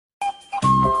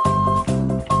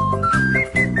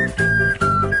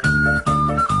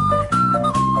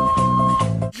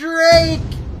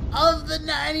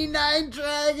99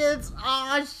 dragons.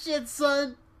 Ah, shit,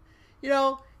 son. You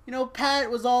know,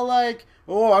 Pat was all like,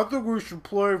 "Oh, I think we should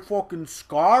play fucking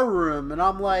Skyrim," and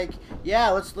I'm like,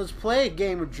 "Yeah, let's play a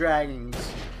game of dragons."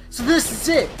 So this is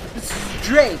it. This is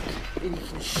Drake, and he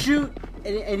can shoot,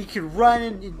 and he can run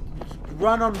and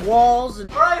run on walls.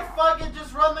 And alright, fuck it,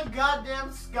 just run the goddamn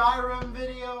Skyrim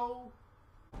video.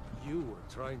 You were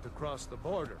trying to cross the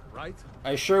border, right?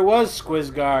 I sure was,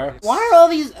 Squizgar. Why are all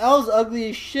these elves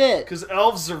ugly as shit? Because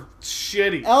elves are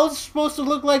shitty. Elves supposed to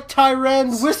look like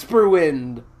Tyran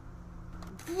Whisperwind.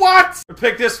 What?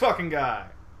 Pick this fucking guy.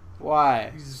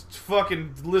 Why? He's a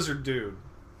fucking lizard dude.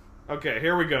 Okay,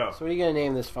 here we go. So what are you gonna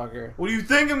name this fucker? What do you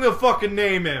think I'm gonna fucking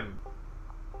name him?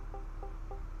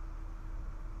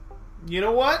 You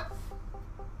know what?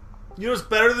 You know what's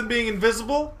better than being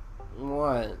invisible?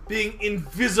 What? Being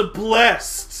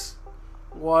invisiblest.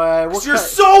 What? You're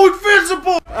so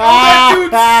invisible! Oh,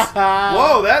 that dude's...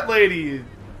 Whoa, that lady...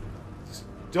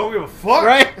 Don't give a fuck.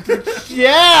 Right?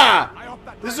 Yeah!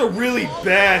 This is a really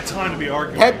bad time to be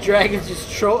arguing. That dragon's just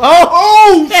troll. Oh!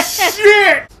 Oh,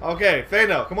 shit! Okay,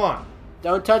 Fando, come on.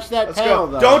 Don't touch that Let's panel,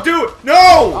 go. though. Don't do it!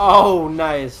 No! Oh,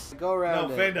 nice. Go around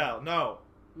No, it. Fando, no.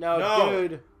 No,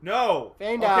 dude. No.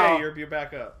 Fando. Okay, you're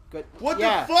back up. Good. What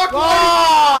yeah. the fuck?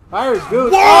 Oh! Fire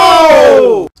boots. Whoa!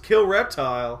 Oh! Kill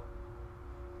Reptile.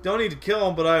 Don't need to kill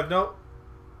him, but I have no...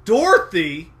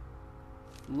 Dorothy?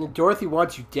 Dorothy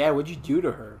wants you dead. What'd you do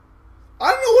to her?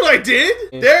 I don't know what I did.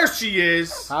 There she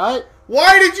is. What?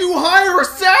 Why did you hire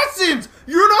assassins?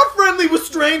 You're not friendly with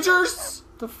strangers.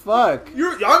 What the fuck?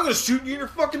 I'm gonna shoot you in your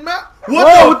fucking mouth.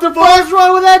 What the fuck is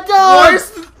wrong with that dog?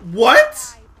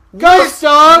 What? Ghost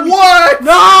dog! What?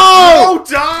 No! No,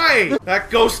 die!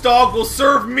 That ghost dog will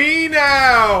serve me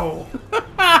now!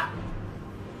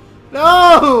 No!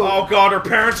 Oh god, her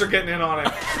parents are getting in on it.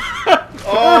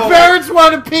 Her parents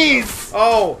want a piece!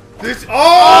 Oh, this.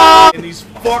 Oh! And these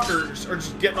fuckers are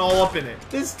just getting all up in it.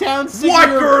 This town's What,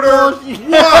 Girder?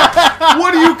 What?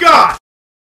 What do you got?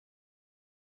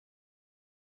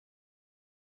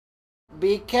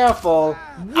 Be careful.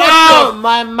 What Ow, the?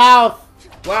 my mouth.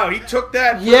 Wow, he took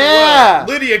that. Yeah.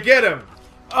 Well. Lydia, get him.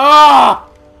 Oh!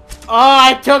 Oh,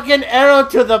 I took an arrow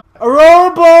to the Aurora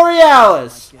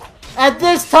Borealis. At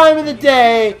this time of the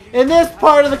day, in this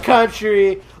part of the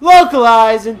country,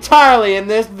 localized entirely in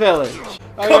this village.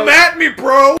 Come at me,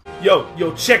 bro!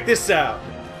 Yo, check this out.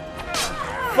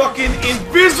 Fucking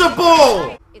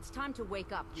invisible! It's time to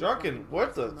wake up. Drunken,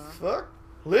 what the fuck?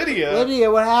 Lydia? Lydia,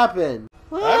 what happened?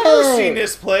 What? I've never seen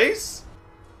this place.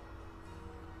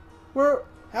 Where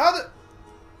am... How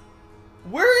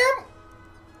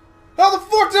the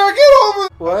fuck did I get over?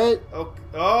 What? Okay.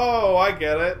 Oh, I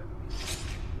get it.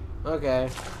 Okay.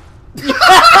 The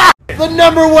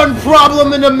 #1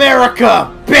 problem in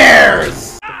America!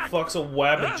 Bears! The fuck's a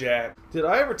wabbajack? Did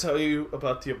I ever tell you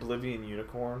about the Oblivion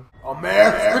unicorn?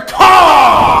 America!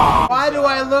 Why do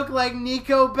I look like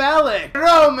Nico Bellic?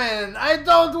 Roman, I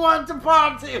don't want to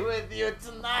party with you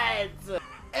tonight.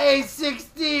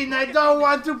 A16, I don't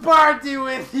want to party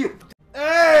with you.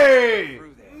 Hey!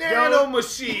 Nano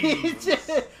machine!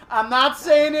 I'm not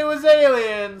saying it was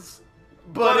aliens,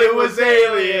 but it was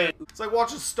aliens. It's like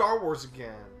watching Star Wars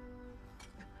again.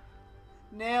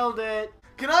 Nailed it.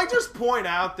 Can I just point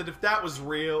out that if that was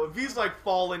real, if he's like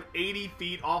falling 80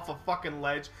 feet off a fucking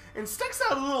ledge and sticks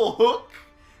out a little hook,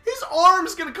 his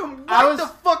arm's gonna come right the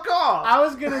fuck off. I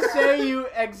was gonna say you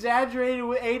exaggerated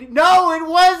with 80. No, it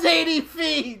was 80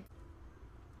 feet.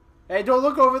 Hey, don't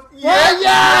look over.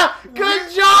 Yeah.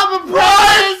 Good job,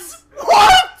 Bryce.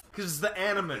 What? Because it's the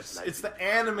Animus. It's the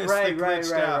Animus that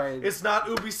glitched out. Right. It's not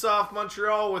Ubisoft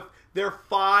Montreal with their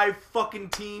 5 fucking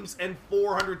teams and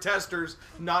 400 testers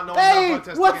not knowing how to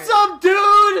test what's up,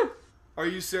 dude? Are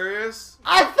you serious?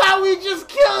 I thought we just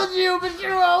killed you, but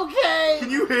you're okay.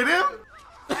 Can you hit him?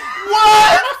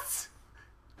 What?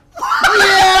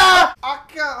 Yeah! I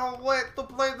can't wait to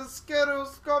play the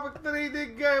stereoscopic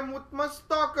 3D game with my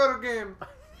stalker game.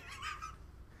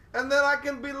 And then I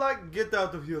can be like, get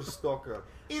out of here, stalker.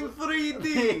 In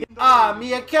 3D.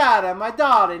 Mia cara, my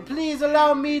darling, please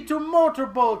allow me to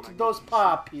motorboat those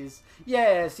puppies.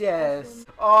 Yes.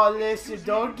 Oh, listen,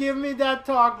 don't give me that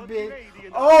talk, bitch.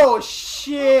 Oh,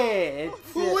 shit.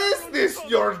 Who is this,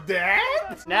 your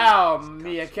dad? Now,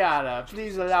 Mia cara,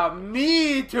 please allow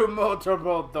me to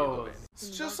motorboat those.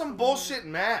 It's just some bullshit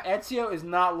map. Ezio is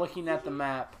not looking at the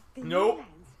map. Nope.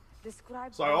 It's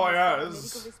like, oh yeah,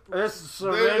 this is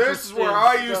where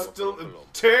I used to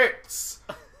tits.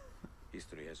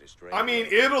 I mean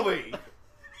Italy.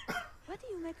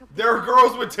 There are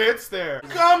girls with tits there.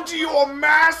 Come to your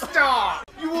master.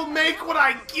 You will make what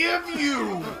I give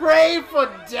you. Pray for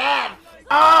death.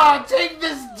 Ah, take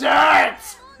this dirt!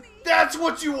 That's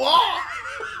what you want!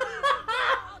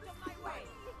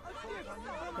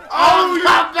 Oh, you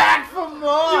come back for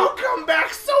more! You come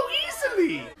back so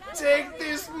easily! Take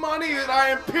this money that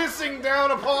I am pissing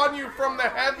down upon you from the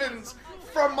heavens,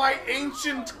 from my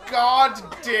ancient god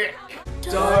dick!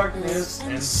 Darkness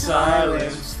and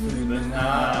silence through the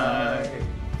night.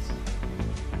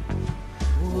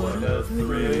 What a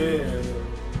thrill.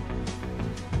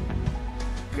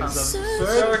 'Cause I'm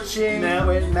searching,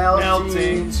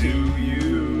 melting to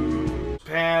you.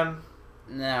 Japan.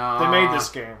 No. They made this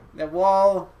game. The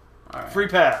wall. Right. Free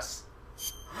pass.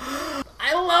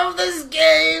 I love this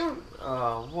game!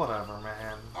 Oh, whatever,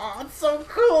 man. Oh, it's so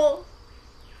cool.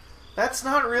 That's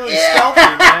not really stealthy,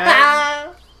 man.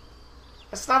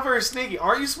 That's not very sneaky.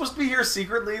 Aren't you supposed to be here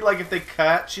secretly? Like, if they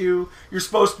catch you, you're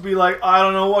supposed to be like, I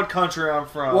don't know what country I'm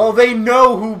from. Well, they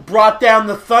know who brought down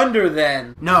the thunder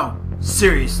then. No,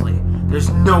 seriously. There's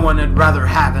no one I'd rather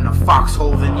have in a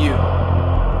foxhole than you.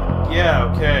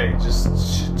 Yeah, okay. Just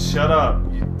shut up,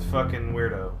 you fucking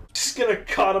weirdo. Just gonna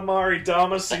Katamari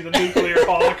Damacy the nuclear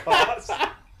holocaust. I'm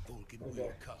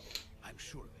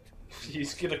sure of it.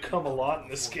 He's gonna come a lot in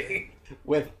this game.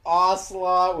 With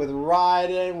Ocelot, with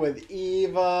Raiden, with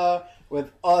Eva,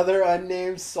 with other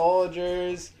unnamed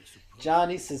soldiers,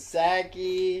 Johnny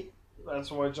Sasaki.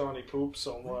 That's why Johnny poops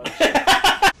so much.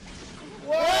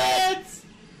 What?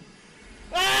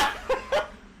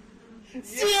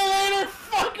 See you later,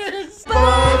 fuckers!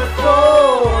 But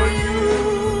for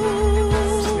you,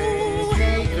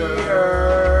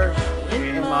 Snaker,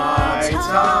 in my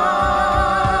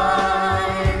time,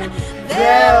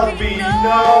 there'll be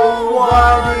no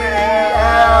one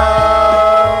else.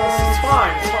 It's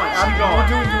fine, keep going. We're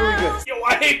doing really good. Yo, I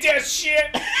hate that shit!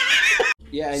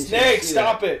 Yeah, Snake,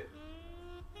 stop it.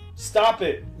 Stop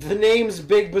it. The name's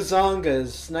Big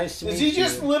Bazongas. Nice to meet you. Does he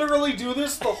just literally do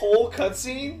this the whole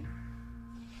cutscene?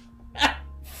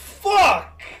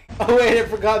 Fuck! Oh wait, I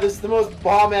forgot. This is the most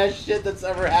bomb-ass shit that's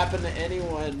ever happened to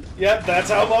anyone. Yep,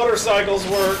 that's how motorcycles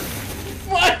work.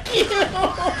 Fuck you!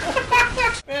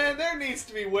 Man, there needs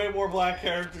to be way more black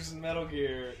characters in Metal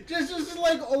Gear. Just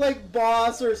like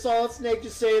Boss or Solid Snake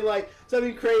just saying like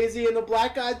something crazy, and the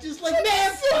black guy just like,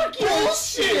 man, fuck you,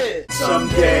 bullshit.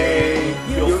 Someday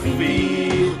you'll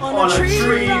feed on a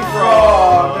tree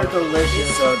frog. They're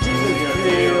delicious. So do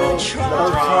the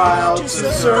trial to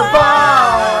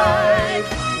survive.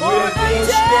 With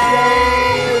each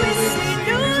day we seem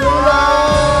to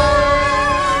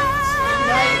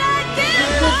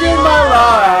in my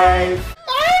life.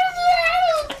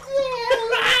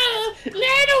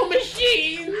 Nano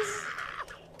machines.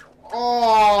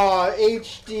 Aw,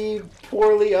 HD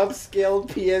poorly upscaled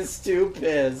PS2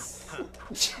 piss.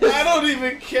 I don't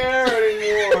even care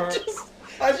anymore.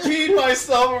 I peed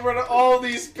myself in front of all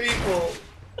these people.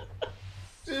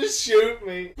 Just shoot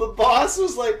me. The boss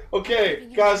was like, okay,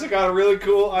 guys, I got a really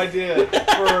cool idea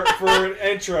for an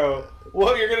intro.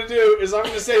 What you're gonna do is I'm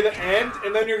gonna say the end,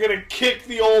 and then you're gonna kick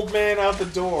the old man out the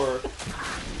door.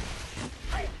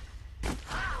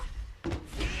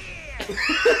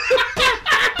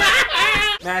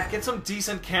 Matt, get some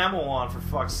decent camo on, for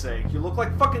fuck's sake. You look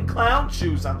like fucking clown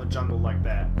shoes on the jungle like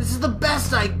that. This is the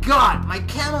best I got. My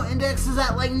camo index is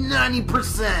at like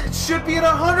 90%. It should be at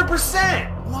 100%.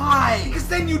 Why? Because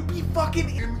then you'd be fucking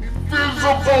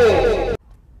invisible.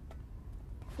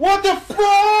 What the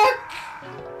fuck?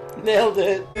 Nailed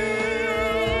it.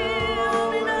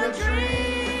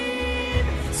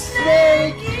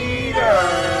 Snake Eater.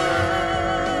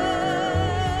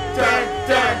 Down,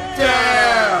 down,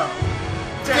 down.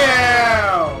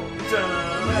 Down.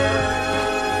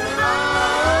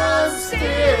 I'm still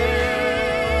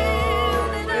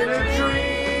in a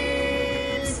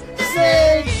dream.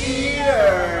 Snake Eater.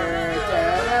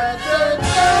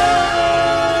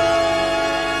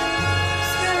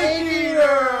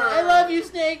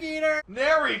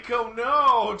 Nariko,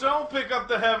 no! Don't pick up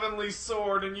the heavenly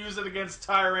sword and use it against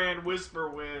Tyran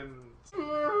Whisperwind.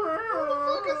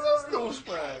 What the fuck is this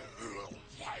douchebag?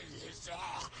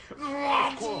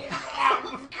 Oh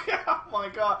my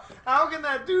god. How can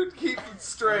that dude keep it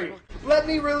straight? Let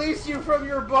me release you from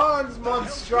your bonds,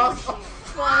 monstrous.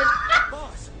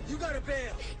 Boss, you gotta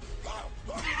bail.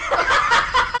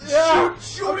 Yeah,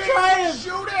 Shoot it! trying.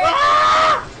 Shoot it!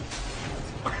 Ah!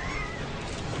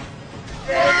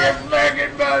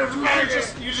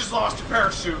 You just lost your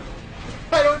parachute.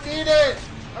 I don't need it.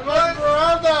 I'm on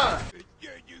Miranda.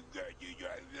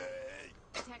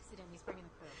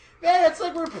 Man, it's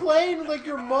like we're playing like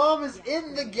your mom is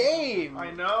in the game.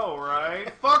 I know,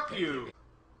 right? Fuck you.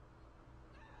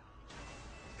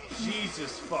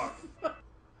 Jesus fuck.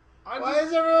 Why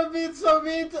is everyone being so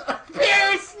mean to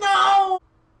Pierce? No!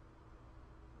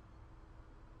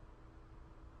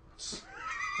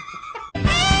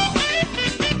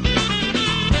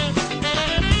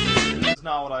 That's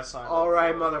not what I signed up.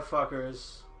 Alright,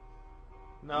 motherfuckers.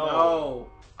 No. No.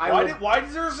 Why did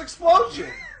there's explosion?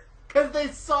 Because they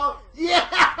saw... Yeah!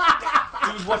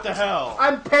 Dude, what the hell?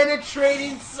 I'm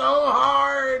penetrating so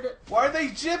hard! Why are they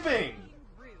jibbing?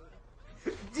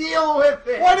 Deal with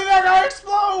it! Why did that guy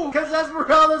explode? Because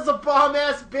Esmeralda's a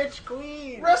bomb-ass bitch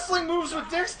queen! Wrestling moves with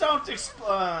dicks don't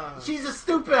explode. She's a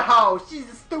stupid hoe! She's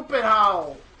a stupid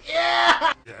hoe!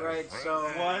 Yeah! Right, so...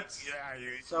 What?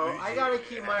 So, I gotta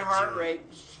keep my heart rate...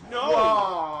 No!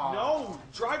 Whoa. No!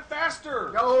 Drive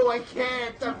faster! No, I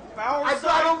can't! Power I've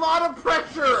got a lot of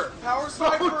pressure! Power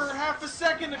slide for half a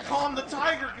second to calm the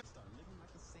tiger.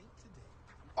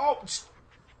 Oh,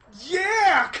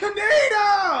 yeah!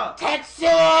 Kaneda!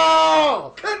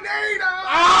 Tetsu! Kaneda!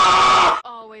 Ah!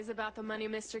 Always about the money,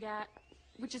 Mr. Gat,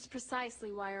 which is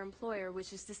precisely why our employer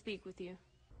wishes to speak with you.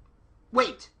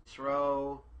 Wait!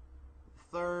 Throw...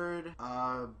 Third...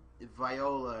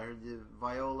 Viola...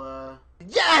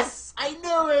 Yes! I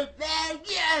knew it, man!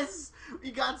 Yes!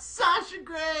 We got Sasha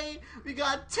Grey, we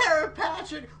got Tara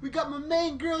Patrick, we got my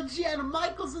main girl Gianna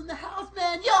Michaels in the house,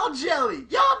 man! Y'all jelly!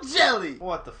 Y'all jelly!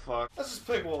 What the fuck? Let's just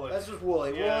pick Woolie. That's just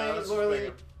Woolie. Yeah, Woolie,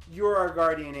 literally, you're our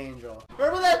guardian angel.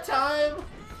 Remember that time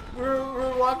we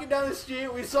were walking down the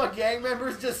street, we saw gang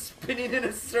members just spinning in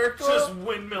a circle? Just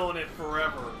windmilling it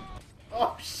forever.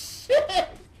 Oh, shit!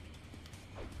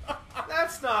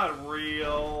 That's not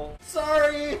real.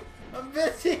 Sorry, I'm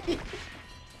busy.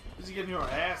 Busy getting your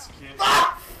ass kicked.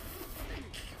 Ah!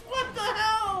 What the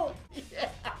hell? Yeah.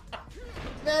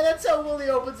 Man, that's how Woolie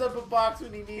opens up a box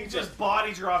when he needs He it. just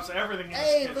body drops everything in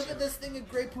Hey, his look kitchen. at this thing of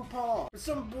Grey Poupon. If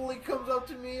some bully comes up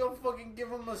to me, I'll fucking give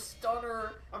him a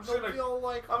stunner. I'm gonna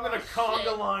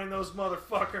conga line those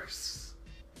motherfuckers.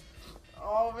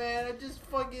 Oh man, I just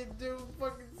fucking do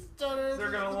fucking stunners.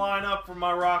 They're gonna line up for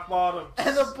my rock bottom.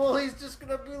 And the bully's just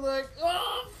gonna be like,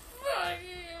 oh fuck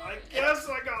you. I guess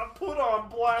I got put on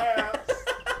blast.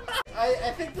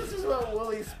 I think this is what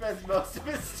Woolie spends most of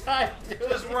his time doing.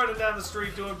 Just running down the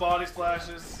street doing body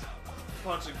splashes,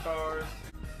 punching cars.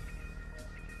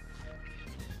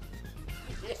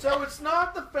 Yeah. So it's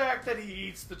not the fact that he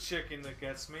eats the chicken that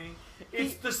gets me.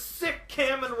 It's the sick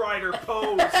Kamen Rider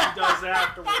pose he does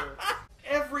afterward.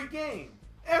 Every game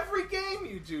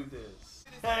you do this.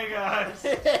 Hey guys.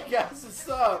 Hey guys, what's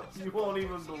up? You won't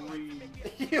even believe.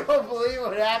 You won't believe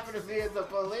what happened to me at the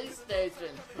police station.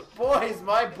 Boys,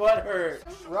 my butt hurt.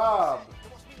 Rob,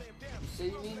 you say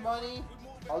you need money?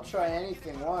 I'll try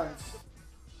anything once.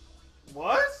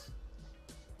 What? Are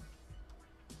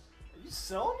you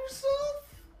selling yourself?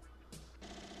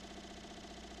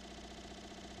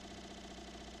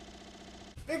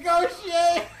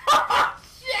 Negotiate!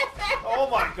 Shit! Oh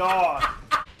my god.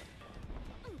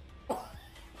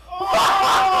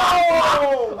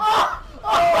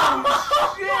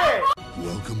 Oh shit!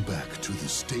 Welcome back to the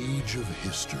stage of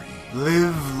history.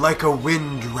 Live like a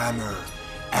windrammer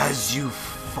as you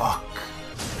fuck.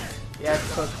 Yeah,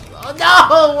 cook. Oh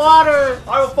no! Water!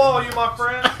 I will follow you, my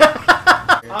friend.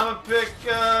 I'm a big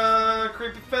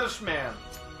creepy fetish man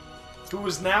who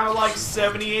is now like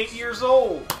 78 years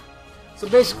old. So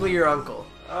basically your uncle.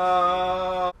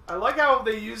 I like how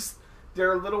they use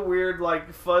their little weird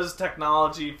like fuzz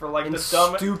technology for like In the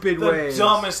ways.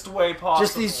 dumbest way possible.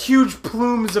 Just these huge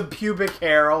plumes of pubic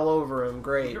hair all over him.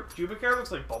 Great. Your pubic hair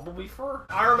looks like bumblebee fur.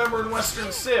 I remember in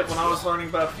Western Civ when I was learning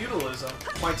about feudalism,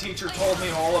 my teacher told me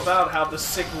all about how the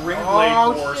sick ring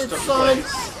blade wars shit, took son.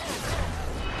 place.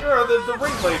 Yeah, the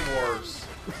ring blade wars.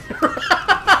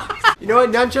 You know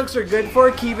what nunchucks are good for?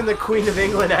 Keeping the Queen of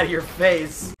England out of your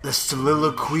face. The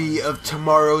soliloquy of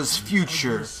tomorrow's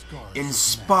future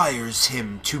inspires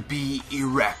him to be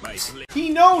erect. He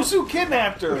knows who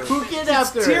kidnapped her. Who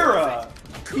kidnapped It's her? Tira.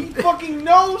 He fucking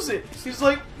knows it. He's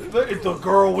like the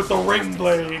girl with the ring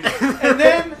blade, and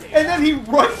then he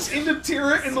runs into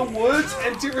Tira in the woods,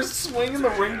 and Tira's swinging the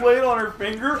ring blade on her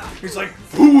finger. He's like,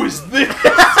 "Who is this?"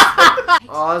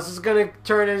 Oh, this is gonna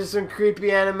turn into some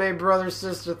creepy anime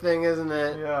brother-sister thing, isn't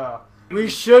it? Yeah. We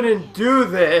shouldn't do We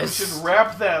this. should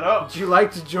wrap that up. Would you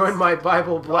like to join my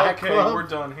Bible Black Okay, Club? we're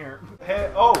done here.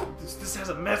 Hey, oh, this has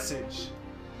a message.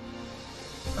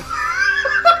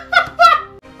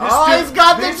 Oh, he's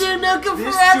got the this- Duke Nukem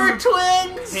this Forever dude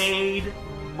twins! Paid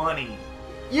money.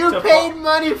 You to paid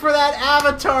money for that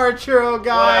Avatar churro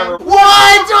guy. Whatever.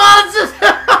 What?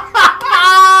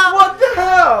 What the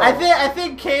hell? I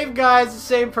think Cave Guy's the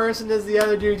same person as the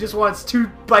other dude. He just wants 2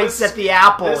 bites at the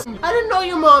apple. I didn't know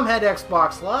your mom had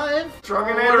Xbox Live.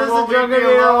 Drugginator will leave me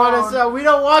alone. We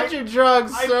don't want your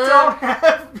drugs, sir. I don't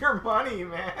have your money,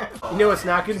 man. You know what's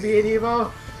not going to be an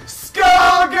Evo?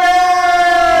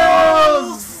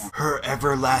 Skullgirls! Her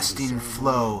everlasting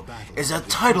flow is a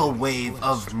tidal wave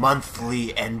of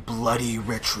monthly and bloody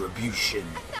retribution.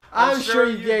 I'm sure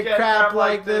you get crap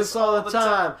like this all the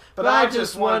time, but I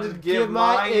just wanted to give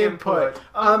my input.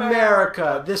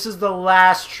 America, this is the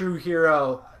last true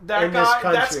hero in this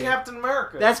country. That's Captain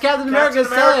America. That's Captain America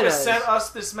telling us. Sent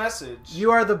us this message.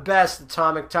 You are the best,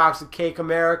 Atomic Toxic Cake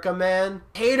America, man.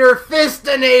 Hater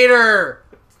Fistinator!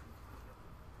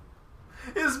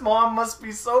 His mom must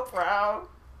be so proud.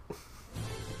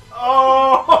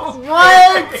 Oh,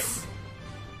 what?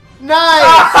 Nice!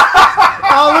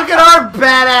 Oh, look at our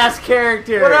badass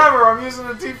character. Whatever, I'm using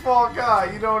a default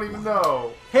guy. You don't even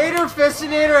know. Hater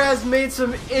Fistinator has made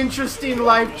some interesting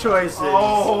life choices.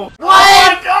 Oh. What? Oh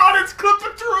my god, it's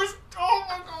clipping through his... Oh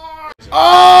my god.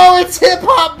 Oh, it's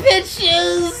hip-hop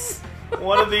bitches!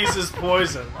 One of these is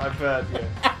poison, I bet.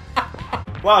 Yeah.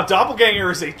 Wow,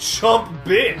 Doppelganger is a chump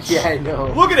bitch. Yeah, I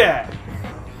know. Look at that.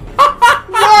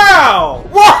 Wow!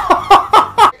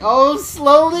 Oh,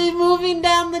 slowly moving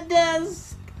down the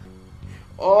desk.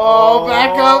 Oh,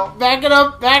 back up, back it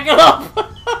up, back it up.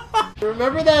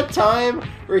 Remember that time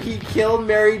where he killed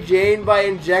Mary Jane by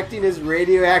injecting his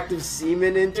radioactive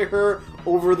semen into her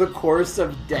over the course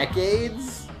of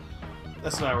decades?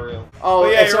 That's not real. Oh,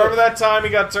 but yeah, you remember that time he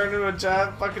got turned into a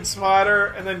giant fucking spider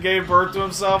and then gave birth to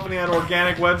himself and he had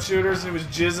organic web shooters and he was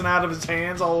jizzing out of his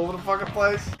hands all over the fucking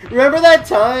place? Remember that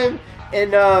time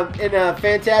in a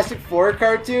Fantastic Four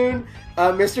cartoon,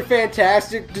 Mr.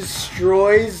 Fantastic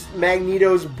destroys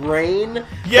Magneto's brain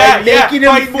by making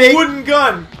him think a wooden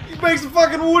gun. He makes a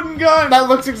fucking wooden gun that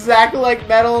looks exactly like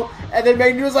metal, and then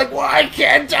Magneto's like, "Why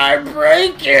can't I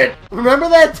break it?" Remember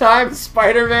that time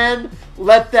Spider-Man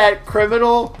let that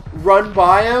criminal run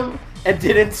by him and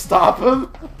didn't stop him?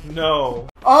 No.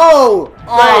 Oh,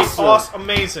 awesome. Awesome,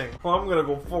 amazing. Well, I'm gonna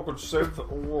go fucking save the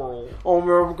world. Oh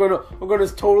man, I'm gonna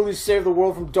totally save the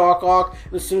world from Doc Ock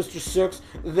and the Sinister Six.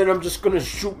 And then I'm just gonna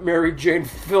shoot Mary Jane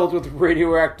filled with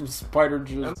radioactive spider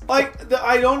juice. Like,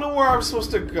 I don't know where I'm supposed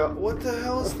to go. What the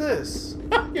hell is this?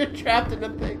 You're trapped in a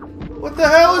thing. What the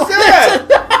hell is that?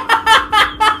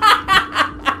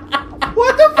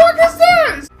 What the fuck is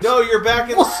that? No, you're back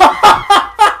in.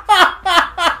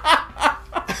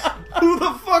 Who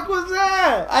the fuck was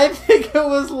that? I think it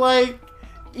was like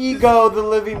Ego, the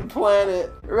Living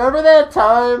Planet. Remember that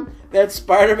time that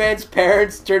Spider-Man's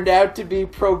parents turned out to be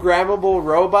programmable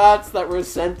robots that were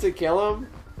sent to kill him?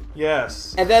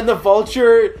 Yes. And then the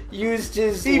Vulture used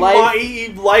his he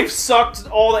life sucked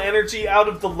all the energy out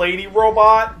of the lady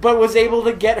robot, but was able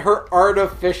to get her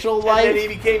artificial life. And then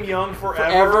he became young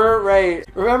forever. Right.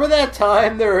 Remember that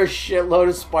time there were a shitload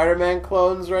of Spider-Man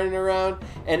clones running around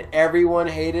and everyone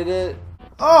hated it?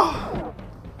 Oh.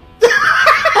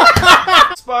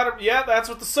 Yeah, that's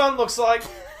what the sun looks like.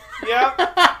 Yeah.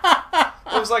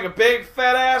 Looks like a big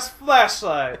fat ass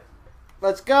flashlight.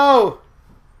 Let's go.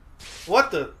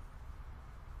 What the?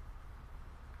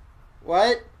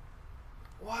 What?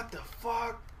 What the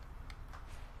fuck?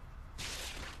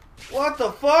 What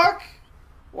the fuck?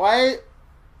 What?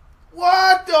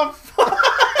 What the fuck?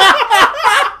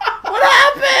 What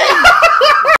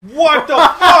happened? What the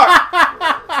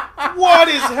fuck? What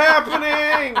is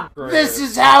happening? This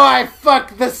is how I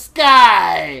fuck the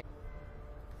sky.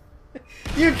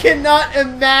 You cannot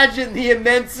imagine the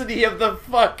immensity of the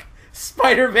fuck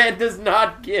Spider-Man does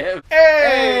not give.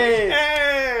 Hey!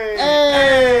 Hey!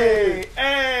 Hey!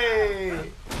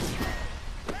 Hey!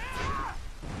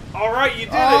 Alright, you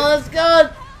did it! Oh, let's go!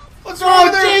 What's wrong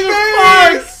with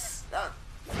their face?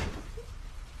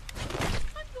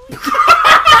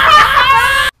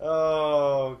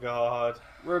 Oh, God.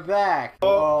 We're back.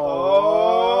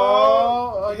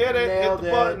 Oh, hit it. Hit the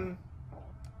button.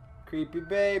 Creepy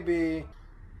baby.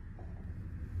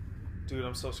 Dude,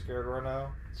 I'm so scared right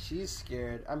now. She's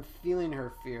scared. I'm feeling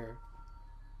her fear.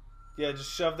 Yeah,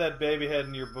 just shove that baby head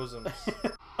in your bosom.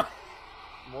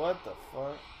 What the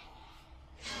fuck?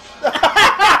 Look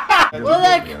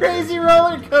at that crazy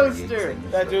roller coaster!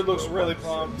 That dude looks really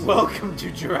pumped. Welcome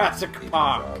to Jurassic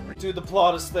Park. Dude, the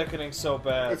plot is thickening so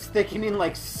bad. It's thickening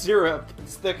like syrup.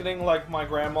 It's thickening like my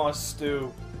grandma's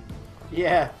stew.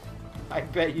 Yeah, I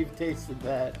bet you've tasted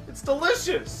that. It's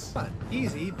delicious! Not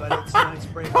easy, but it's a nice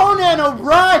break. Conan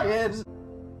O'Brien!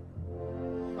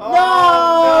 Oh,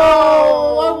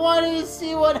 no! I wanted to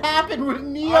see what happened with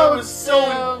Neo. I was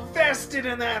so invested! invested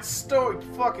in that story.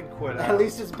 Fucking quit out. At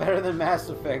least it's better than Mass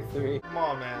Effect 3. Come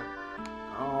on, man.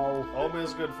 Oh.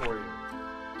 Oatmeal's good for you.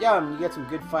 Yeah, you get some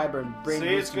good fiber and brain. See,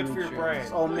 it's good for your brain.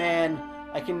 Oh man,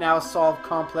 I can now solve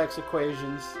complex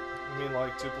equations. You mean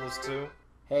like 2 + 2?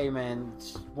 Hey man,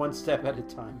 it's one step at a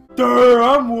time. Durr,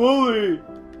 I'm Woolie!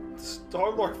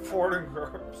 Start like Fording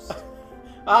Groups.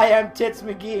 Hi, I'm Tits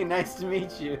McGee. Nice to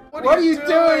meet you. What are you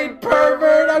doing,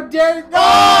 pervert? How dare you?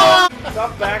 No!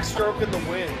 Stop backstroking the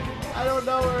wind. I don't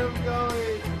know where I'm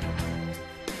going.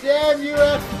 Damn you,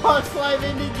 Xbox Live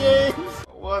Indie Games!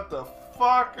 What the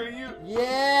fuck are you?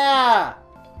 Yeah!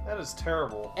 That is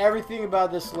terrible. Everything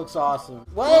about this looks awesome.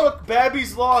 What? Look,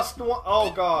 Babby's lost one.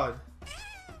 Oh god.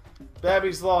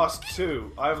 Babby's lost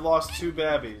 2. I've lost 2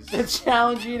 Babbies. The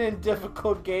challenging and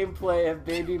difficult gameplay of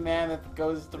Baby Mammoth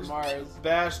Goes to Mars.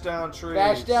 Bash down trees.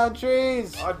 Bash down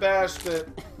trees! I bashed it.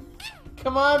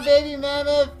 Come on, Baby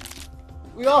Mammoth!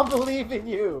 We all believe in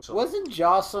you! Wasn't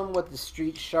Jossum what the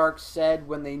Street Sharks said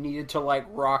when they needed to, like,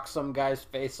 rock some guy's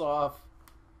face off?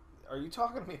 Are you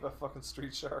talking to me about fucking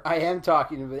Street Shark? I am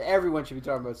talking about. Everyone should be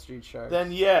talking about Street Shark.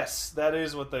 Then yes, that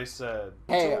is what they said.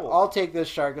 Hey, Cool. I'll take this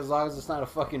shark as long as it's not a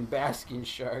fucking basking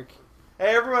shark.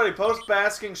 Hey everybody, post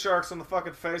basking sharks on the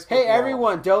fucking Facebook Hey wall.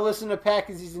 everyone, don't listen to Pat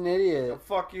because he's an idiot.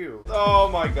 Fuck you. Oh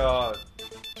my god.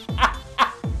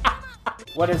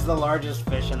 What is the largest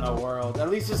fish in the world? At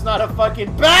least it's not a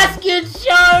fucking basking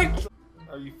shark!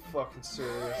 Are you fucking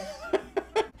serious?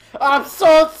 I'm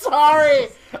so sorry!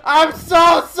 I'm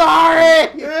so sorry!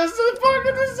 This is a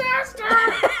fucking disaster!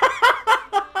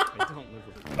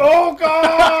 Oh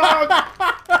god!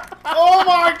 Oh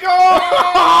my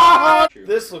god!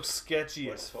 This looks sketchy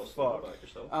as fuck.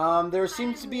 There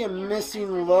seems to be a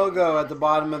missing logo at the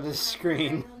bottom of this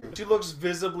screen. She looks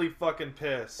visibly fucking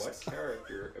pissed. What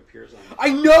character appears on? I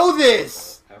know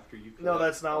this! After you No,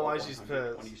 that's not why she's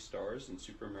 120 pissed. stars in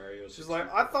Super Mario. She's like,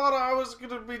 I thought I was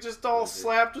gonna be just all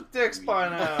slapped with dicks by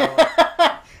now.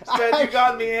 Instead, you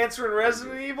got me answering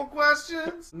Resident Evil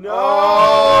questions? No!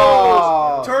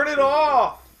 Oh. Turn it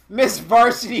off! Miss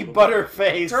Varsity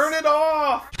Butterface! Turn it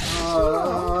off!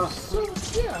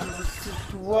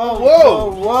 Whoa,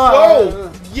 Whoa! whoa!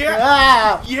 Whoa! Yeah!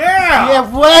 Ah. Yeah! Yeah,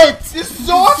 what? This is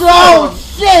awesome! Oh,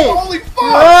 shit! Holy fuck!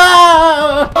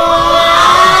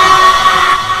 Ah.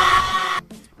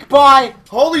 Buy!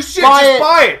 Holy shit, Buy just it.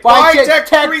 buy it! Buy Tech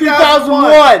Tech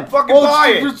 3001! Fucking oh, buy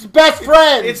it! It's best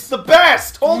friend! It's the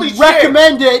best! Holy shit!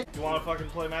 Recommend it! You wanna fucking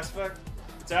play Mass Effect?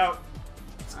 It's out.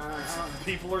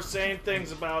 People are saying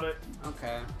things about it.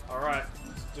 Okay. Alright.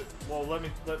 Well,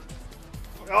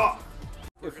 oh!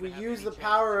 If we use the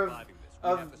power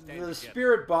of the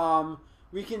spirit bomb,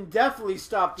 we can definitely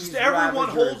stop these Just everyone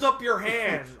Ravagers hold up your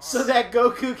hands. so that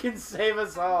Goku can save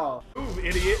us all. Ooh,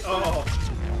 idiot. Oh.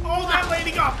 Oh, that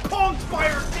lady got punked by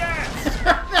her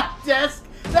desk!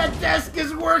 That desk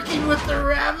is working with the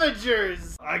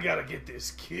Ravagers! I gotta get this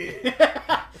kid.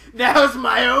 Now's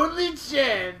my only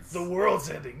chance! The world's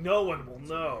ending. No one will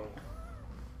know.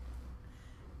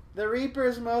 The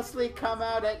Reapers mostly come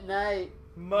out at night.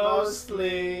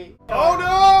 Mostly. Oh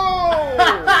no!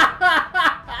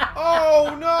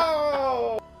 Oh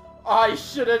no! I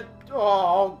should've.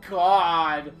 Oh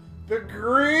god. The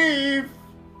grief!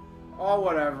 Oh,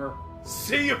 whatever.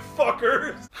 See you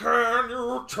fuckers! Can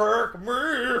you take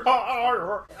me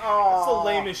higher? Oh. It's the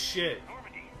lamest shit.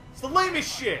 It's the lamest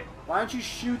shit! Why don't you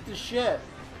shoot the ship?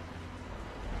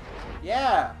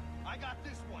 Yeah. I got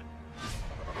this one.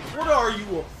 What are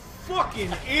you, a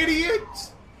fucking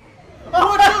idiot?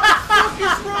 What the fuck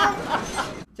is wrong?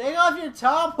 Take off your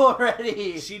top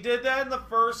already. She did that in the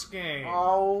first game.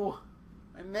 Oh,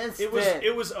 I missed it.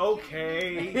 It was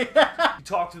okay. You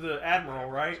talk to the Admiral,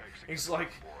 right? He's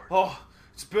like, oh,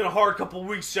 it's been a hard couple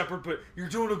weeks, Shepard, but you're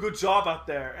doing a good job out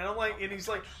there. And I'm like, and he's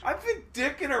like, I've been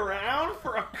dicking around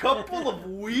for a couple of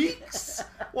weeks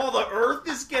while the Earth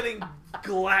is getting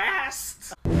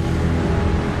glassed.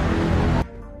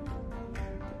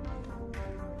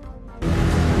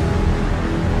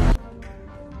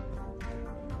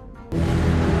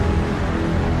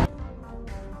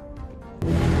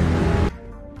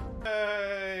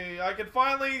 I can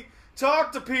finally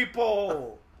talk to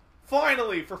people!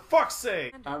 Finally, for fuck's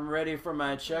sake! I'm ready for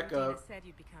my checkup.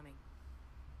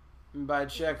 And by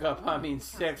checkup, I mean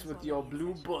sex with your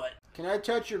blue butt. Can I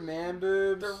touch your man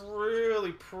boobs? They're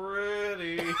really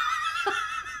pretty.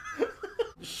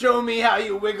 Show me how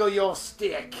you wiggle your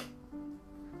stick.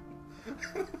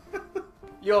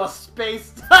 Your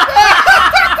space.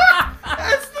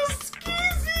 That's the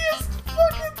skeeziest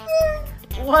fucking thing!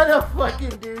 What a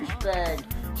fucking douchebag.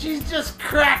 She's just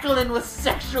crackling with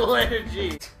sexual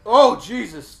energy. Oh,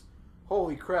 Jesus.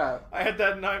 Holy crap. I had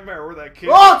that nightmare where that kid...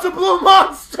 Oh, it's a blue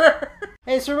monster!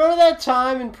 Hey, so remember that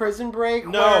time in Prison Break?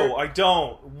 No, I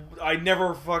don't. I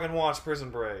never fucking watched Prison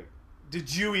Break.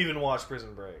 Did you even watch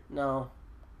Prison Break? No.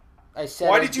 I said...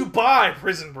 Why did you buy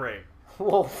Prison Break?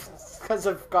 Well, because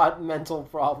I've got mental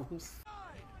problems.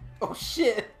 Oh,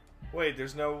 shit. Wait,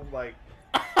 there's no, like...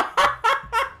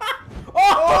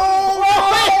 Oh!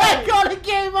 I got a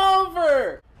game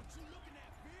over!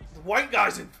 The white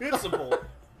guy's invincible.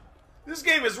 This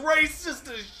game is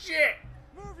racist as shit.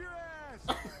 Move your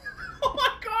ass. Oh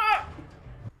my god!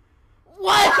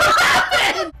 What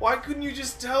happened? Why couldn't you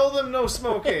just tell them no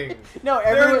smoking? No,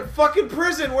 They're in fucking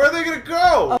prison. Where are they gonna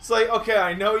go? It's like, okay,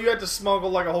 I know you had to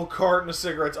smuggle like a whole carton of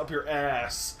cigarettes up your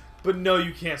ass, but no,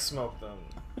 you can't smoke them.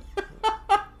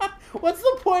 What's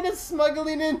the point of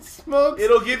smuggling in smokes?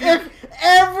 It'll give you... If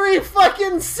every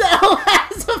fucking cell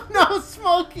has a no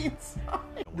smoking sign.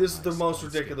 This is the most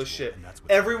ridiculous shit.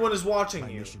 Everyone is watching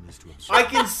you. I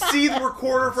can see the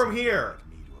recorder from here.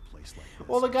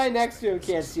 Well, the guy next to him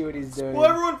can't see what he's doing. Well,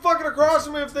 everyone fucking across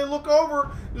from me, if they look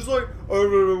over, is like,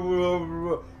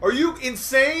 are you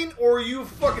insane or are you a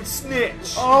fucking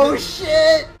snitch? Oh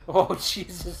shit! Oh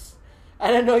Jesus! I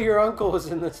didn't know your uncle was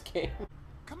in this game.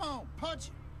 Come on, punch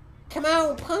it. Come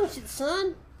on, punch it,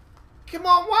 son. Come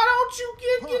on, why don't you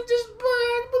get this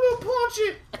bag, but punch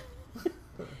it?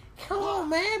 Come on,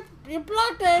 man. You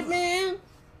blocked that, man.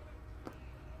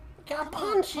 Gotta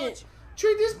punch it.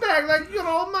 Treat this bag like your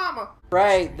old mama.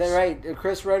 Right, right.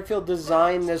 Chris Redfield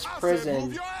designed this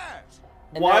prison.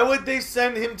 Why would they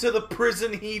send him to the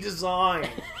prison he designed?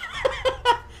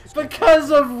 Because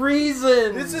of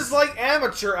reasons. This is like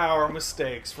amateur hour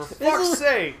mistakes, for fuck's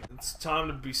sake. It's time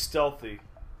to be stealthy.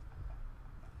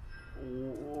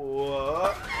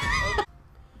 What?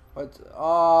 What?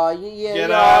 Oh, yeah. Get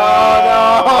no,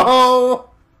 out! No.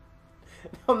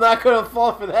 I'm not gonna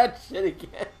fall for that shit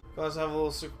again. Guys have a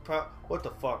little super power. What the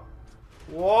fuck?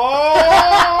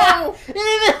 Whoa! He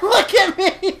didn't even look at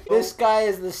me! This guy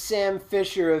is the Sam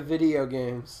Fisher of video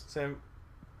games. Sam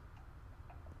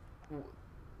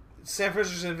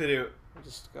Fisher's in video.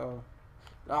 Just go.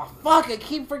 Oh, fuck, I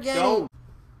keep forgetting. Don't.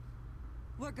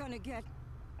 We're gonna get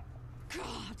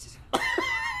caught.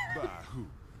 Bahoo.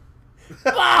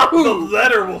 Bahoo! The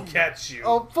letter will catch you.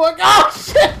 Oh, fuck. Oh,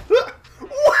 shit!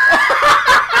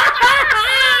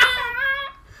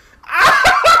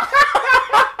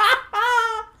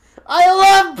 I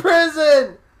love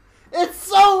prison! It's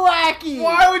so wacky!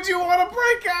 Why would you want to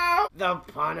break out? The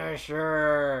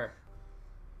Punisher.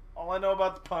 All I know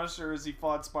about the Punisher is he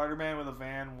fought Spider-Man with a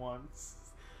van once.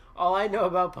 All I know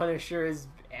about Punisher is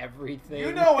everything.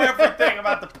 You know everything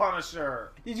about the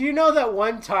Punisher. Did you know that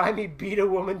one time he beat a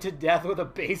woman to death with a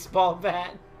baseball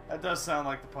bat? That does sound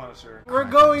like the Punisher. We're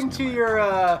going to your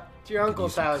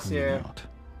uncle's house here.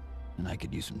 And I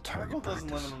could use some target Uncle doesn't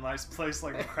practice. live in a nice place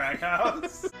like the crack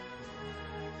house.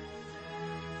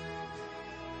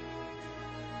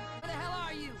 Where the hell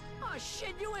are you? Oh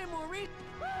shit, you ain't Maurice.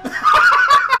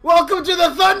 Welcome to the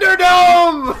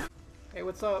Thunderdome! Hey,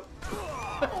 what's up?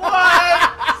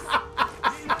 What?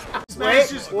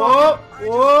 Wait, whoa,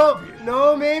 whoa,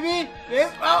 no, maybe?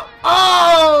 Oh,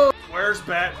 oh! Where's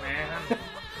Batman?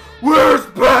 Where's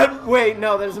Batman? Wait,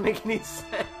 no, that doesn't make any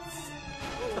sense.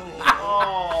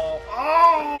 Oh,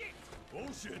 oh!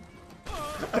 Bullshit.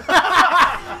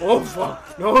 Oh,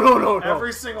 fuck. No, no, no, no.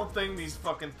 Every single thing these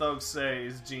fucking thugs say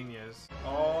is genius.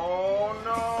 Oh,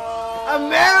 no!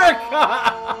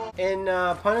 America! In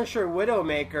Punisher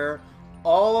Widowmaker,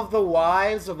 all of the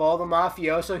wives of all the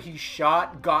mafioso he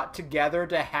shot got together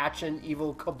to hatch an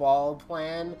evil cabal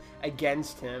plan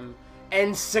against him,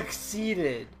 and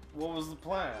succeeded. What was the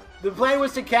plan? The plan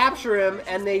was to capture him,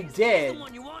 and they did.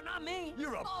 You want, not me.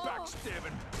 You're a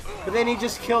backstabbing. But then he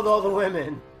just killed all the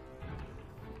women.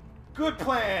 Good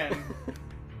plan!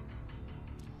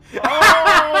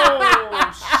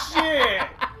 Oh, shit!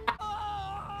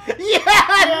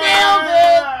 Yeah, nailed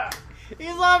it!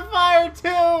 He's on fire,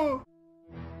 too!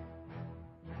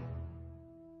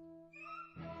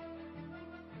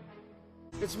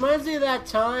 It reminds me of that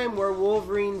time where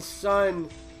Wolverine's son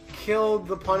killed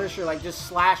the Punisher, like just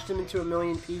slashed him into a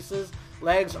million pieces,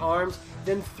 legs, arms,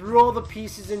 then threw all the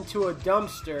pieces into a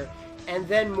dumpster, and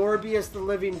then Morbius the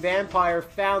living vampire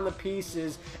found the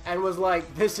pieces and was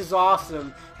like, this is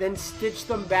awesome, then stitched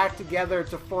them back together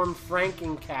to form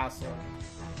Frankencastle.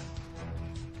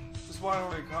 This is why I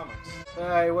don't read comics.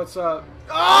 Hey, what's up?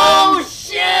 Oh,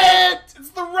 shit!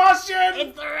 It's the Russian!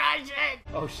 It's the Russian!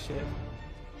 Oh, shit.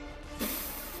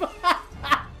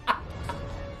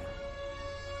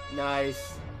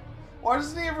 Nice. Why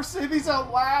doesn't he ever say these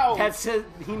out loud? That's it.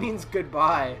 He means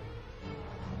goodbye.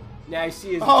 Now you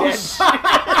see his Oh, dead shit.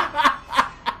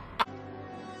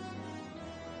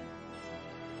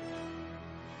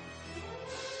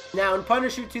 Now, in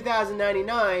Punisher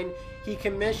 2099, he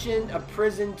commissioned a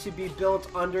prison to be built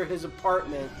under his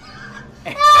apartment.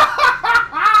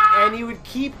 And he would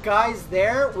keep guys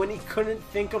there when he couldn't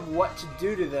think of what to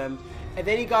do to them. And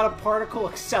then he got a particle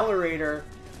accelerator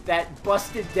that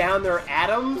busted down their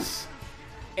atoms.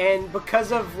 And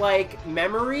because of, like,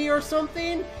 memory or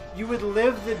something, you would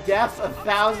live the death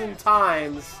 1,000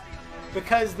 times.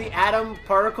 Because the atom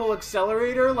particle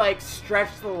accelerator, like,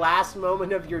 stretched the last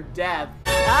moment of your death.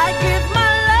 I give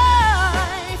my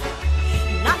life,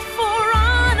 not for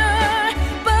honor,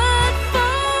 but for...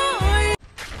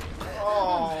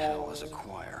 Oh. The hell is a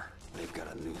choir? They've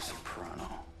got a new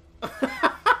soprano.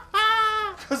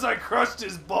 Because I crushed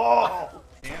his ball.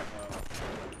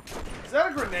 Is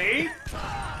that a grenade?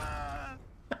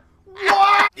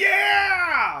 What?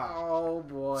 Yeah! Oh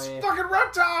boy. It's a fucking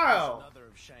reptile!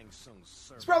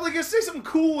 It's probably gonna say something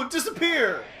cool and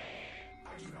disappear.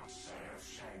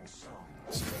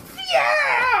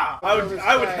 Yeah!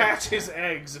 I would hatch his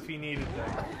eggs if he needed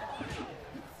them.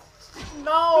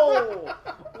 No!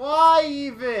 Why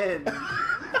even?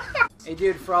 Hey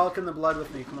dude, frolic in the blood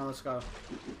with me. Come on, let's go.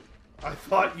 I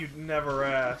thought you'd never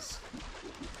ask.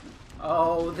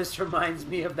 Oh, this reminds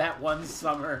me of that one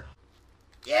summer.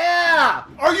 Yeah!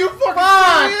 Are you fucking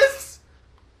serious?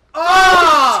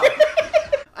 Oh!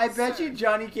 I bet you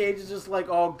Johnny Cage is just like,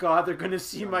 oh god, they're gonna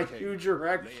see my huge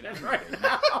erection right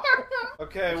now.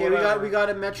 Okay, we got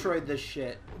to Metroid this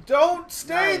shit. Don't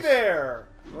stay there!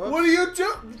 Whoops. What are you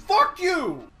doing? Fuck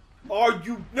you! Are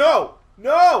you... No!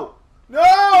 No!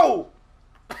 No!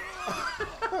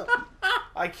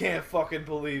 I can't fucking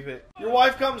believe it. Your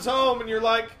wife comes home and you're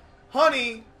like,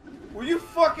 honey, were you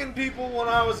fucking people when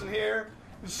I wasn't here?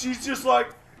 And she's just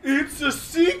like, it's a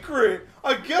secret.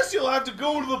 I guess you'll have to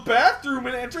go to the bathroom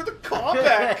and enter the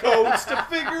combat codes to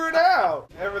figure it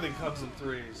out. Everything comes in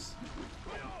threes.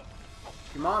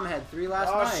 Your mom had 3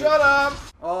 last night. Oh, shut up!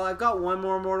 Oh, I've got one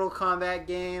more Mortal Kombat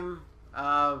game.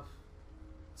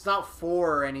 It's not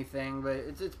 4 or anything, but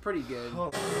it's pretty good.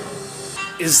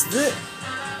 Is this...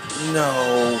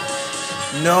 No.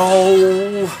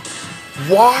 No.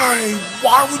 Why?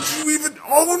 Why would you even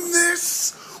own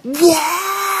this?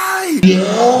 Why?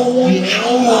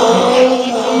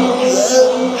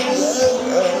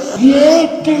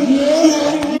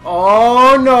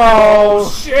 Oh no! Oh,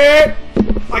 shit!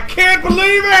 I can't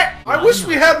believe it! I wish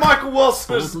we had Michael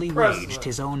Wilson as boldly president. waged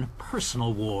his own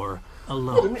personal war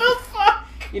alone.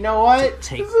 You know what?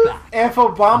 Take back. If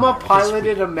Obama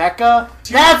piloted a mecha,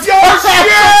 that's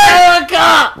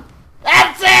America!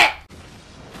 That's it!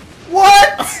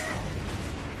 What?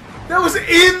 That was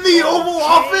in the Oval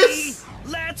Office?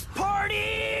 Let's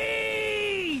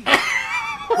party!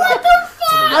 What the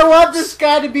fuck? I want this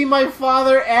guy to be my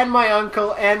father and my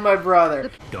uncle and my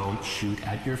brother. Don't shoot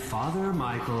at your father,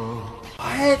 Michael.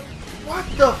 What? What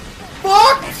the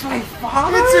fuck? That's my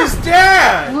father? It's his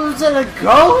dad! Was it a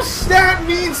ghost? That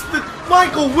means that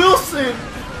Michael Wilson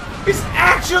is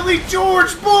actually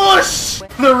George Bush!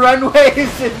 The runway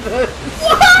is in the...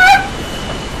 What?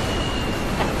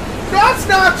 That's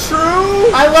not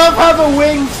true! I love how the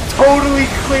wings totally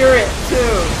clear it,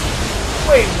 too.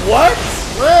 Wait, what?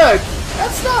 Look!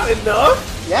 That's not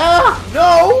enough! Yeah!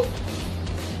 No!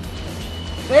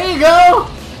 There you go!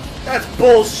 That's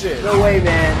bullshit! No way,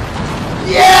 man.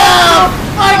 Yeah!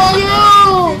 Fuck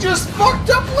you! You just fucked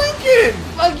up Lincoln!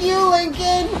 Fuck you,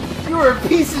 Lincoln! You were a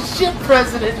piece of shit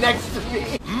president next to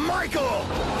me. Michael!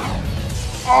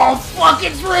 Oh, fuck,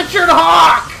 it's Richard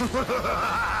Hawk!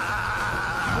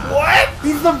 What?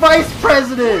 He's the vice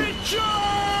president!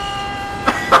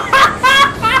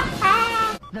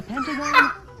 The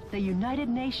Pentagon, the United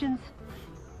Nations,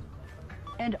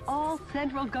 and all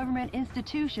central government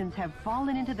institutions have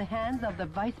fallen into the hands of the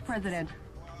vice president.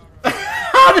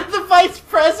 How did the vice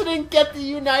president get the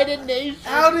United Nations?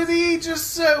 How did he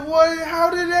just say, what? How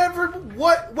did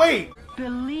what? Wait.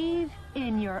 Believe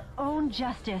in your own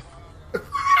justice.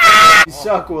 You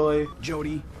suck, Woolie.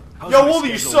 Jody, how's Yo, my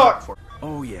Woolie, you schedule suck. look for-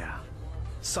 Oh yeah.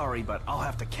 Sorry, but I'll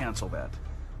have to cancel that.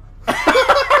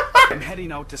 I'm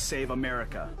heading out to save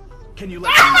America. Can you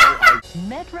let me know?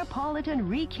 Metropolitan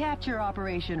recapture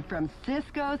operation from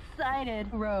Cisco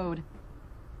Sighted Road.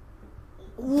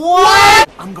 What?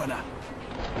 I'm gonna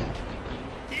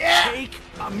take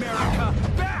America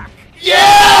back.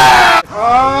 Yeah!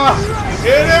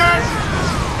 Hit it!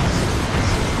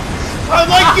 I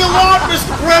like you a lot,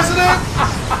 Mr. President!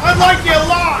 I like you a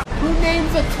lot! Who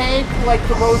names a tank like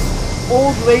the most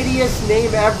old ladiest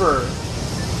name ever?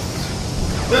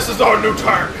 This is our new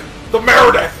tank, the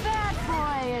Meredith! That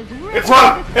boy is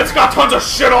It's got tons of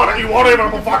shit on it. You won't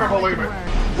even fucking believe it.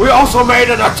 We also made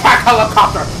an attack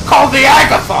helicopter called the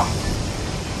Agatha.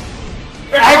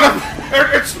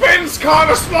 It spins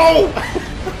kind of slow.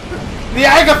 The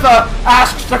Agatha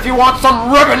asks if you want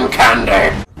some ribbon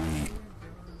candy.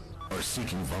 We are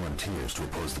seeking volunteers to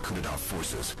oppose the coup d'etat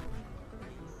forces.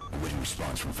 Awaiting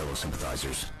response from fellow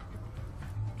sympathizers.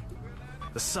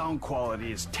 The sound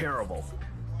quality is terrible.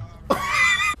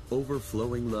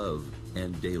 Overflowing love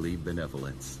and daily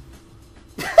benevolence.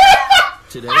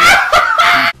 Today...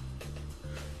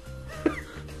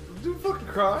 Dude fucking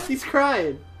cry? He's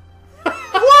crying.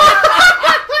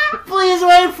 Please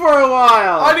wait for a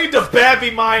while. I need to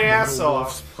babby my ass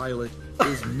off. Pilot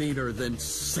is meaner than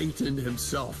Satan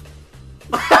himself.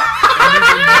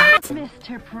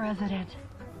 Mr. President.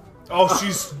 Oh,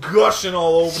 she's gushing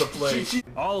all over the place.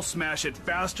 I'll smash it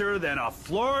faster than a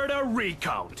Florida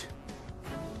recount.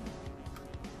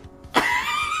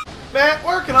 Matt,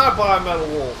 where can I buy Metal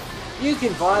Wolf? You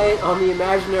can buy it on the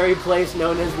imaginary place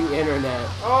known as the internet.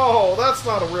 Oh, that's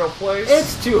not a real place.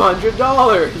 It's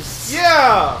 $200.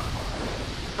 Yeah!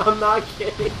 I'm not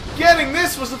kidding. Getting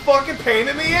this was a fucking pain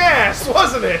in the ass,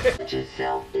 wasn't it?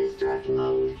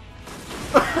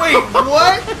 Wait,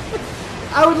 what?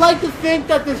 I would like to think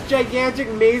that this gigantic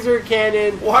maser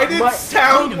cannon... Why did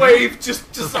Soundwave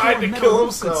just decide to kill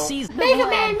himself? Mega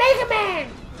Man! Mega Man!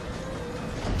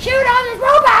 Shoot all these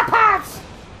robot parts!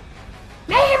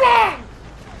 Mega Man!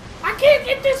 I can't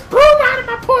get this boom out of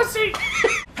my pussy!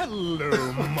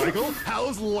 Hello, Michael.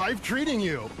 How's life treating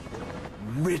you?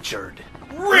 Richard.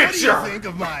 What do you think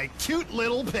of my cute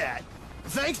little pet?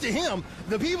 Thanks to him,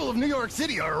 the people of New York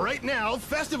City are right now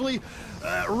festively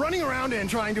running around and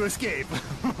trying to escape.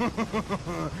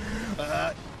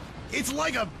 It's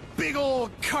like a big old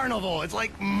carnival. It's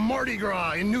like Mardi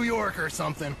Gras in New York or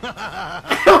something.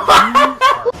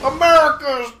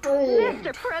 America's doomed!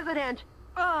 Mr. President!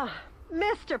 Oh,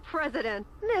 Mr. President!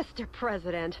 Mr.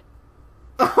 President!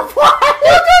 What the fuck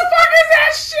is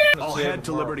that shit? I'll head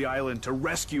to Liberty Island to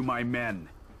rescue my men.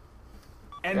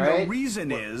 And the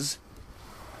reason is...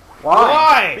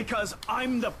 Why? Because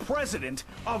I'm the president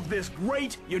of this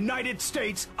great United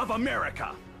States of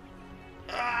America.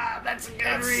 That's a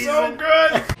good reason. So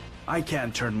good. I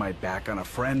can't turn my back on a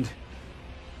friend.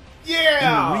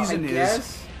 Yeah. And the reason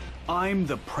is, I'm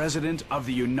the president of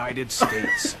the United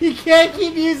States. You can't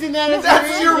keep using that as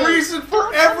That's your reason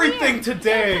for everything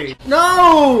today.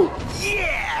 No.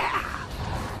 Yeah.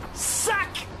 Suck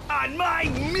on my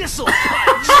missile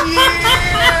punch.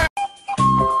 Yeah.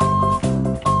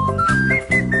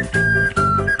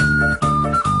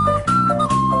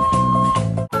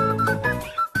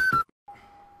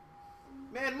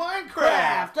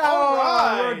 Minecraft!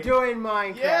 Oh, we're doing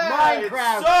Minecraft. Yeah,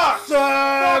 Minecraft it sucks! sucks.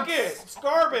 Fuck it! It's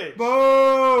garbage!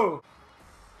 Boo!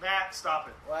 Matt, stop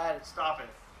it. What? Stop it.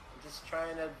 I'm just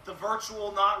trying to... The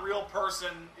virtual, not real person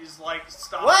is like,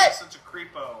 stop What? being such a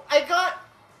creepo. I got...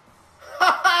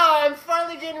 I'm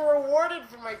finally getting rewarded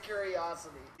for my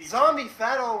curiosity. Zombie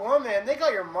fat old woman. They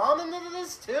got your mom into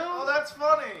this too? Oh, that's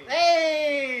funny.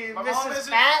 Hey, My mom Mrs.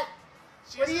 isn't- Fat.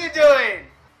 What are you doing?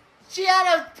 She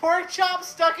had a pork chop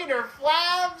stuck in her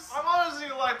flabs. My mom doesn't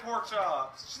even like pork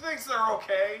chops. She thinks they're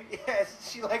okay. Yeah,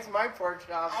 she likes my pork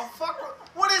chops. Oh, fuck.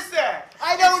 What is that?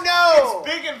 I don't know.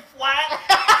 It's big and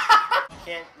flat.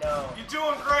 Can't know. You're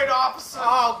doing great, officer.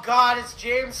 Oh, God, it's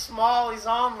James Small. He's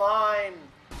online.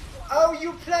 Oh,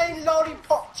 you playing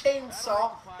Lollipop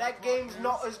Chainsaw? That game's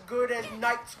not as good as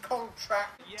Knight's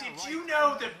Contract. Did you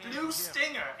know that Blue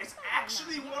Stinger is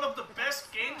actually one of the best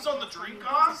games on the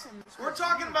Dreamcast? We're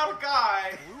talking about a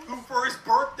guy who, for his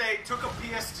birthday, took a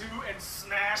PS2 and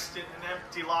smashed it in an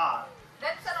empty lot.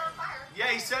 Then set it on fire. Yeah,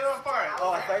 he set it on fire.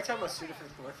 Oh, I thought you were talking about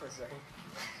Sudafed for a second.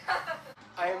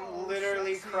 I am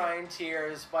literally crying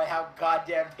tears by how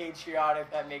goddamn patriotic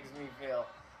that makes me feel.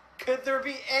 Could there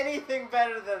be anything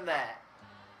better than that?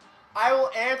 I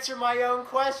will answer my own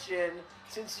question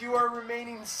since you are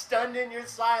remaining stunned in your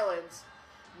silence.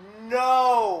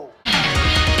 No!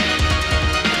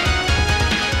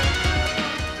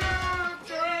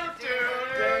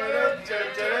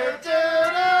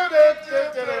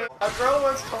 A girl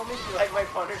once told me she liked my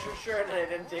Punisher shirt and I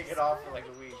didn't take it off for like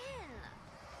a week.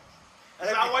 Is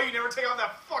that why you never take off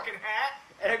that fucking hat?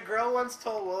 And a girl once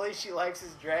told Woolie she likes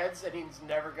his dreads and he's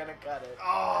never gonna cut it.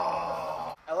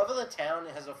 Oh. I love how the town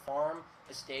has a farm,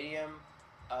 a stadium,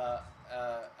 a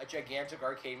gigantic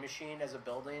arcade machine as a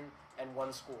building, and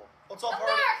one school. What's all part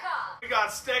of We got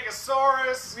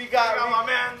Stegosaurus. We got my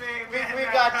man named we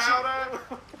got Powder.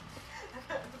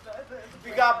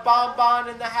 We got Bon Bon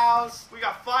in the house. We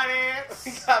got Finance.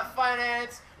 We got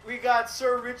Finance. We got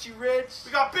Sir Richie Rich.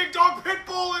 We got Big Dog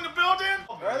Pitbull in the building.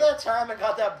 Remember that time I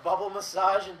got that bubble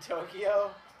massage in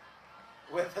Tokyo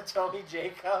with a Tony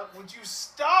Jacob? Would you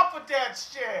stop with that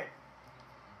shit?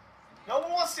 No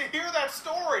one wants to hear that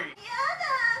story.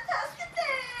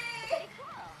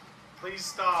 Please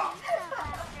stop.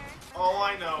 All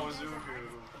I know is Ugu.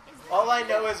 All I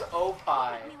know is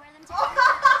Opie.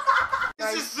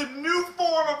 This is the new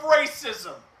form of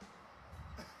racism.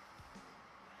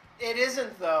 It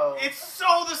isn't, though. It's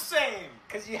so the same.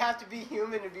 Because you have to be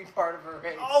human to be part of a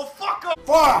race. Oh, fuck up.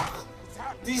 Fuck!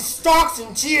 These stocks in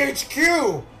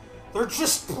THQ! They're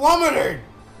just plummeting!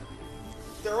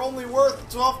 They're only worth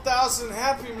 12,000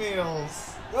 Happy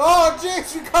Meals. Oh,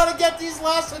 James, you gotta get these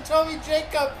last Hitomi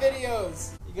Jacob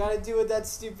videos. You gotta do what that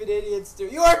stupid idiot's do.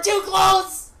 You are too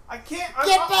close! I can't.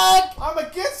 Get back! I'm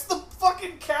against the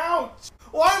fucking couch.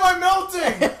 Why am I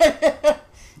melting?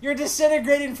 You're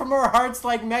disintegrating from our hearts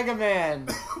like Mega Man.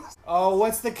 Oh,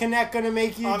 what's the Kinect gonna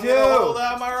make you I'm do? gonna hold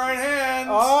out my right hand.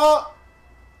 Oh,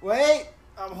 wait.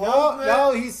 I'm holding it.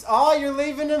 No, he's. Oh, you're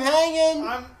leaving him hanging.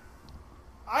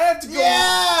 I have to go. Yeah.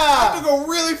 I have to go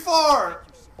really far.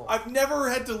 I've never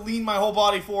had to lean my whole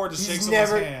body forward to shake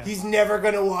someone's hand. He's never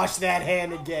gonna wash that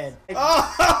hand again.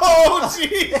 Oh,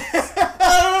 jeez.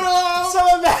 I don't know. So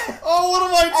what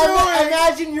am I doing?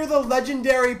 Imagine you're the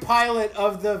legendary pilot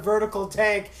of the vertical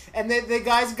tank, and the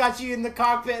guys got you in the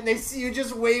cockpit, and they see you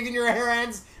just waving your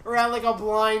hands around like a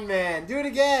blind man. Do it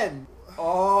again.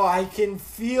 Oh, I can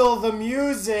feel the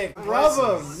music.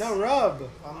 Rub him. No, rub.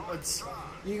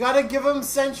 You gotta give him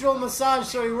sensual massage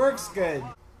so he works good.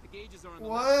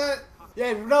 What?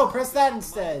 Yeah, no, press that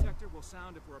instead.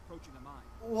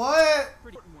 What?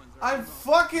 I'm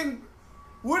fucking...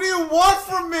 What do you want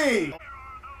from me?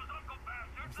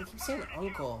 I keep saying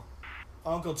Uncle.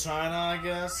 Uncle China, I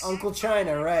guess. Uncle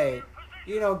China, right.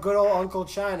 You know, good old Uncle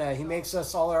China. He makes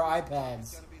us all our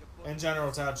iPads. And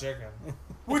General Tao chicken.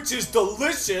 Which is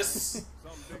delicious.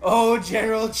 Oh,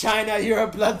 General China, you're a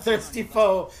bloodthirsty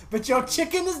foe, but your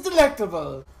chicken is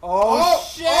delectable. Oh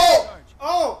shit!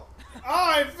 Oh,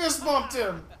 I fist bumped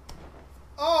him.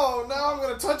 Oh, now I'm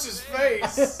gonna touch his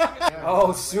face.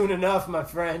 Oh, soon enough, my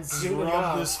friend. Soon Rub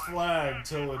enough. this flag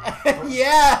till it.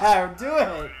 Yeah, do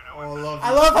it. Oh,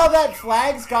 I love how that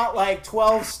flag's got like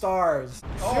 12 stars.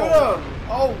 Oh. Shoot him.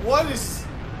 Oh, what is?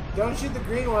 Don't shoot the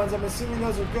green ones. I'm assuming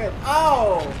those are good.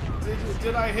 Oh!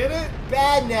 Did I hit it?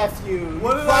 Bad nephew.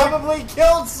 What you did probably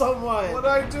killed someone. What'd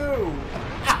I do?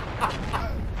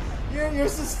 You're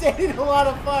sustaining a lot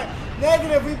of fire.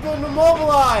 Negative, we've been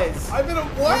immobilized. I've been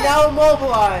what? We're now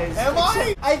immobilized. Am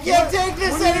I? I can't take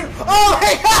this anymore. Oh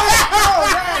my god! No,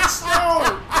 Max, no!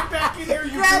 Get back in here,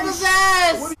 you Grab his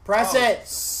ass! Press it.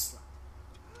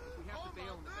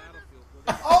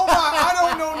 Oh my, I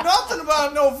don't know nothing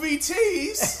about no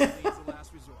VTs.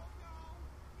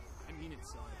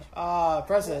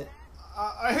 Press it.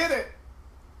 I hit it.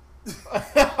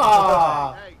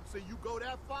 Hey, so you go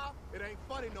that far, it ain't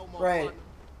funny no more. Right. Partner.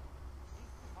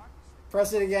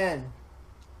 Press it again.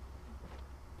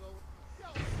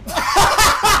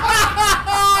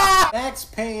 Max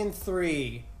Payne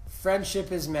 3.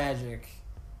 Friendship is magic.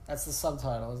 That's the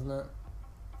subtitle, isn't it?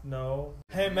 No.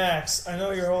 Hey Max, I know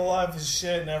your whole life is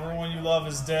shit and everyone you love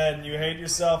is dead and you hate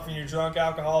yourself and you're a drunk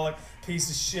alcoholic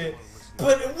piece of shit.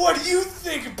 But what do you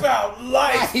think about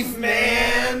life,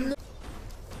 man?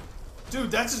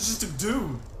 Dude, that's just a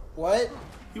dude. What?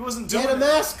 He wasn't He doing had a it.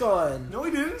 mask on. No,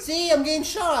 he didn't. See, I'm getting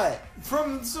shot.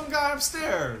 From some guy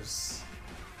upstairs.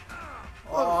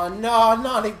 Oh no,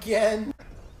 not again.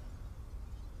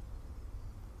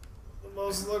 The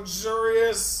most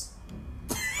luxurious...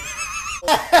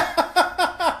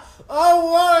 I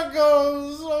wanna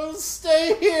go, so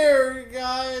stay here,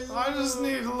 guys. I just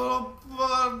need a little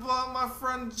my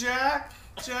friend Jack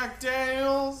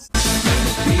Daniels.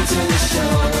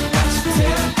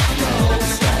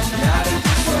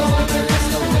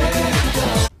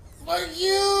 Fuck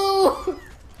you!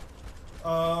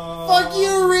 Fuck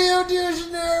you, Rio de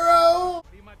Janeiro!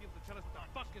 You might be able to tell us what the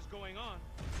fuck is going on.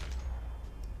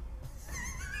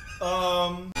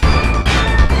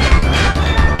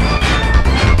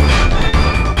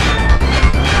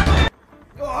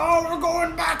 Oh, we're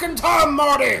going back in time,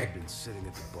 Marty! I've been sitting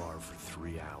at the bar for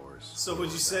 3 hours. So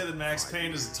would you say that Max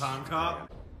Payne is a time cop?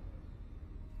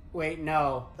 Wait,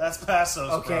 no. That's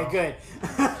Passos, Okay, bro. good.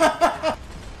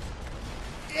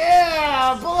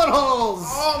 Yeah, bullet holes!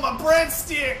 Oh, my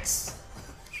breadsticks!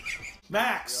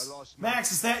 Max,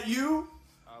 is that you?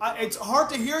 It's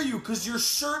hard to hear you because your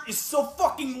shirt is so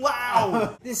fucking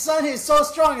loud. This sun is so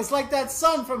strong, it's like that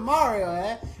sun from Mario,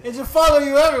 eh? It just follow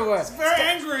you everywhere. It's very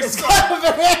angry. It's kind of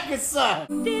an angry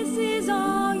sun. This is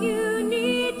all you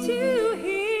need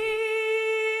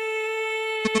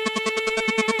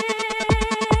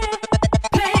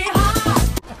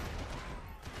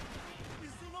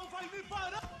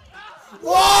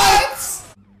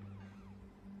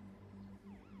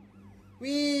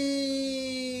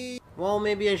Well,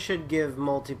 maybe I should give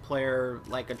multiplayer,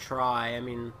 like, a try. I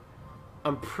mean,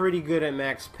 I'm pretty good at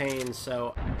Max Payne,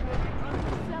 so...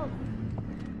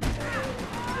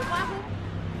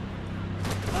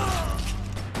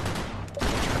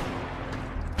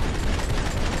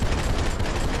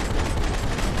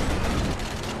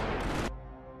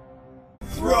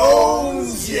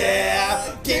 Thrones,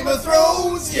 yeah! Game of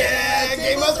Thrones, yeah!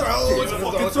 Game of Thrones! Game of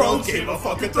fucking Thrones! Game of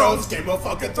fucking Thrones! Game of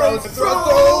fucking Thrones!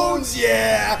 Thrones,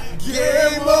 yeah!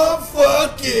 Game of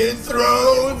fucking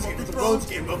Thrones! Game of Thrones!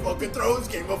 Game of fucking Thrones!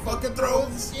 Game of fucking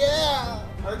Thrones! Yeah!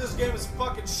 I heard this game is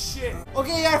fucking shit.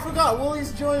 Okay, I forgot.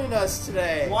 Woolie's joining us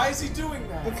today. Why is he doing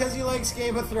that? Because he likes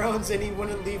Game of Thrones and he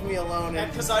wouldn't leave me alone.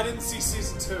 And because I didn't see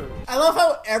season 2. I love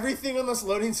how everything on this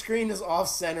loading screen is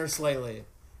off-center slightly.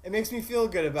 It makes me feel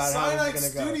good about how it's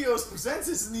gonna go. Studios Presents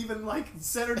isn't even like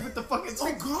centered with the fucking.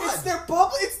 Oh god! It's their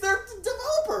bubble. It's their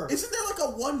developer. Isn't there like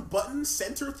a one-button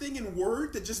center thing in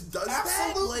Word that just does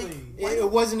Absolutely. that? Like, it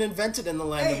wasn't invented in the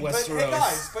land of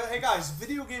Westeros. Hey guys,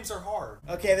 video games are hard.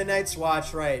 Okay, the Night's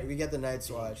Watch, right? We get the Night's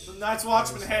Watch. The Night's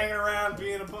Watch been hanging around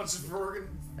being a bunch of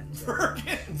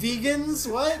vegans?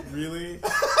 What? Really?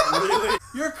 Really?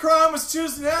 Your crime was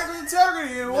choosing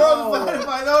integrity in a world divided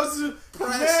by those who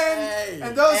men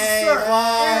and those who serve.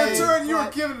 In return, you were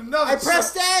given another. I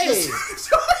pressed A.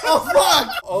 Oh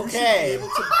fuck! Okay.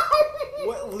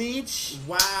 What leech?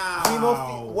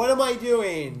 Wow. What am I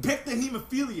doing? Pick the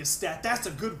hemophilia stat. That's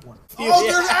a good one. Oh,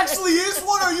 there actually is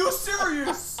one. Are you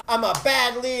serious? I'm a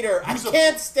bad leader. I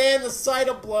can't stand the sight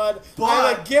of blood.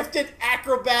 I'm a gifted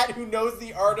acrobat who knows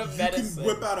the art of medicine. You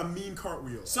can whip out a mean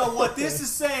cartwheel. So what this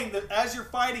is saying, that as you're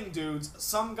fighting dudes,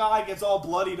 some guy gets all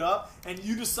bloodied up, and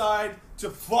you decide to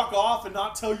fuck off and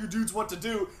not tell your dudes what to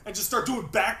do, and just start doing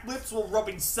backflips while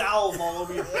rubbing salve all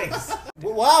over your face.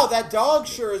 Wow, that dog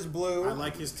sure is blue. I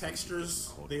like his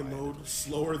textures. They load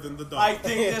slower than the dog. I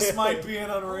think this might be an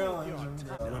Unreal Engine.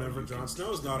 Whenever Jon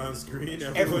Snow's not on screen,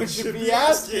 everyone should be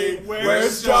asking,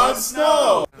 where's Jon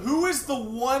Snow? Who is the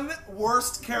one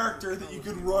worst character that you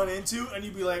could run into and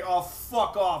you'd be like, oh,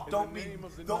 fuck off. Don't be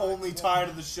the only tired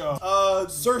of the show.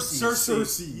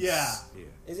 Cersei. Yeah.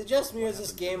 Is it just me or does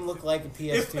this game look like a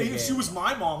PS2 game? If she was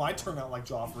my mom, I'd turn out like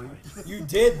Joffrey. You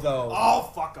did, though.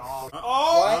 Oh, fuck off.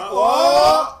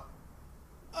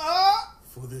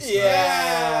 For this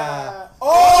yeah.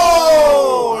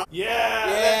 Oh! Yeah.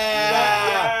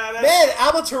 Man,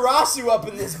 Amaterasu up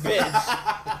in this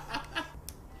bitch.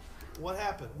 What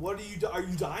happened? What are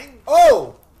you dying?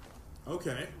 Oh!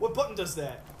 Okay. What button does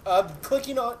that?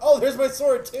 Clicking on... Oh, there's my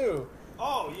sword, too.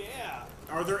 Oh, yeah.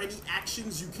 Are there any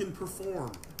actions you can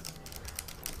perform?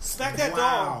 Smack that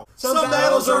dog. Some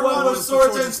battles are won with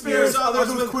swords and spears,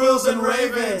 others with quills and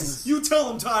ravens. You tell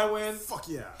them, Tywin. Fuck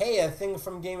yeah. Hey, a thing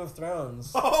from Game of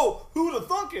Thrones. Oh, who'd have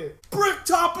thunk it?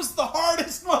 Bricktop is the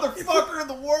hardest motherfucker in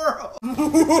the world.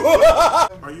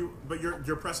 Are you? But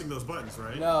you're pressing those buttons,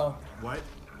 right? No. What?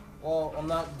 Well, I'm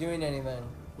not doing anything.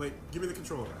 Wait, give me the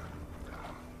controller.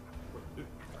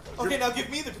 Okay, now give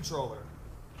me the controller.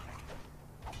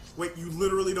 Wait, you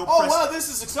literally don't press... Oh, wow, this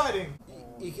is exciting.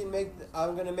 You can make...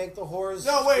 I'm gonna make the whores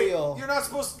No, wait. squeal. You're not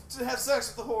supposed to have sex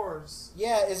with the whores.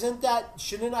 Yeah, isn't that...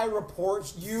 Shouldn't I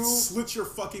report you... Slit your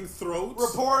fucking throats?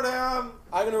 Report him.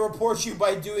 I'm gonna report you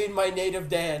by doing my native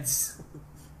dance.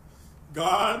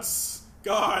 Gods.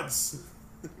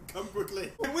 Come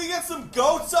quickly. Can we get some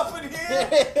goats up in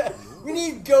here? We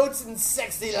need goats in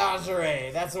sexy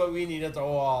lingerie. That's what we need at the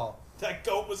wall. That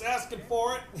goat was asking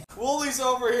for it. Woolie's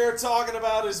over here talking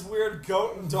about his weird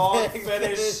goat and dog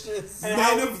fetish. And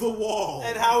Man of the wall.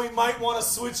 And how he might want to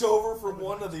switch over from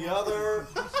one to the other.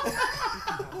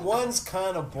 One's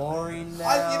kind of boring now.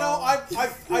 I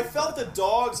felt that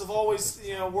dogs have always,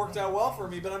 worked out well for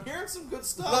me, but I'm hearing some good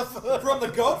stuff from the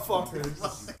goat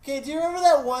fuckers. Okay, do you remember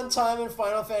that one time in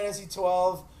Final Fantasy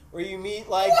 12 where you meet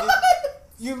like...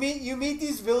 You meet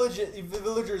these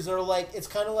villagers that are like, it's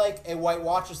kind of like a White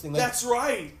Watchers thing. Like, that's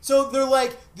right. So they're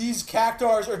like, these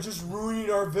cactars are just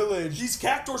ruining our village. These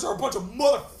cactars are a bunch of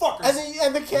motherfuckers.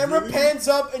 And the camera pans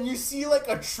up and you see like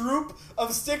a troop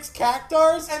of 6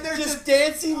 cactars and they're just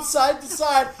dancing side to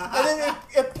side. And then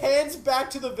it pans back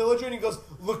to the villager and he goes,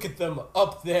 look at them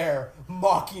up there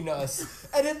mocking us.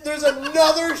 And then there's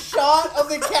another shot of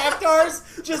the cactars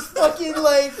just fucking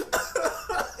like...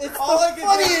 It's the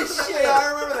funniest shit. Yeah,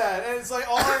 I remember that. And it's like,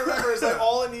 all I remember is like,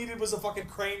 all it needed was a fucking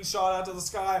crane shot out to the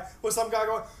sky with some guy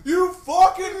going, you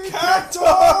fucking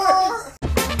cactar!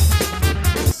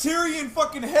 Tyrion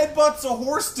fucking headbutts a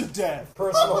horse to death.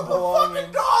 Personal belonging.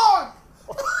 Fucking dog!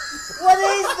 What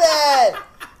is that?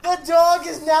 The dog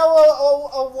is now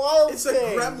a wild thing. It's a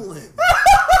gremlin.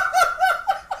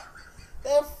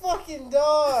 That fucking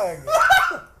dog.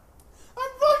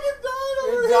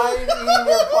 dying eating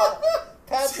your pop.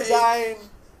 Pat's dying.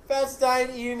 Pat's dying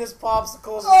eating his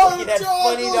popsicles. Oh, he the had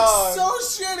dog funny looks dog.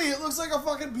 so shitty. It looks like a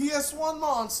fucking PS1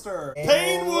 monster.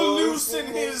 Pain will loosen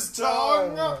his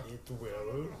tongue. It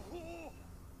will.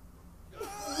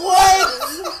 What?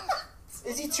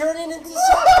 Is he turning into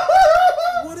something?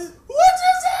 What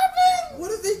just happened? What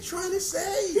are they trying to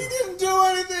say? He didn't do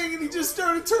anything, and he just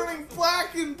started turning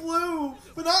black and blue,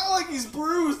 but not like he's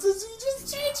bruised. Does he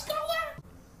just change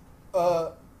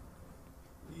color?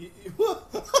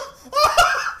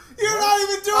 You're not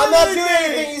even doing anything. I'm not doing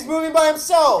anything. He's moving by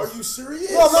himself. Are you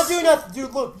serious? No, I'm not doing nothing,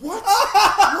 dude. Look. What?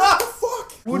 What the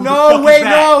fuck? Well, no, wait,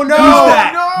 no. Who's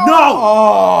that? No!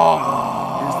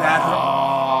 Oh. Is that her?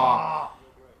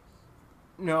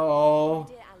 No.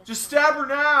 Just stab her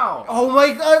now. Oh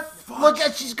my god. Look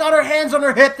at, she's got her hands on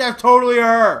her hip. That's totally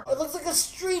her. It looks like a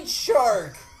street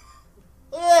shark.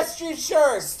 Look at that street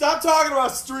shark. Stop talking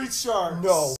about street sharks.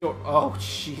 No. Oh,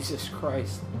 Jesus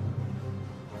Christ.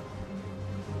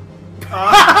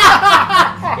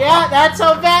 Yeah, that's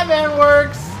how Batman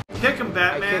works. Kick him, I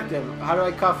Batman. kicked him. How do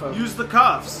I cuff him? Use the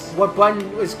cuffs. What button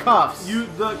is cuffs?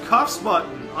 The cuffs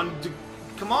button.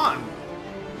 Come on.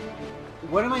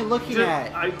 What am I looking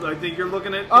at? I think you're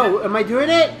looking at. Oh, am I doing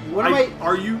it? What am I?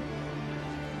 Are you?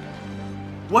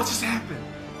 What just happened?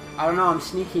 I don't know. I'm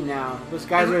sneaky now. Those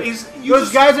guys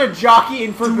Those guys are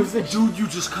jockeying for position. Dude, you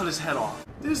just cut his head off.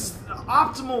 This is the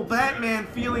optimal Batman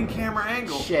feeling camera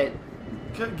angle. Shit.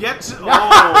 Get to. Oh.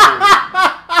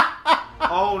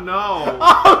 Oh no.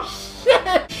 Oh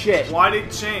shit. Shit. Why did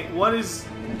it change? What is?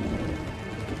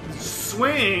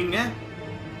 Swing.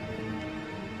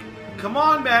 Come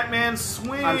on, Batman,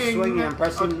 swing. I'm swinging. I'm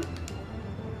pressing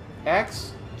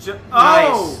X.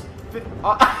 Oh.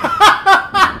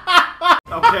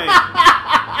 Okay.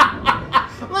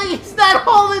 Look, he's not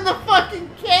holding the fucking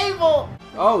cable.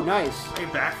 Oh, nice. A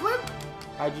backflip?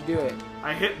 How'd you do it?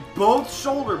 I hit both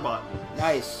shoulder buttons.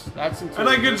 Nice. That's intuitive. And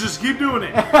I can just keep doing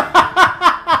it.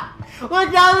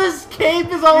 Look, now this cape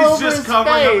is all over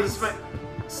his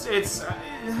face. It's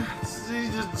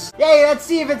Hey, let's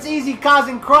see if it's easy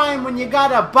causing crime when you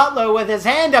got a butler with his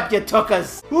hand up your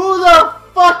tuchus. Who the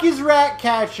fuck is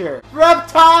Ratcatcher?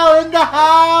 Reptile in the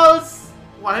house!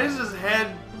 Why does his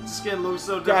head skin look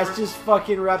so different? That's just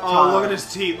fucking Reptile. Oh, look at his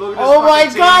teeth. Look at his Oh my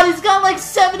teeth. god, he's got like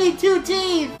 72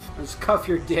 teeth! Let's cuff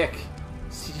your dick.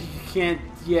 So you can't,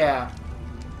 yeah.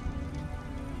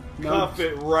 No. Cuff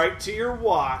it right to your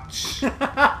watch.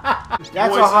 That's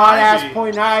a hot ass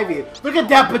Point Ivy. Look at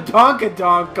that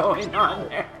badonkadonk going on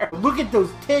there. Look at those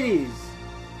titties.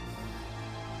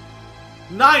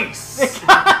 Nice.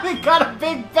 They got a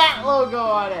big bat logo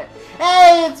on it.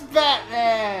 Hey, it's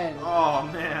Batman. Oh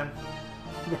man.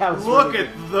 That was Look really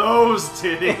at those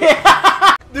titties.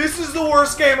 This is the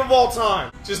worst game of all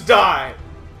time. Just die.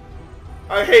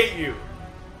 I hate you.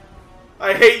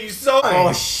 I hate you so much.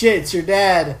 Oh shit, it's your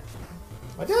dad.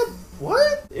 My dad?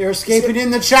 What? You're escaping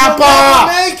in the chopper! You'll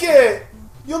never make it!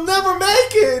 You'll never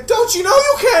make it! Don't you know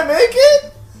you can't make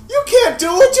it? You can't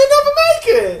do it, you'll never make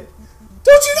it!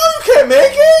 Don't you know you can't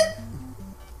make it?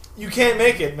 You can't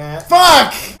make it, Matt.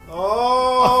 Fuck!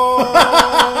 Oh,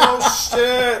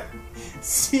 shit.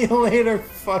 See you later,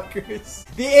 fuckers.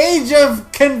 The age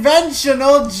of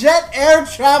conventional jet air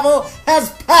travel has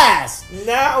passed.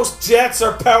 Now jets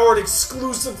are powered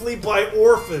exclusively by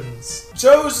orphans.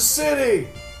 Chose a city.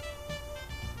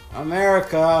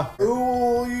 America. Who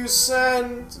will you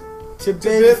send to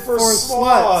bid for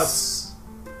sluts?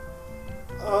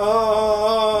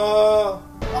 Oh,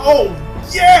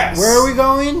 yes! Where are we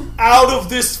going? Out of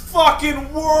this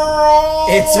fucking world!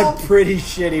 It's a pretty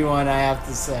shitty one, I have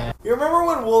to say. You remember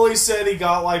when Woolie said he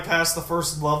got, like, past the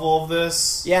first level of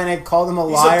this? Yeah, and I called him a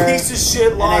liar. He's a piece of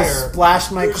shit liar. And I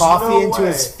splashed my coffee into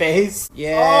his face.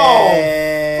 Yeah.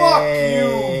 Oh, fuck you,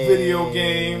 video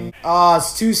game. Oh,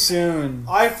 it's too soon.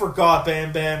 I forgot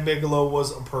Bam Bam Bigelow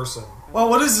was a person. Well,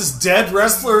 what is this, dead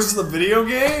wrestlers in the video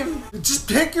game? Just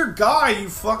pick your guy, you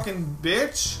fucking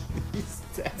bitch. He's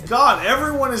dead. God,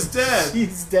 everyone is dead.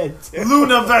 He's dead too.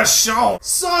 Luna Vachon.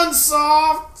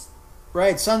 Sunsoft.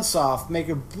 Right, Sunsoft. Make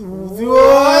a...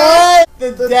 What?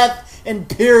 The death and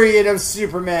period of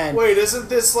Superman. Wait, isn't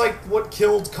this like what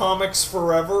killed comics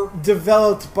forever?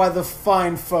 Developed by the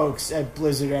fine folks at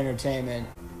Blizzard Entertainment.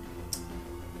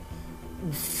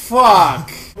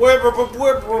 Fuck.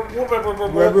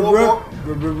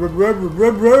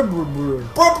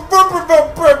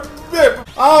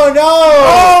 Oh no!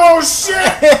 Oh shit!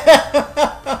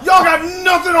 Y'all got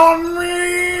nothing on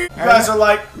me! You guys are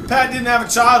like, Pat didn't have a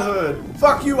childhood.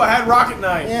 Fuck you, I had Rocket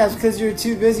Knight. Yeah, it's because you're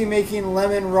too busy making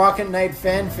Lemon Rocket Knight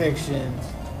fanfiction.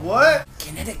 What?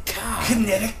 Kinetic card.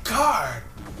 Kinetic card.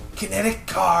 kinetic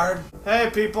card.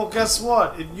 Hey people, guess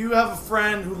what? If you have a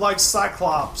friend who likes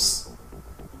Cyclops,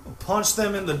 punch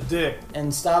them in the dick.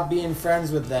 And stop being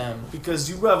friends with them. Because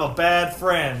you have a bad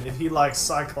friend if he likes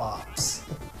Cyclops.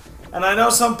 And I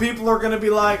know some people are gonna be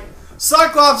like,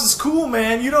 Cyclops is cool,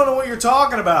 man. You don't know what you're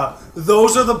talking about.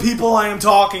 Those are the people I am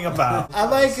talking about. I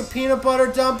like peanut butter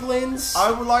dumplings. I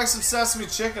would like some sesame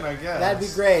chicken, I guess. That'd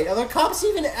be great. Are the cops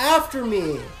even after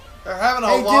me? They're having a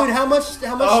Hey, lot. dude, how much?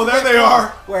 Oh, there they are.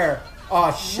 Where?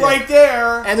 Oh, shit. Right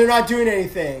there. And they're not doing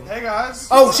anything. Hey, guys.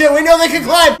 Oh, shit, we know they can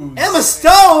climb. Emma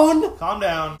Stone. Calm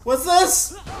down. What's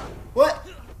this? What?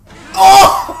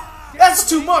 Oh! That's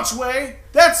too much, Way.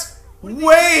 That's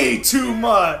way too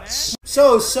much.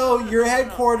 So your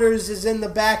headquarters is in the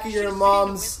back of your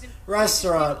mom's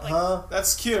restaurant, huh?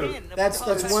 That's cute. That's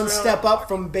one step up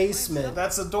from basement.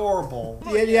 That's adorable.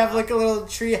 You have like a little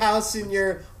tree house in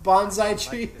your bonsai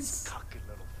trees.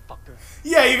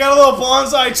 Yeah, you got a little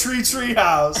bonsai tree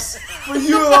house for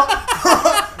you.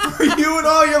 For you and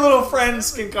all your little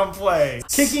friends can come play.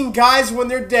 Kicking guys when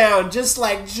they're down, just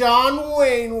like John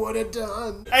Wayne would have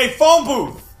done. Hey, phone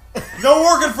booth. No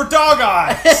working for Dog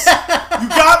Eyes. You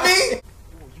got me?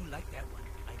 Oh, you like that one.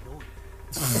 I know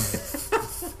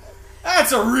it.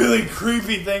 That's a really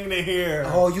creepy thing to hear.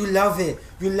 Oh, you love it.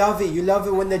 You love it. You love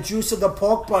it when the juice of the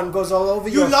pork bun goes all over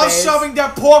your face. You love shoving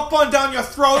that pork bun down your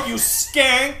throat, you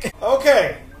skank.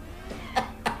 Okay.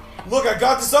 Look, I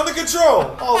got this under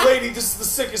control. Oh, lady, this is the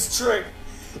sickest trick.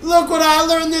 Look what I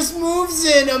learned this move's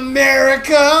in,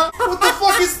 America. What the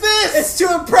fuck is this? It's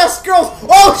to impress girls.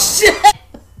 Oh, shit.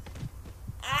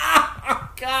 Oh,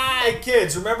 God. Hey,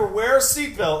 kids, remember, wear a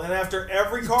seatbelt, and after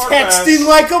every car Texting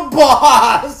crash... like a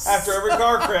boss. After every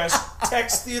car crash,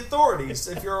 text the authorities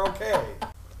if you're okay.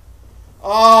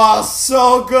 Oh,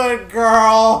 so good,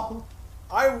 girl.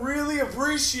 I really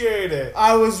appreciate it.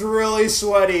 I was really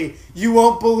sweaty. You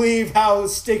won't believe how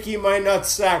sticky my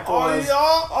nutsack was.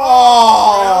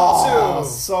 Oh,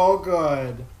 so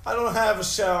good. I don't have a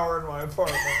shower in my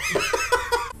apartment.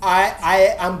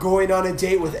 I'm going on a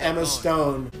date with Emma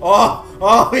Stone.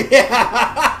 Oh yeah.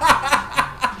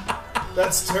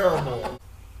 That's terrible.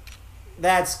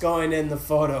 That's going in the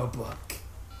photo book.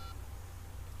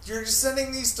 You're just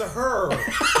sending these to her.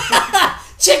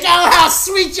 Check out how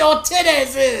sweet your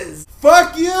titties is.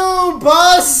 Fuck you,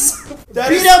 Bus.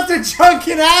 Beat up the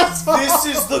drunken asshole. This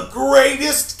is the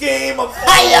greatest game of all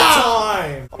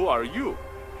time. Who are you?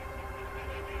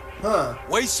 Huh.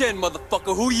 Wei Shen,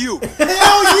 motherfucker, who you?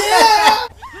 Hell yeah!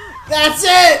 That's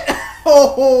it!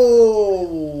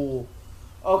 Oh!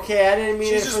 Okay, I didn't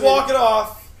mean She's it. Just walk it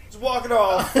off. Just walk it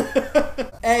off.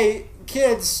 Hey,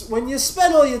 kids, when you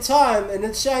spend all your time in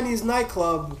a Chinese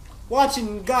nightclub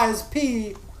watching guys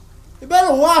pee, you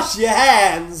better wash your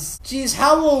hands. Jeez,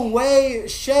 how will Wei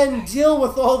Shen deal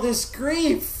with all this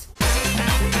grief?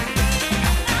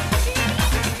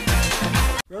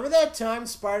 Remember that time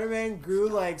Spider-Man grew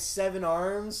like 7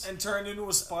 arms? And turned into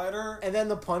a spider? And then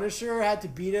the Punisher had to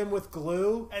beat him with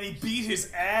glue? And he beat his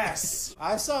ass.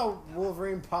 I saw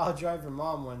Wolverine pile drive your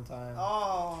mom one time.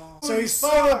 Oh. So he's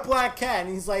fighting a Black Cat,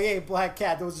 and he's like, hey, Black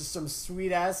Cat, those are some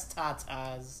sweet-ass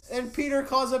tatas. And Peter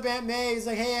calls up Aunt May, he's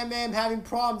like, hey, Aunt May, I'm having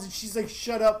problems. And she's like,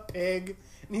 shut up, pig.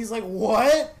 And he's like,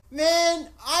 what? Man,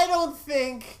 I don't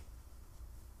think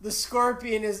the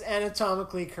Scorpion is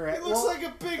anatomically correct. He looks like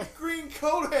a big green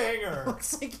coat hanger.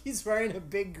 Looks like he's wearing a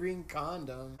big green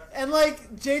condom. And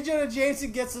like, J. Jonah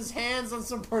Jameson gets his hands on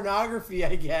some pornography,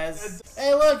 I guess.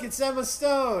 Hey, look, it's Emma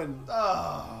Stone.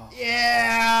 Oh.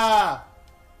 Yeah!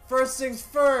 First things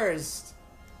first.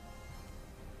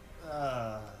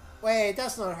 Wait,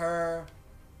 that's not her.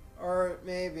 Or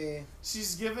maybe.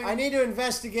 She's giving... I need to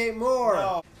investigate more.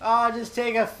 No. Oh, just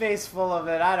take a face full of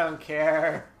it. I don't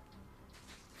care.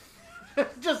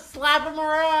 Just slap them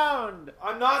around.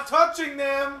 I'm not touching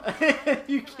them.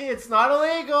 You can't. It's not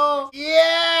illegal.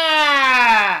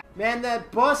 Yeah! Man, that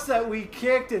bus that we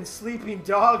kicked in Sleeping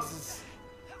Dogs is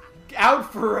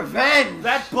out for revenge.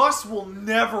 That bus will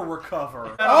never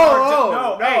recover.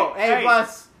 No. Hey, Hey,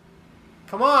 bus.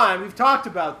 Come on, we've talked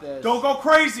about this. Don't go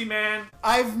crazy, man.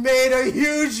 I've made a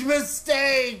huge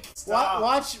mistake. Stop.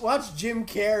 Watch Jim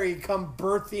Carrey come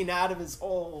birthing out of his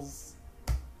holes.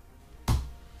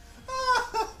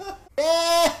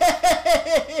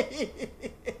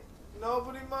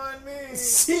 Nobody mind me.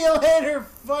 See you later,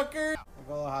 fucker. I'll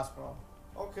go to the hospital.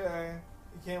 Okay.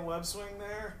 You can't web swing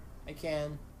there? I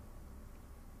can.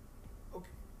 Okay.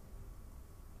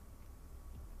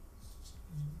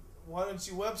 Why don't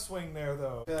you web swing there,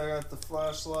 though? Okay, I got the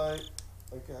flashlight.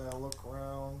 Okay, I'll look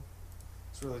around.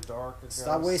 It's really dark.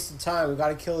 Stop wasting time. We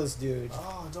gotta kill this dude.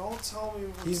 Oh, don't tell me.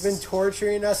 He's been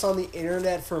torturing us on the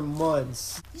internet for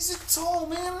months. He's a tall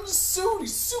man in a suit.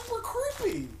 He's super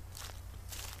creepy.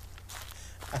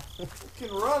 You can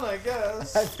run, I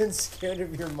guess. I've been scared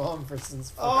of your mom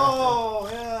since forever. Oh,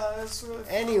 yeah, that's really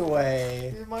funny.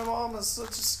 Anyway. Yeah, my mom is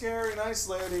such a scary, nice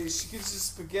lady. She gives you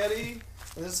spaghetti.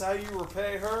 And this is how you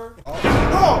repay her.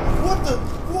 Oh, what the?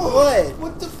 Whoa. What?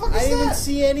 What the fuck is I didn't that? even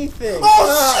see anything.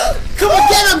 Oh, shit! Come on,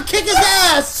 get him! Kick his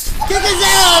ass! Kick his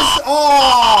ass!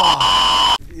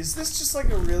 Oh! Is this just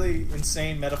like a really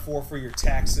insane metaphor for your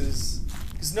taxes?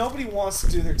 Because nobody wants to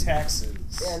do their taxes.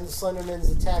 Yeah, and Slenderman's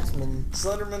a taxman.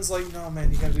 Slenderman's like, no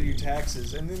man, you gotta do your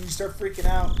taxes. And then you start freaking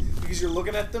out because you're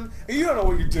looking at them and you don't know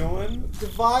what you're doing.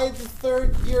 Divide the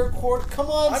third year quarter.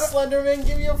 Come on, Slenderman,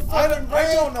 give me a fucking break.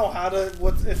 I don't know how to.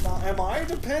 Am I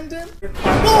dependent? No!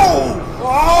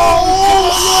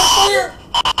 Oh!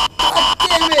 God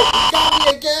damn it! He got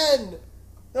me again!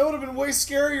 That would have been way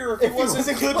scarier if he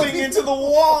wasn't clipping into the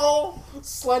wall.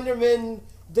 Slenderman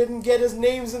didn't get his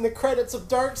names in the credits of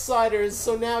Darksiders,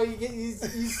 so now he's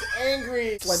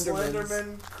angry.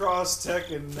 Slenderman cross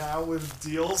Tekken now with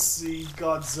DLC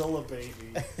Godzilla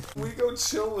baby. We go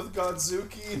chill with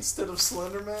Godzuki instead of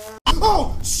Slenderman.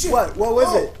 Oh shit! What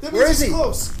was it? That Where means is he's he?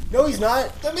 Close. No, he's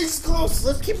not. That means he's close.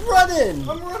 Let's keep running.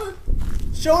 I'm running.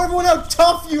 Show everyone how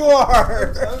tough you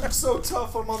are. I'm so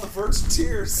tough. I'm on the verge of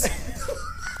tears. I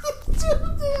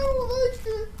don't like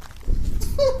it.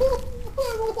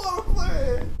 I don't want to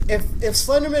play it. If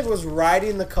Slenderman was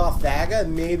riding the Kothaga,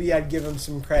 maybe I'd give him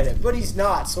some credit. But he's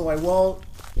not, so I won't.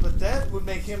 But that would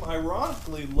make him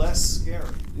ironically less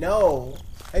scary. No.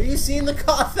 Have you seen the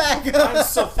Kothaga? I'm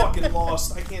so fucking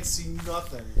lost. I can't see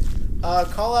nothing.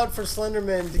 Call out for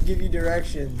Slenderman to give you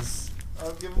directions.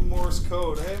 I'll give him Morse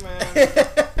code. Hey, man.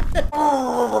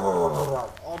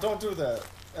 Oh, don't do that.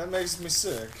 That makes me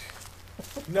sick.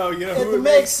 No, you know who it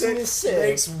makes me sick? It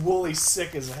makes Woolie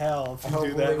sick as hell if you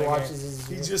do that. Woolie watches his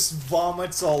he just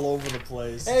vomits all over the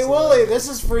place. Hey, Woolie, this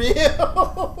is for you.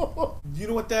 You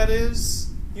know what that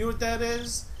is? You know what that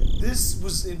is? This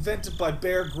was invented by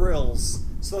Bear Grylls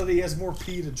so that he has more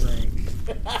pee to drink.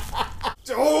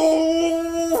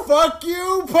 Oh, fuck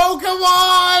you,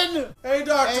 Pokemon! Hey,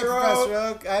 Dr.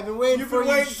 Oak. I've been waiting for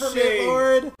you,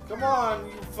 shitlord. Come on,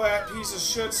 you fat piece of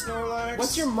shit, Snorlax.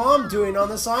 What's your mom doing on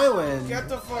this island? Get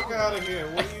the fuck out of here.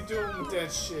 What are you doing with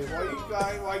that shit? Why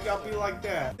you gotta be like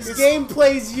that? This game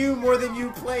plays you more than you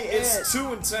play it. It's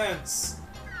too intense.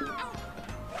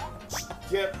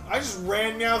 Yep, I just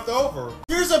ran Meowth over.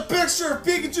 Here's a picture of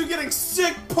Pikachu getting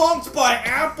sick punked by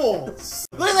apples.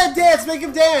 Look at that dance, make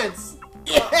him dance.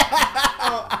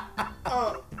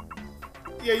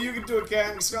 Yeah, you can do a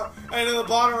cat and skull. And in the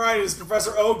bottom right is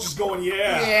Professor Oak just going,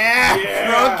 yeah.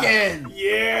 Yeah, broken.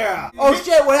 Yeah. Oh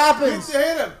shit, what happens?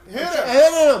 Hit him. Hit him.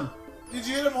 Hit him. Did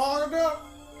you hit him hard enough?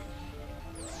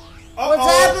 What's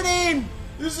happening?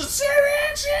 This is a chain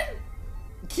reaction.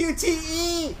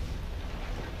 QTE.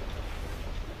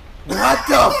 What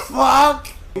the fuck?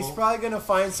 He's probably gonna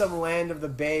find some land of the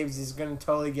babes. He's gonna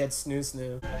totally get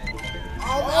Snoo.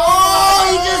 Oh,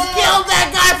 he just killed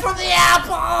that guy from the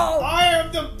apple! I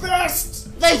am the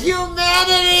best! The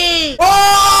humanity!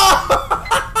 Oh!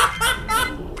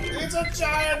 It's a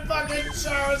giant fucking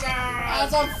Charizard!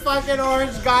 That's a fucking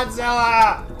orange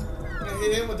Godzilla! I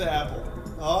hit him with the apple.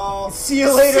 Oh. See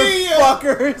you later,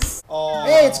 fuckers! Oh.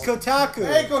 Hey, it's Kotaku!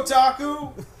 Hey,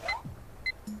 Kotaku!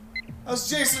 How's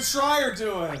Jason Schreier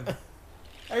doing?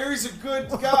 I hear he's a good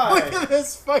guy. Look at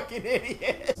this fucking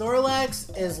idiot.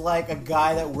 Snorlax is like a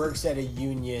guy that works at a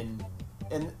union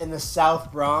in the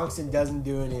South Bronx and doesn't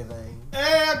do anything.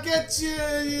 Hey, I'll get you.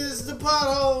 Use the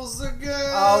potholes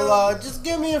again. Oh, just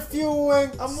give me a few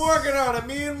winks. I'm working on it.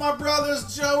 Me and my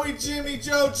brothers Joey, Jimmy,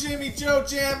 Joe,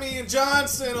 Jammy, and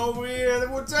Johnson over here.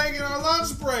 We're taking our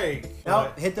lunch break.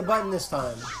 Nope, hit the button this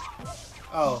time.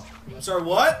 Oh. I'm sorry,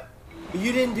 what?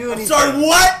 You didn't do anything. I'm sorry,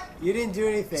 what? You didn't do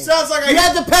anything. Sounds like You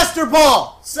had the pester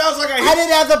ball! Sounds like I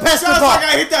didn't have the pester ball! Sounds like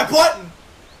I hit that button!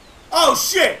 Oh,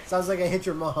 shit! Sounds like I hit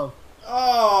your mom.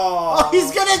 Oh! Oh,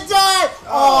 he's gonna die!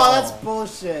 Oh, that's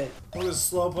bullshit. Look at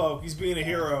Slowpoke. He's being a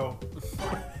hero.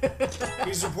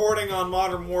 He's reporting on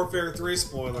Modern Warfare 3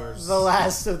 spoilers. The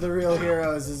last of the real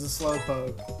heroes is a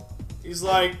Slowpoke. He's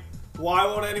like, why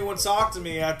won't anyone talk to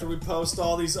me after we post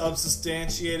all these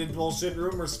unsubstantiated bullshit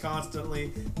rumors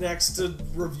constantly next to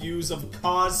reviews of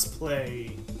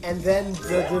cosplay? And then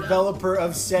the developer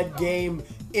of said game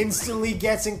instantly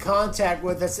gets in contact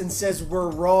with us and says we're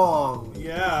wrong.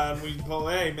 Yeah, and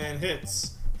hey man,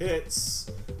 hits.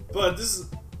 But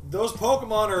those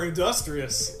Pokemon are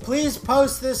industrious. Please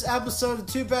post this episode of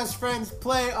Two Best Friends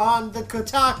Play on the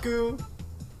Kotaku.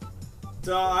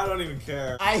 I don't even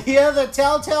care. I hear the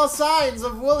telltale signs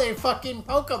of Woolie fucking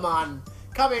Pokemon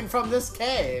coming from this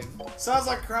cave. Sounds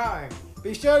like crying.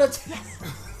 Be sure to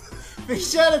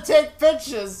take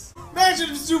pictures. Imagine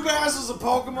if Zubaz was a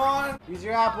Pokemon. Use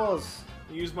your apples.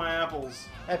 Use my apples.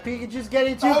 That Pikachu's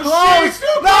getting too close.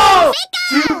 Shit, no!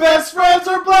 Two best friends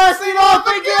are blasting off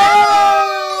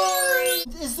again!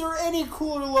 Is there any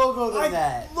cooler logo than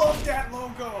that? I love that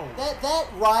logo. That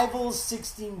rivals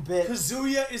 16-bit.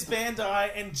 Kazuya is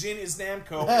Bandai and Jin is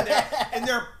Namco, and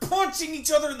they're punching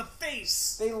each other in the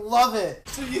face. They love it.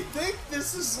 So you think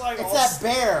this is like it's that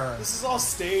bear? This is all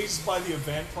staged by the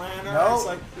event planner. No. It's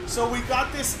like, so we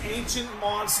got this ancient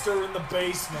monster in the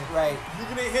basement. Right. You're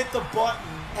gonna hit the button,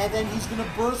 and then he's gonna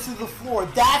burst through the floor.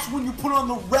 That's when you put on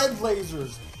the red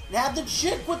lasers and have the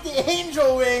chick with the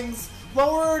angel wings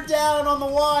lower her down on the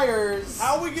wires.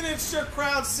 How are we gonna ensure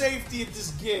crowd safety at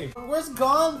this gig? Where's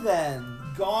Gone then?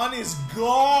 Gone is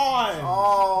gone.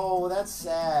 Oh, that's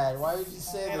sad. Why would you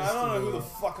say and this? I don't know me? who the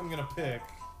fuck I'm gonna pick.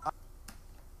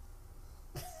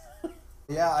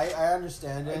 Yeah, I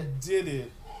understand it. I did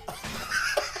it.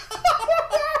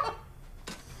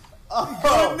 Oh.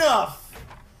 Good enough.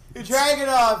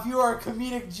 Dragunov, you are a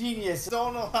comedic genius.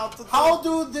 Don't know how to. How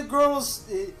do the girls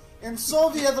in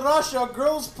Soviet Russia?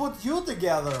 Girls put you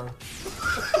together.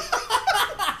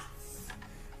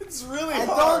 It's really I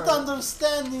hard. don't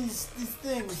understand these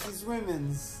things. These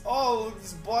women's. Oh, look at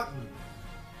this button.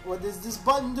 What does this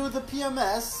button do? The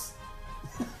PMS.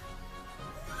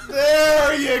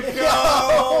 There you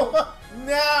go.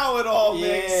 Now it all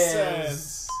makes Yes.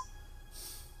 sense.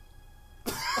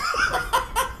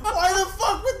 Why the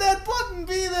fuck would that button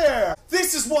be there?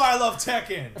 This is why I love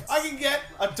Tekken. I can get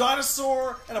a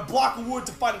dinosaur and a block of wood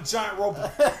to fight a giant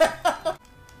robot.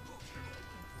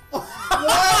 What?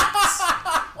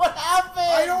 What happened?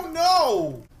 I don't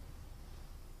know.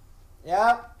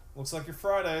 Yep. Looks like your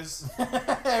Fridays.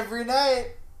 Every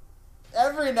night.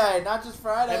 Every night, not just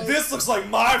Friday. And this looks like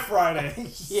my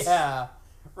Fridays. Yeah.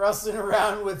 Wrestling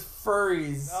around with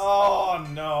furries. Oh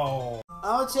no.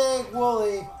 I'm gonna take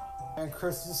Woolie. And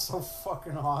Chris is so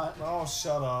fucking hot. Oh,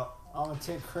 shut up. I'm gonna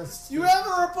take Chris. You have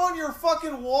her up on your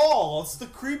fucking wall. It's the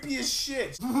creepiest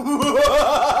shit.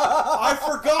 I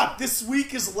forgot. This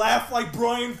week is Laugh Like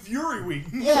Brian Fury week.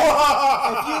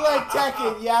 Yeah. If you like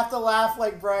Tekken, you have to laugh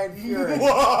like Brian Fury.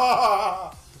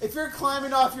 If you're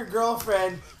climbing off your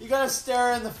girlfriend, you gotta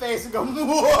stare her in the face and go,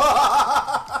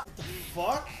 what the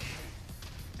fuck?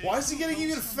 Why is he getting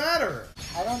even fatter?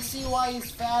 I don't see why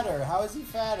he's fatter. How is he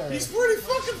fatter? He's pretty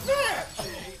fucking fat!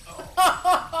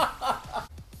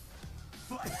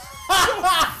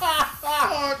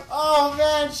 Oh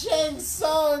man, Shang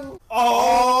Tsung!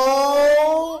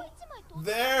 Oh!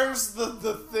 There's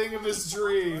the thing of his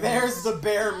dream. There's the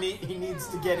bear meat he needs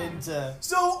to get into.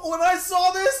 So when I saw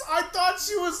this, I thought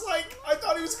he was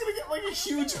gonna get like a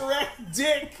huge erect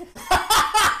dick.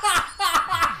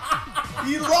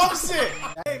 He loves it!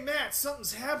 Hey Matt,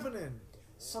 something's happening.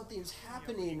 Something's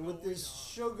happening with this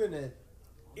shogunate.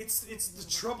 It's the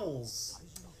Troubles.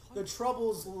 The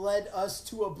Troubles led us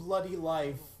to a bloody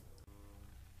life.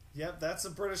 Yep, that's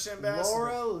a British ambassador.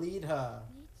 Laura Lita.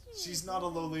 She's not a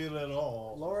Lolita at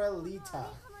all. Laura Lita.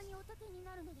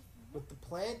 With the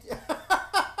plant?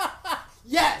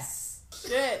 Yes!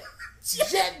 Shit!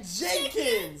 Jet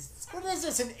Jenkins! What is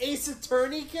this, an Ace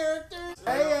Attorney character?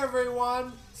 Hey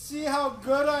everyone! See how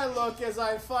good I look as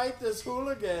I fight this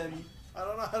hooligan. I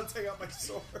don't know how to take out my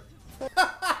sword.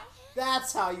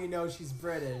 That's how you know she's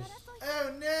British.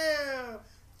 Oh no!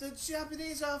 The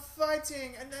Japanese are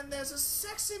fighting, and then there's a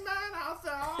sexy man out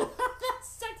there.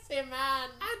 Sexy man.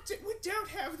 We don't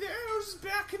have those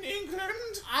back in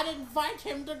England. I'd invite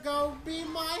him to go be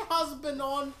my husband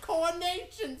on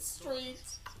Coronation Street.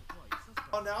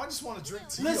 Oh, now I just want to drink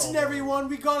tea. Listen, everyone,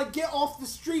 we gotta get off the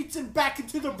streets and back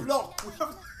into the block.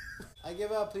 I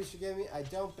give up, please forgive me. I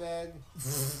don't beg.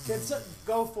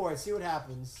 Go for it, see what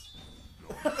happens.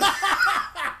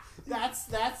 That's.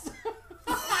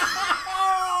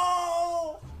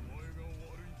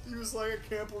 He was like, I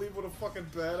can't believe what a fucking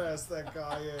badass that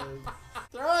guy is.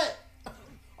 Throw it!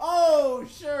 Oh,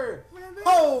 sure.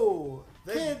 Oh,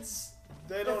 kids,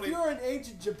 if you're in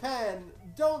ancient Japan,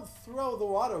 don't throw the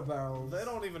water barrels. They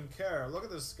don't even care. Look at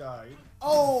this guy.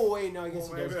 Oh, wait, no, I guess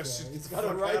maybe I he should does care. He's get got the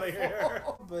a fuck outta rifle.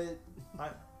 here.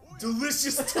 But...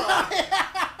 Delicious time.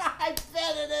 I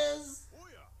bet it is.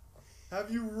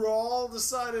 Have you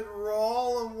decided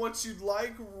on what you'd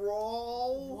like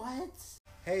raw? What?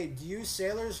 Hey, do you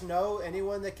sailors know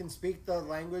anyone that can speak the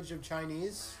language of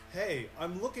Chinese? Hey,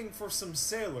 I'm looking for some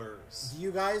sailors. Do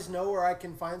you guys know where I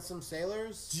can find some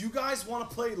sailors? Do you guys want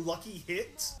to play Lucky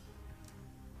Hit?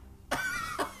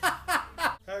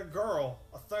 Hey, girl.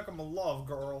 I think I'm in love,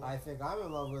 girl. I think I'm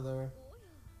in love with her.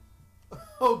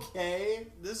 Okay.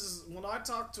 This is when I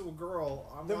talk to a girl.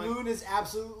 I'm the like, moon is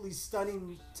absolutely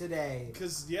stunning today.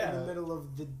 Because yeah, in the middle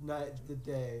of the night, the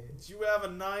day. You have a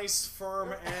nice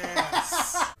firm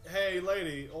ass. Hey,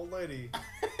 lady, old lady.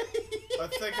 I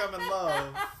think I'm in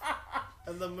love,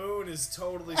 and the moon is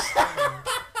totally stunning.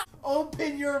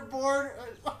 Open your board.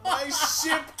 My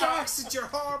ship docks at your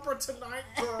harbor tonight,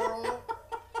 girl.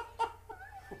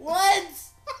 What?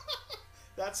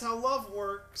 That's how love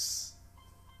works.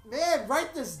 Man,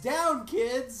 write this down,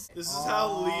 kids. This is how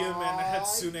Liam and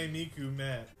Hatsune Miku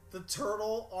met. The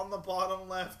turtle on the bottom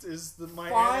left is my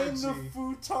Find energy. the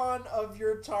futon of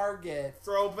your target.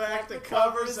 Throw back the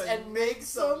covers and make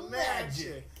some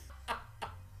magic.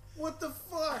 What the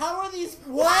fuck? How are these?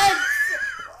 What?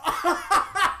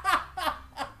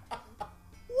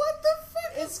 What the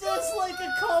fuck is this like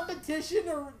a competition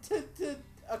to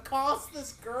accost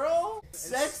this girl?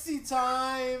 Sexy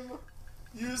time.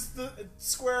 Use the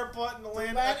square button to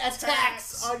land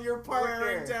attacks on your partner.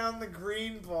 Wearing down the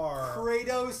green bar.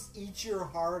 Kratos, eat your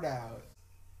heart out.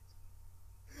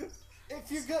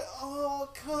 If you're good,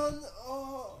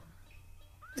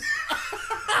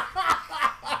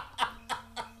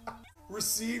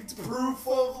 Received proof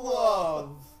of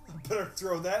love. I better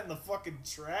throw that in the fucking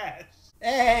trash.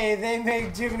 Hey, they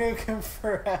make Duke Nukem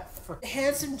Forever.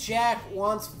 Handsome Jack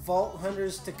wants Vault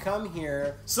Hunters to come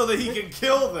here so that he can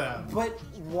kill them. But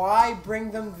why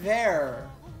bring them there?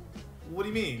 What do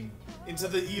you mean? Into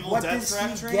the evil what death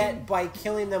trap does he train? get by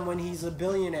killing them when he's a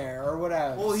billionaire or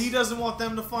whatever? Well, he doesn't want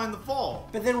them to find the vault.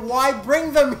 But then why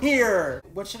bring them here?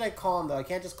 What should I call him though? I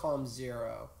can't just call him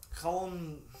Zero. Call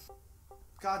him...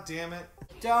 God damn it.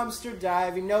 Dumpster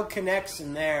diving, no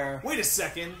connection there. Wait a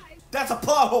second. That's a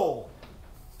pothole.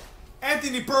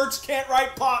 Anthony Birch can't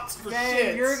write pots for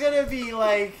shit. You're gonna be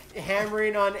like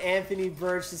hammering on Anthony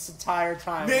Birch this entire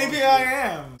time. Maybe I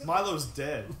am. Milo's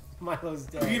dead. Milo's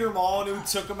dead. Peter Molyneux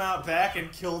took him out back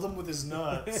and killed him with his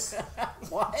nuts.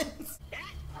 What?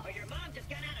 You're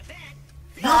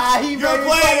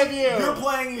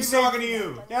playing. He's talking to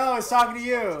you. No, he's talking to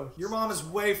you. Your mom is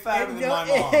way fatter than my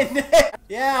mom.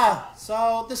 Yeah.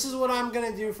 So this is what I'm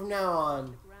gonna do from now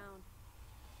on.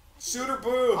 Shoot her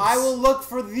boobs. I will look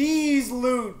for these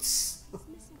loots.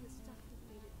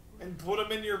 And put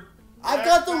them in your... I've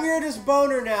got the weirdest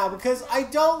boner now because I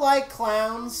don't like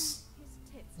clowns.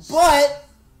 But...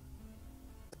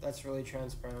 That's really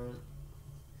transparent.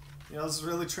 You know, this is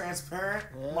really transparent?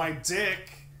 Yeah. My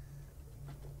dick.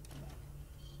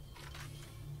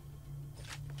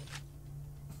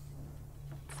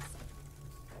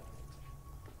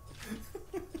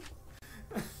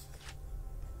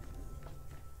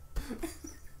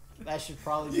 That should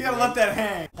probably be You gotta let that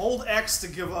hang. Hold X to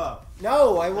give up.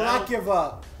 No, I will not give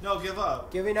up. No, give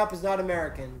up. Giving up is not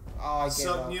American. Oh, I gave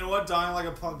up. You know what? Dying like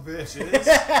a punk bitch is.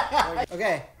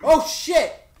 Okay. Oh,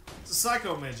 shit! It's a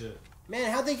psycho midget. Man,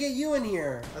 how'd they get you in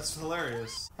here? That's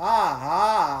hilarious.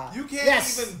 Ah. You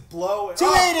can't even blow it.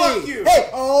 280! Oh, fuck you! Hey!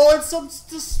 Oh, and some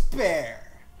despair.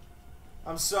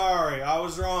 I'm sorry, I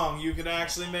was wrong. You can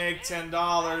actually make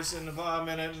 $10 in a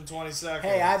minute and 20 seconds.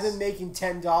 Hey, I've been making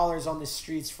 $10 on the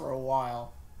streets for a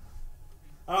while.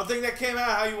 I don't think that came out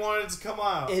how you wanted it to come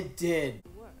out. It did.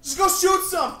 Just go shoot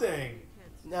something!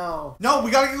 No. No,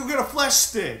 we gotta go get a flesh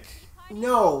stick.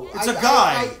 No. It's a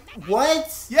guy.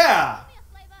 What? Yeah.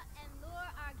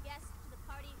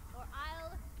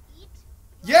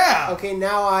 Yeah! Okay,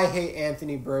 now I hate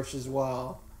Anthony Birch as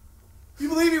well. You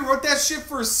believe he wrote that shit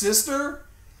for his sister?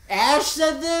 Ash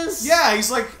said this? Yeah, he's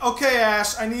like, okay,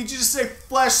 Ash, I need you to say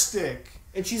flesh stick.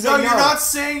 And she's no, like, you're not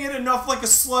saying it enough like a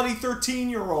slutty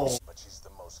 13-year-old. But she's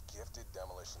the most gifted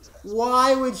demolitions expert.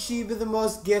 Why would she be the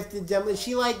most gifted demolition? Is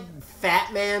she like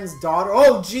Fat Man's daughter?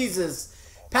 Oh, Jesus.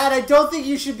 Pat, I don't think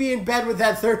you should be in bed with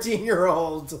that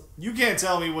 13-year-old. You can't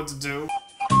tell me what to do.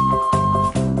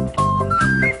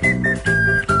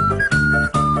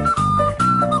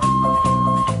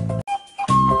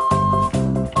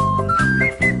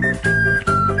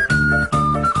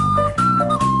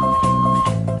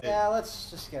 Yeah, let's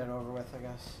just get it over with, I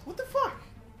guess. What the fuck?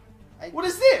 What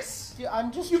is this?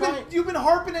 I'm just You've been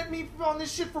harping at me on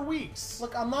this shit for weeks.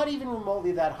 Look, I'm not even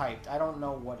remotely that hyped. I don't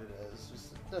know what it is.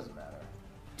 Just, it doesn't matter.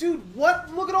 Dude,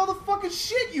 what? Look at all the fucking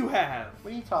shit you have.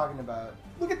 What are you talking about?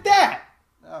 Look at that.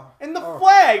 Oh. And the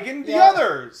flag and the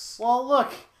others. Well,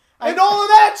 look. And all of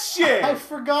that shit. I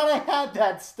forgot I had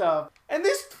that stuff. And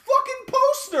this fucking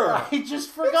poster. I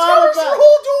just forgot about your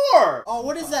whole door. Oh,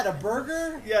 what is that, a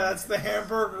burger? Yeah, that's the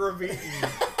hamburger of Eaton.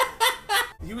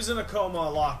 He was in a coma a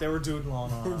lot. They were doodling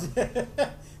on him.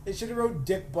 They should have wrote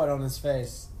dick butt on his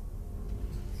face.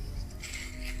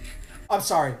 I'm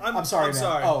sorry. I'm sorry, man.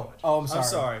 sorry. Oh, I'm sorry. I'm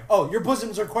sorry. Oh, your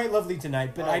bosoms are quite lovely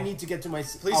tonight, but I need to get to my...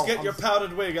 Please get your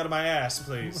powdered wig out of my ass,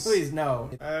 please. Please, no.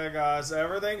 Hey, guys,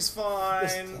 everything's fine.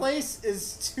 This place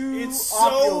is too so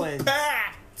opulent.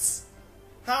 packed.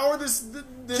 How are this...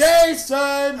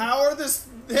 Jason! How are this...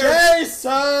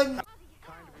 Jason!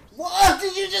 What?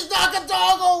 Did you just knock a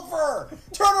dog over?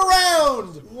 Turn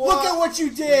around! What? Look at what you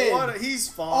did! He's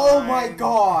fine. Oh my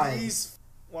god.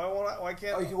 Why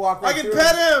can't... Oh, you can walk right I can through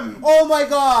pet it. him! Oh my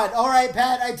god! Alright,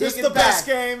 Pat, I take it back. This is the best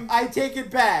game. I take it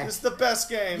back. This is the best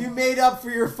game. You made up for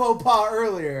your faux pas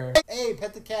earlier. Hey,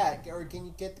 pet the cat. Or can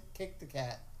you kick the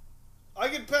cat? I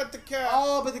can pet the cat.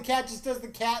 Oh, but the cat just does the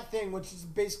cat thing, which is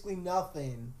basically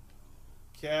nothing.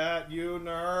 Cat, you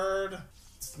nerd.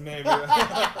 Maybe.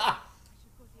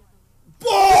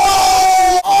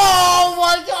 Oh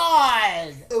my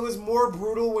god! It was more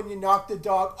brutal when you knocked the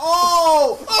dog.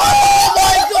 Oh! Oh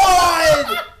my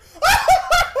god!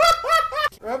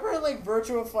 Remember like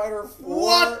Virtua Fighter 4?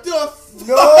 What the fuck?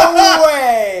 No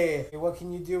way! What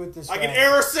can you do with this I rabbit? can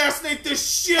air assassinate the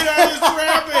shit out of this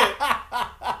rabbit!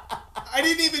 I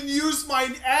didn't even use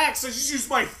my axe, I just used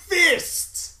my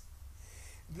fist!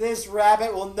 This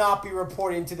rabbit will not be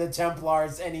reporting to the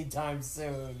Templars anytime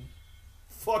soon.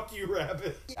 Fuck you,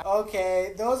 rabbit.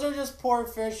 Okay, those are just poor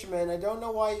fishermen. I don't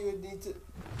know why you would need to...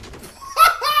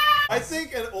 I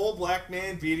think an old black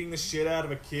man beating the shit out of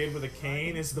a kid with a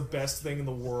cane is the best thing in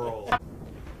the world.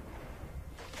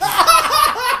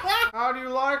 How do you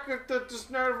like it that this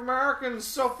Native American's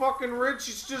so fucking rich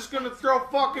he's just gonna throw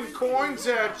fucking coins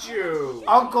at you?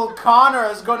 Uncle Connor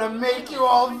is gonna make you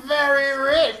all very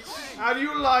rich. How do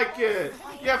you like it?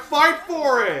 Yeah, fight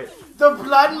for it! The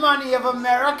blood money of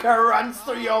America runs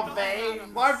through your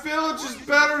veins. My village is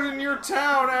better than your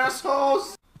town,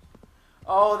 assholes!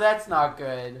 Oh, that's not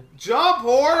good. Jump,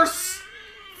 horse!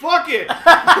 Fuck it!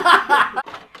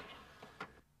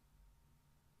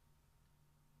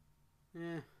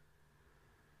 Yeah.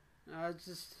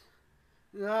 Just...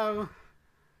 No.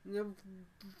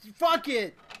 Fuck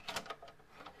it!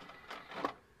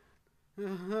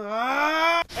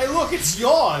 Hey, look, it's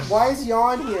Yawn! Why is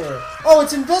Yawn here? Oh,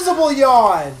 it's Invisible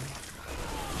Yawn!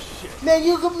 Man,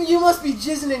 you must be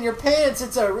jizzing in your pants.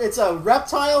 It's a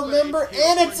reptile member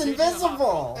and it's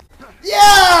invisible.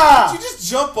 Yeah! Did you just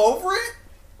jump over it?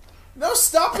 No,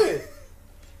 stop it!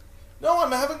 No,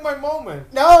 I'm having my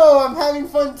moment. No, I'm having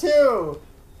fun too.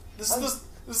 This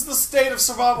is the state of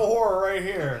survival horror right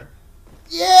here.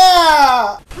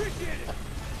 Yeah!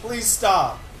 Please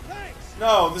stop.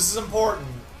 No, this is important.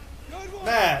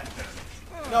 Matt.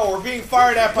 No, we're being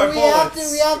fired at by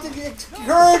bullets. We have to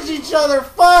encourage each other.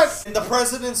 Fuck! And the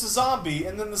president's a zombie,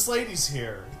 and then this lady's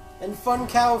here. And Fun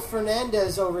Cow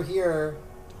Fernandez over here,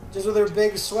 just with her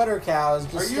big sweater cows,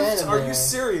 just standing there. Are you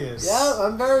serious? Yeah,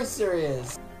 I'm very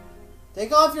serious.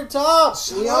 Take off your top,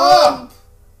 Shut Leon. up.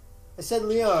 I said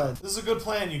Leon. This is a good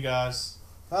plan, you guys.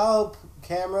 Help,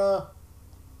 camera.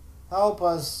 Help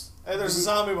us. Hey, there's a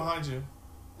zombie behind you.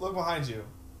 Look behind you.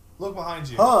 Look behind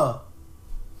you. Huh.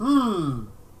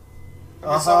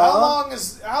 Okay, so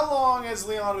how long has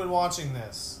Leon been watching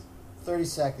this? 30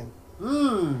 seconds.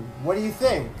 What do you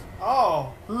think?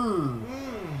 Oh.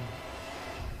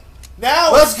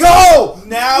 Now let's go!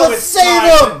 Now let's save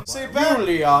him! See,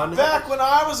 Leon. Back when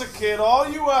I was a kid, all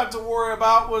you had to worry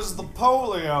about was the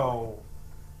polio.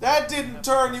 That didn't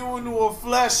turn you into a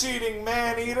flesh-eating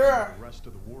man-eater.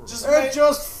 It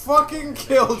just fucking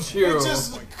killed you. It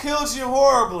just killed you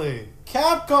horribly.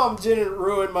 Capcom didn't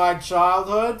ruin my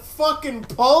childhood. Fucking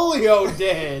polio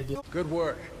did. Good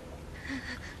work.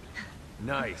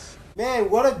 Nice. Man,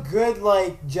 what a good,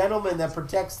 like, gentleman that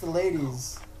protects the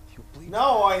ladies.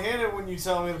 No, I hate it when you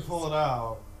tell me to pull it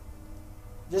out.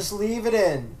 Just leave it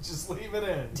in. Just leave it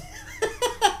in.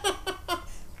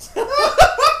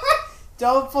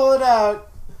 Don't pull it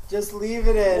out. Just leave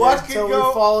it in until we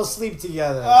fall asleep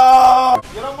together. Oh!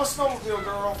 Get on my snowmobile,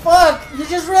 girl. Fuck! You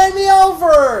just ran me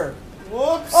over!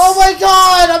 Whoops! Oh my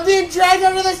god! I'm being dragged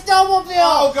under the snowmobile!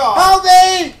 Oh god! Help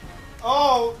me!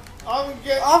 Oh!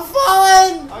 I'm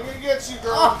falling! I'm gonna get you,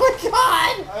 girl. Oh my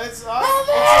god! It's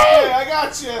okay. I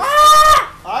got you.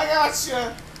 Ah! I got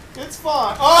you. It's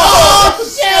fine. Oh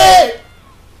shit!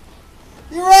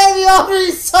 You ran me over,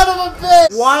 you son of a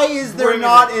bitch! Why is there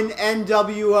not an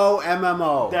NWO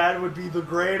MMO? That would be the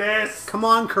greatest. Come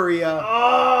on, Korea.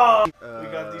 Oh! We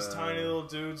got these tiny little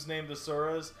dudes named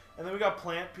Asuras, and then we got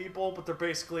plant people, but they're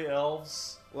basically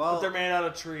elves. Well, but they're made out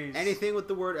of trees. Anything with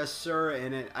the word Asura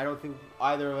in it, I don't think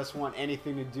either of us want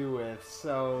anything to do with,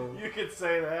 so... You could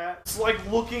say that. It's like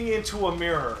looking into a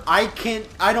mirror. I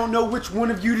don't know which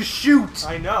one of you to shoot!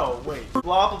 I know, wait. Blah,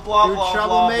 blah, blah, Your blah, trouble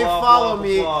blah, may blah, follow blah,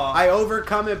 me. blah. I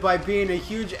overcome it by being a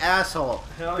huge asshole.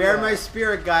 Hell Bear yeah. My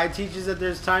Spirit Guide teaches that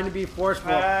there's time to be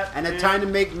forceful Matt and a time to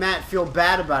make Matt feel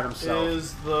bad about himself.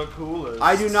 Is the coolest.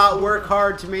 I do not work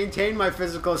hard to maintain my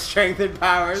physical strength and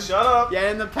powers. Shut up.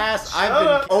 Yet in the past, Shut I've been...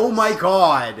 up. Oh my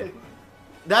god.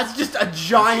 That's just a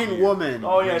giant woman.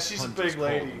 Oh yeah, she's a big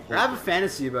lady. I have a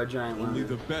fantasy about giant women. Only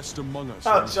the best among us.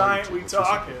 How giant we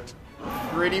talking?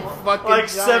 Pretty fucking like giant.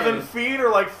 7 feet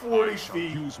or like 40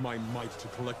 feet? Use my might to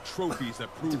collect trophies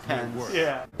that prove Depends. my worth.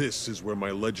 Yeah. This is where my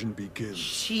legend begins.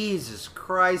 Jesus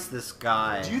Christ, this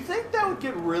guy. Do you think that would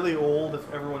get really old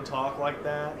if everyone talked like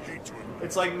that?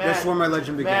 It's like, Matt, That's where my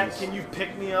legend begins. Matt, can you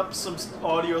pick me up some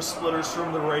audio splitters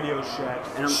from the Radio Shack?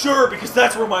 And sure, because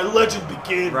that's where my legend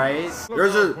begins. Right?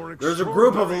 There's a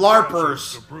group of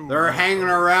LARPers that are hanging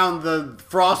around the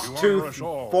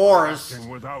Frosttooth Forest.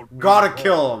 Gotta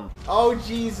kill them. Oh,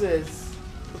 Jesus.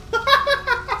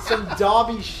 Some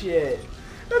Dobby shit.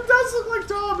 That does look like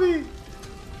Dobby.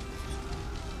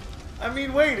 I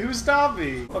mean, wait, who's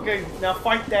Dobby? Okay, now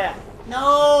fight that.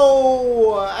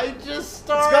 No, I just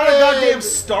started. It's got a goddamn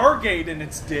Stargate in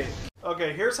its dick.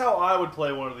 Okay, here's how I would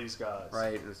play one of these guys.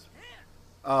 Right.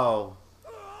 Oh.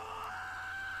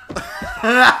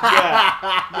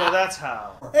 Yeah, that's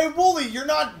how. Hey, Woolie, you're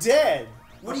not dead.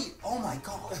 What do you... Oh my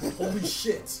god. Holy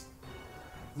shit.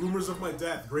 Rumors of my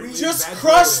death. Greatly Just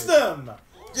crush them.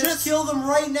 Just kill them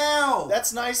right now.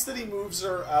 That's nice that he moves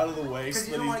her out of the way. Because So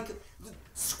you that don't want to...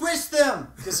 Squish them.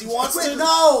 Because he wants to...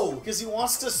 No. Because he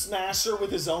wants to smash her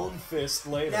with his own fist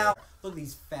later. Now, look at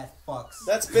these fat fucks.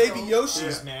 That's baby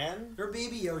Yoshis, man. They're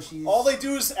baby Yoshis. All they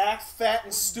do is act fat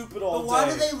and stupid all But why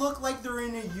day. do they look like they're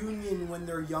in a union when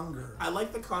they're younger? I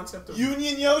like the concept of...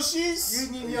 Union Yoshis?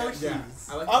 Union Yoshis. Yeah.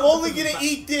 I like I'm only gonna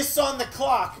eat this on the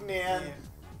clock, man.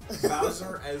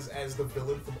 Bowser as the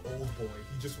villain from Old Boy.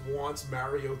 He just wants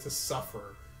Mario to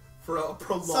suffer for a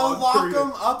prolonged So lock period.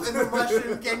 him up in the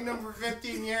Mushroom Kingdom for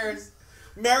 15 years.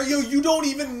 Mario, you don't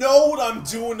even know what I'm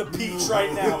doing to Peach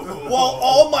right now, while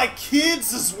all my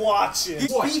kids is watching.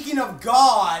 Speaking of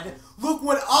God, look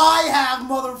what I have,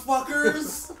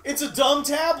 motherfuckers! It's a dumb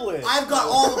tablet. I've got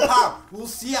all the power. We'll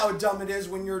see how dumb it is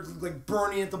when you're like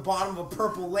burning at the bottom of a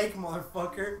purple lake,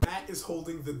 motherfucker. Matt is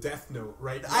holding the Death Note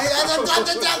right now. I got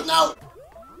the Death Note!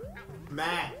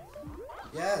 Matt.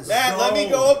 Yes. Matt, let me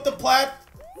go up the plat.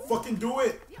 Fucking do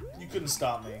it. You couldn't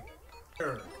stop me.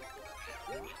 Sure.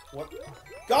 What?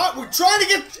 God, we're trying to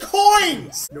get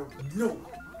coins! No.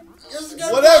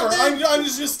 Whatever, I'm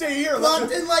just gonna stay here. Blocked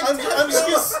in like I'm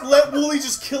just gonna let Woolie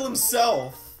just kill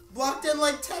himself. Blocked in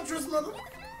like Tetris, mother.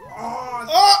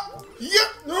 Oh! Yeah!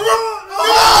 No!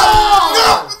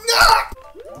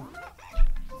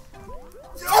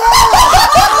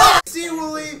 See,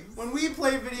 Woolie, when we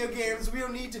play video games, we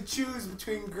don't need to choose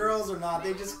between girls or not.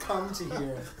 They just come to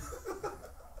here.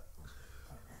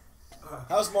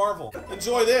 How's Marvel?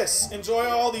 Enjoy this. Enjoy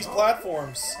all these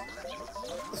platforms.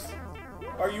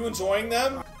 Are you enjoying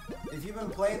them? If you've been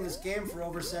playing this game for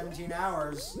over 17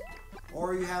 hours,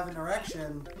 or you have an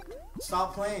erection,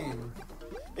 stop playing.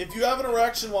 If you have an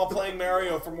erection while playing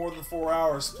Mario for more than 4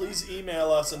 hours, please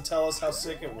email us and tell us how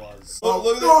sick it was.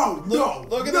 Look at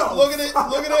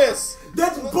this.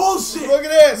 That's bullshit. Look at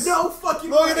this. No fucking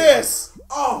Look way. at this.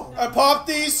 Oh. I popped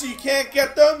these so you can't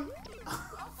get them.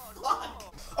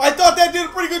 I thought that did a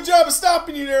pretty good job of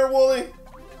stopping you there, Woolie.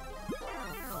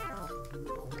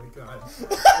 Oh my god.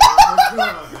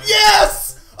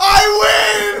 Yes!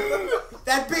 I win!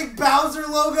 That big Bowser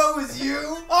logo is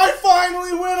you? I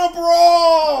finally win a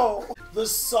brawl! The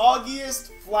soggiest,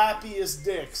 flappiest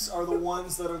dicks are the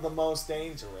ones that are the most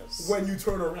dangerous. When you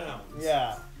turn around.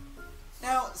 Yeah.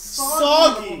 Now,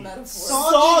 Soggy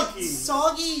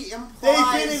implies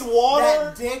They've been in water.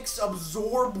 that dicks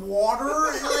absorb water.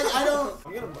 Like, I don't.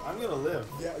 I'm gonna live.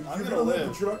 Yeah, I'm you're gonna live.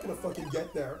 but you're not gonna fucking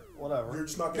get there. Whatever. You're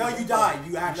just not No, gonna you get there. died.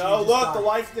 You actually. No, just look, died. the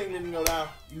life thing didn't go down.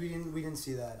 We didn't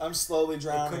see that. I'm slowly It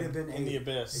drowning could have been in the eight.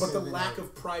 abyss. But the lack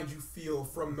of pride you feel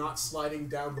from not sliding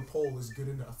down the pole is good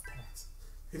enough, Pat.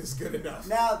 It is good enough.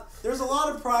 Now, there's a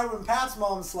lot of pride when Pat's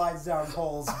mom slides down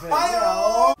poles, but you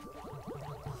know.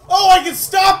 Oh, I can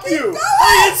stop you!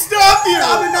 I can stop you! I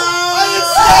can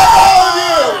stop all of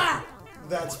you!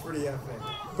 That's pretty epic.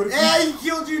 But if Yeah, he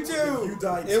killed you too! you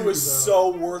died It too, was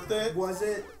though. so worth it. Was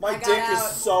it? My dick is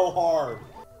so hard.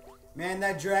 Man,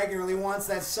 that dragon really wants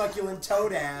that succulent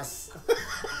toad ass.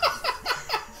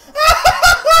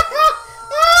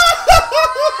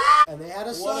 And they had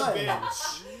a What a son. bitch.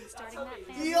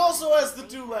 He also has the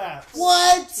dewlaps.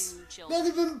 What? Man,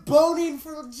 they've been boning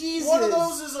for Jesus. One of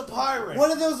those is a pirate. One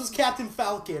of those was Captain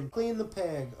Falcon. Clean the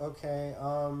pig. Okay,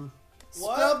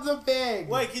 scrub the pig.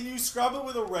 Wait, can you scrub it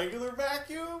with a regular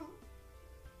vacuum?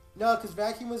 No, because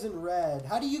vacuum was in red.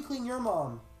 How do you clean your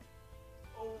mom?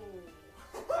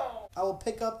 Oh. I will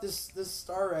pick up this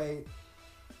star right,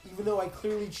 even though I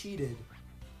clearly cheated.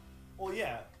 Well,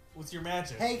 yeah, with your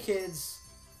magic. Hey, kids,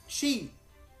 cheat.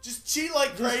 Just cheat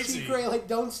like crazy. Just cheat great, like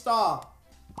don't stop.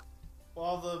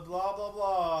 Well, the blah blah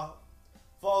blah.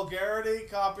 Vulgarity,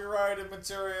 copyrighted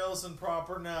materials, and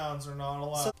proper nouns are not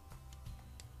allowed. So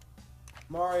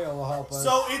Mario will help us.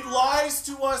 So it lies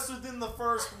to us within the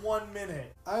first 1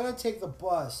 minute. I'm gonna take the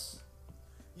bus.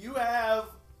 You have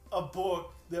a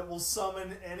book that will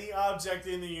summon any object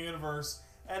in the universe,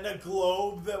 and a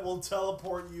globe that will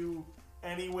teleport you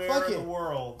anywhere in the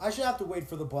world. I should have to wait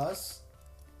for the bus.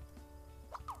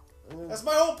 That's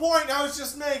my whole point I was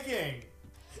just making.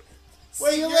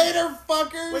 See you later,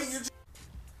 fuckers. Wait, you're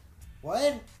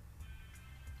what?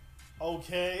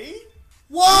 Okay.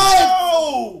 What?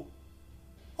 No!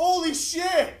 Holy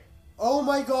shit! Oh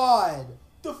my god.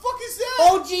 The fuck is that?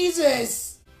 Oh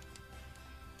Jesus!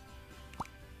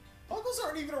 Puggles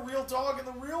aren't even a real dog in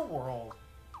the real world.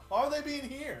 Why are they being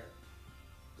here?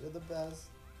 They're the best.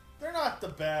 They're not the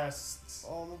best.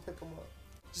 Oh, I'm gonna pick them up.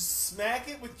 Just smack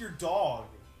it with your dog.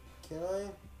 Can I?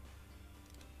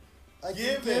 I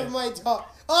Give can give it. my dog.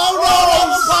 Oh no!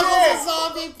 Puggle's a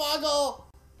zombie Puggle!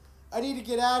 I need to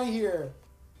get out of here.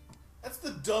 That's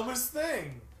the dumbest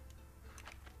thing.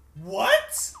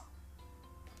 What?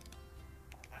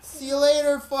 See you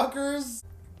later, fuckers.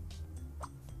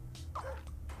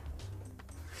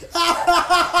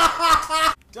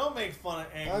 Don't make fun of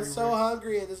angry. I'm so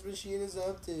hungry and this machine is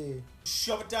empty.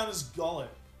 Shove it down his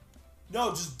gullet.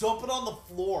 No, just dump it on the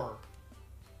floor.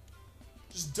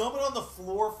 Just dump it on the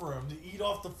floor for him to eat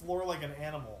off the floor like an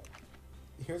animal.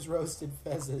 Here's roasted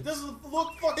pheasant. It doesn't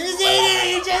look fucking. He's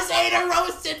eating! He just ate a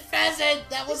roasted pheasant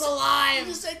that was alive!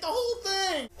 He just ate the whole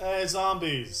thing! Hey,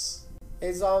 zombies.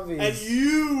 Hey, zombies. And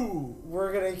you!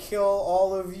 We're gonna kill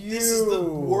all of you. This is the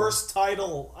worst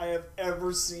title I have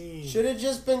ever seen. Should have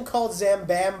just been called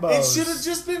Zambambos. It should have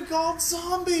just been called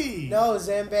Zombie. No,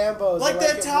 Zambambos. Like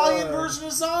the Italian version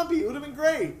of Zombie. It would have been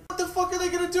great. What the fuck are they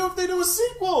gonna do if they do a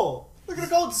sequel? They're gonna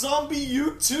call it Zombie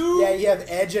U2? Yeah, you have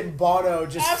Edge and Bono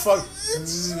just fuck.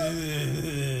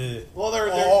 Well,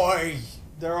 they're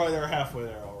halfway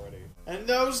there already. In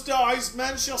those days,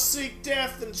 men shall seek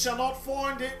death and shall not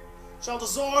find it. Shall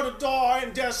desire to die,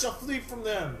 and death shall flee from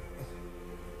them.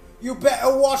 You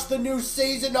better watch the new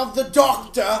season of The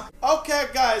Doctor. Okay,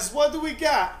 guys, what do we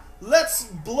got? Let's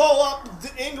blow up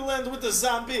England with the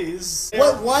zombies.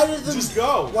 What? Why did the just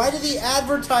go? Why did the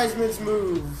advertisements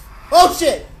move? Oh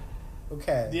shit!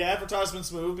 Okay. The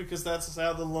advertisements move because that's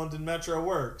how the London Metro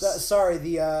works. Sorry,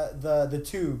 the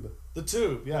tube. The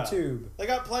tube, yeah. The tube. They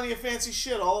got plenty of fancy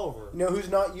shit all over. You know who's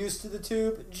not used to the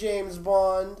tube? James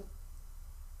Bond.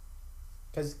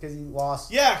 Cause he lost.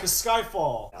 Yeah, cause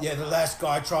Skyfall. Yeah, the last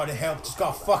guy tried to help just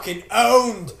got fucking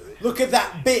owned. Look at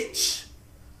that bitch.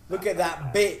 Look at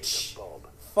that bitch.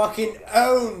 Fucking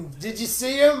owned. Did you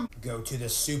see him? Go to the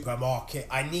supermarket.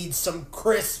 I need some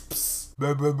crisps.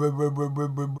 Elizabeth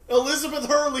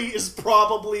Hurley is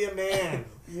probably a man.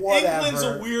 Whatever. England's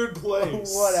a weird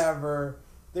place. Whatever.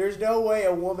 There's no way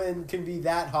a woman can be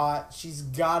that hot. She's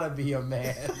gotta be a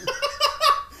man.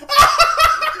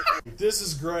 This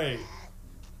is great.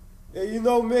 Yeah, you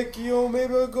know, Mickey,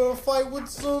 maybe I'll go fight with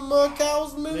some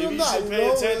cows. Maybe you should pay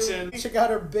attention. Check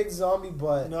out her big zombie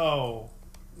butt. No.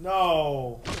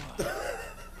 No.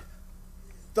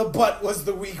 The butt was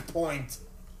the weak point.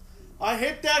 I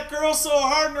hit that girl so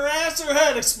hard in her ass, her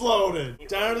head exploded.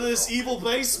 Down to this evil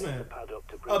basement.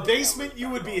 A basement you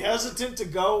would be hesitant to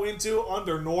go into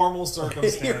under normal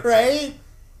circumstances. You're right?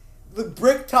 The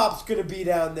brick top's gonna be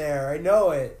down there. I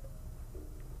know it.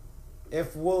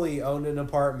 If Woolie owned an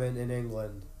apartment in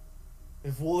England.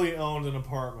 If Woolie owned an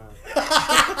apartment.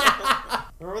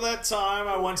 Remember that time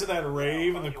I went to that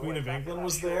rave and the Queen of England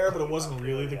was there, but it wasn't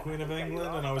really the Queen of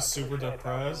England, and I was super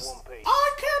depressed?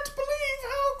 I can't believe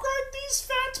how great these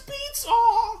fat beats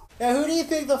are! Now, who do you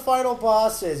think the final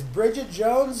boss is? Bridget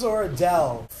Jones or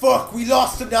Adele? Fuck, we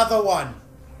lost another one!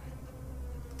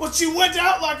 But she went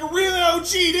out like a real OG,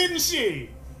 didn't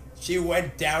she? She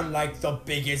went down like the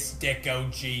biggest dick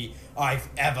OG I've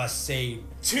ever seen.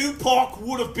 Tupac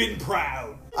would have been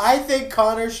proud. I think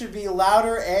Connor should be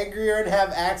louder, angrier, and have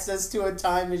access to a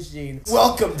time machine.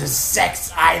 Welcome to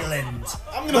Sex Island.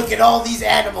 Look at all these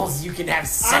animals you can have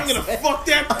sex with. I'm gonna fuck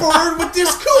that bird with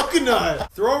this coconut.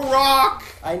 Throw a rock.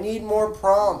 I need more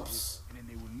prompts.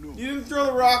 You didn't throw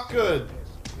the rock good.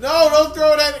 No, don't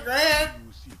throw it at Grant.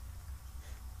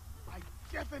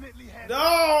 Definitely had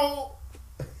No.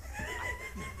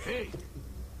 Hey,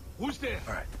 who's there?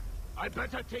 All right. I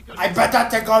better take a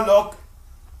look.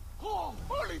 Oh,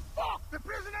 holy fuck! The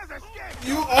prisoners escaped!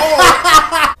 You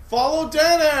follow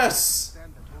Dennis!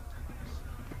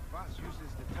 Voss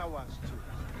uses the towers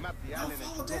to map the island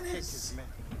and locate his men.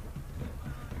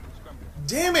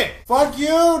 Damn it! Fuck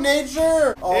you,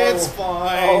 nature! Oh. It's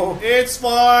fine. Oh. It's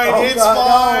fine. Oh, it's God,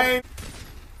 fine.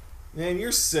 No. Man,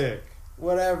 you're sick.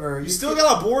 Whatever. You still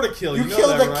got a boar to kill. You know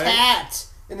killed that, a right? cat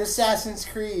in Assassin's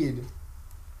Creed.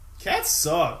 Cats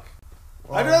suck.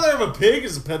 Well, I'd rather have a pig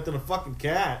as a pet than a fucking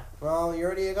cat. Well, you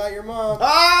already got your mom.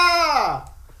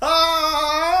 Ah!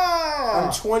 Ah!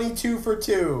 I'm 22 for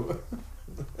 2.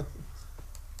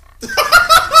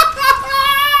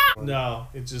 No,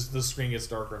 it's just the screen gets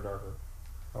darker and darker.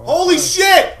 Oh, Holy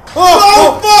shit!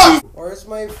 Oh, fuck! Where's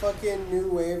my fucking new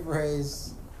wave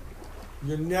race?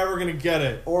 You're never gonna get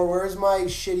it. Or where's my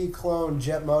shitty clone,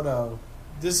 Jetmoto?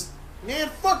 Man,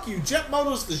 fuck you.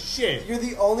 Jetmoto's the shit. You're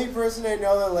the only person I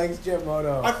know that likes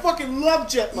Jetmoto. I fucking love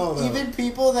Jetmoto. Even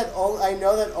people that I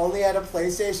know that only had a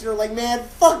PlayStation are like, man,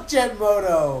 fuck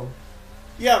Jetmoto.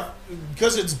 Yeah,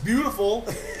 because it's beautiful.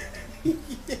 Do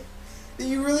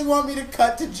you really want me to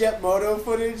cut to Jetmoto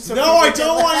footage? So no, I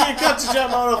don't want you to cut to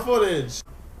Jetmoto footage.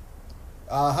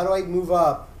 How do I move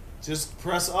up? Just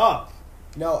press up.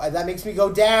 No, that makes me go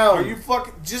down. Are you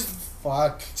fucking... Just...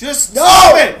 Fuck. Just... No!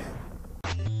 Stop it!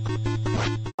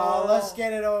 Oh, let's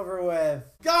get it over with.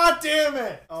 God damn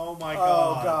it! Oh my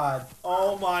god. Oh god.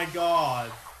 Oh my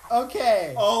god.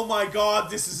 Okay. Oh my god,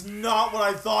 this is not what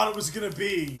I thought it was gonna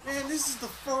be. Man, this is the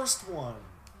first one.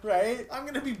 Right? I'm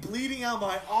gonna be bleeding out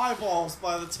my eyeballs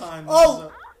by the time this Oh!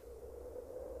 is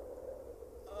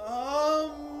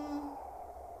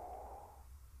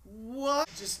what?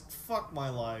 Just fuck my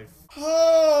life.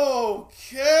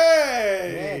 Okay.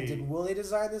 Man, did Woolie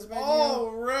design this menu?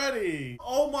 Already.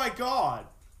 Oh my god.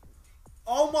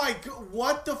 Oh my god.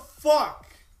 What the fuck?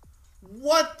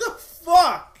 What the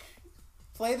fuck?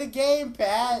 Play the game,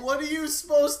 Pat. What are you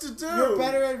supposed to do? You're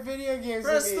better at video games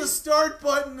Press than me. the start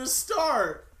button to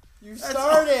start. You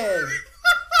started.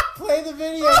 Play the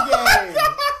video game.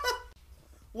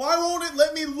 Why won't it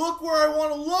let me look where I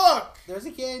want to look? There's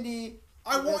a candy.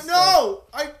 I want no.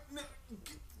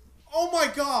 Oh my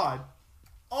god.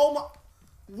 Oh my.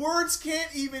 Words can't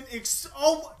even.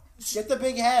 Get the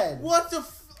big head. What the?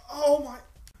 Oh my.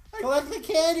 Collect the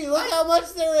candy. Look how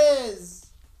much there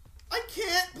is. I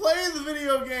can't play the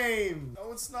video game.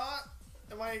 No, it's not.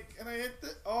 Am I? Can I hit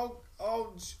the? Oh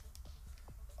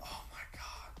my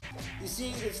god. You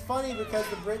see, it's funny because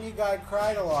the Britney guy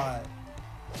cried a lot.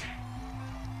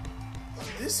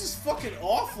 This is fucking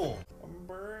awful.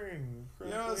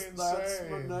 Yes, that's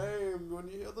my name. When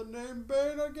you hear the name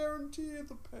Bane, I guarantee you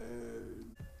the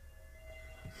pain.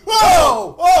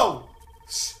 Whoa! Oh!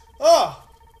 Oh!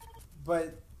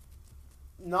 But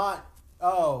not.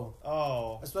 Oh.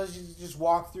 Oh. I suppose you just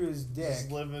walk through his dick.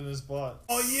 Just live in his butt.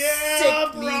 Oh yeah,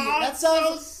 Sick bro! me. That sounds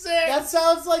so sick. That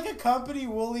sounds like a company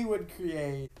Woolie would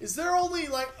create. Is there only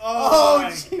like? Oh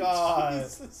my god!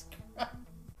 Jesus Christ.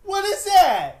 What is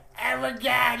that? Oh my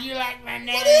god, you like my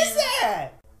name? What is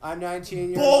that? I'm 19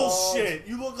 years old. Bullshit!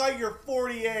 You look like you're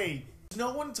 48.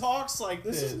 No one talks like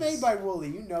this. This is made by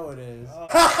Woolie. You know it is.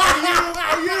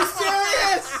 Are you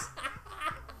serious?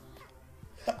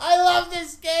 I love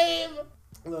this game.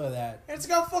 Look at that. It's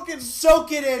got fucking...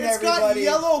 Soak it in, It's everybody.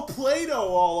 got yellow Play-Doh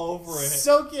all over it.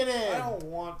 Soak it in. I don't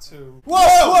want to. Whoa,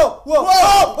 whoa, whoa,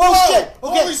 whoa, oh, shit.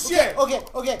 Okay, Holy shit.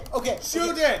 Okay.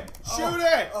 Shoot it. Shoot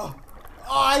it. Oh,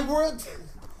 I worked...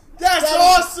 That's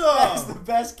awesome. That's the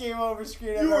best game over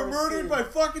screen I've You were ever murdered seen. by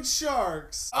fucking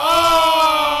sharks.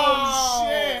 Oh,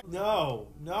 shit. No.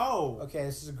 Okay,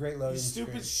 this is a great loading screen.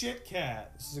 Stupid shit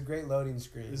cat. This is a great loading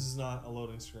screen. This is not a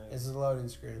loading screen. This is a loading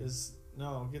screen.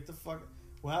 No, get the fuck...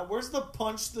 Well, where's the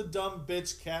punch the dumb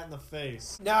bitch cat in the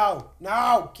face? No,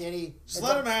 kitty. Just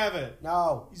let him have it.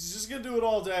 No. He's just gonna do it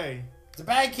all day. It's a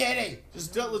bad kitty.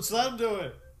 Let's let him do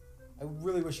it. I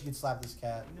really wish you could slap this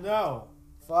cat. No.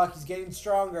 Fuck, he's getting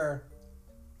stronger.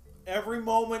 Every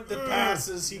moment that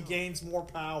passes, he gains more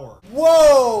power.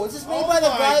 Whoa! Is this made by the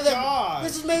guy that... God.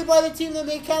 This is made by the team that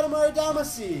made Katamari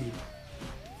Damacy.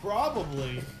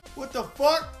 Probably. What the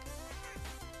fuck?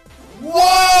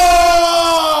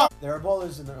 Whoa! There are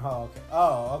boulders in there. Oh, okay.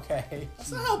 Oh, okay.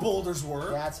 That's not how boulders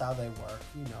work. That's how they work.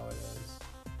 You know it is.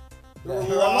 There are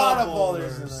a lot of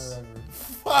boulders in the river.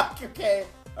 Fuck, okay.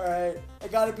 Alright. I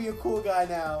gotta be a cool guy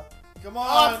now. Come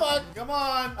on. Oh, fuck. Come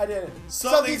on. I did it.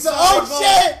 Something. Oh,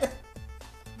 shit!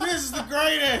 This is the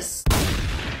greatest.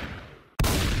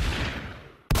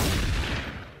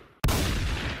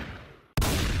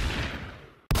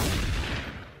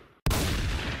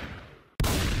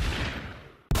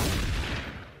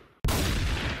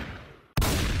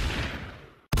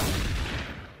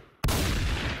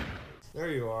 There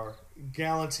you are.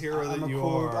 Gallant hero that you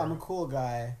are. I'm a cool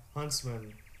guy.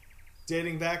 Huntsman.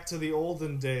 Dating back to the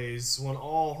olden days when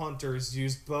all hunters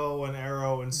used bow and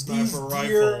arrow and sniper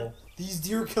rifle. These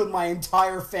deer killed my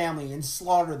entire family and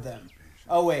slaughtered them.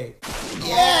 Oh wait.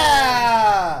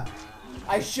 Yeah!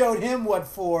 I showed him what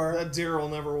for. That deer will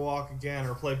never walk again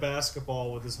or play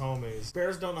basketball with his homies.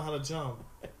 Bears don't know how to jump.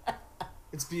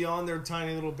 It's beyond their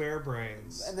tiny little bear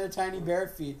brains. And their tiny bear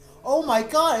feet. Oh my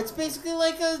god, it's basically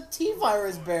like a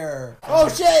T-virus bear. Oh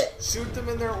shit! Shoot them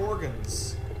in their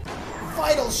organs.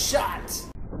 Vital shot!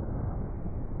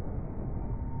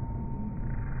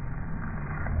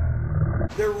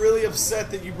 They're really upset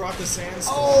that you brought the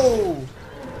sandstorm. Oh!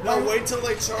 No, wait till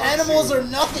they charge Animals you. are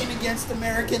nothing against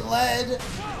American lead.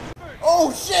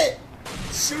 Oh shit!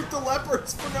 Shoot the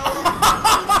leopards for no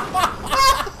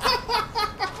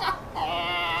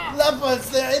Leopards,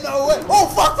 there ain't no way. Oh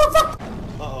fuck!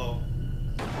 Uh-oh.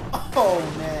 Oh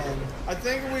man. I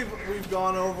think we've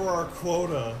gone over our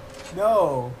quota.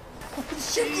 No.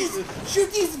 Shoot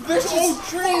these vicious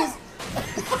trees!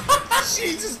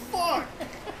 Jesus fuck!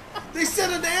 They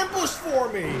set an ambush for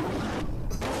me!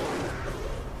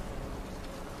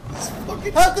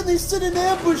 How can they set an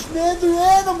ambush, man? They're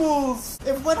animals!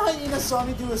 If one hyena saw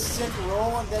me do a sick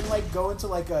roll and then like go into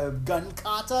like a gun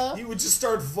kata, he would just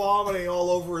start vomiting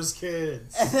all over his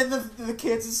kids. And then the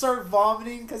kids would start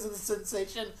vomiting because of the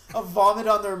sensation of vomit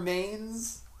on their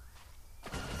manes.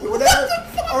 Or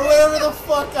whatever the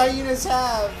fuck hyenas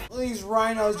have. These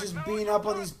rhinos just beating up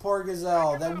on these poor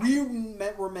gazelle that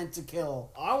were meant to kill.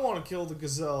 I want to kill the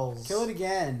gazelles. Kill it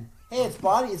again. Hey, its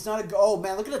body, it's not a... Oh,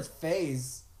 man, look at its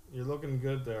face. You're looking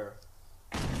good there.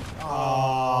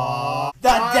 Aww.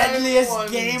 The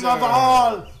deadliest game of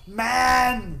all!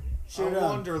 Man! Shoot him. I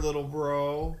wonder, little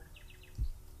bro.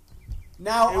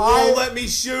 Now it won't let me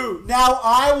shoot. Now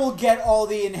I will get all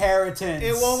the inheritance.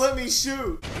 It won't let me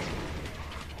shoot.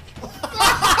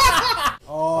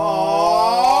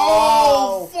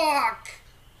 Oh, fuck!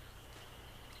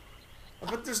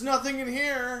 But there's nothing in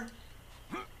here.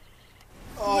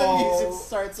 The music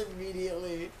starts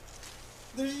immediately.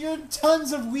 There's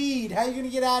tons of weed. How are you gonna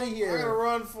get out of here? I'm gonna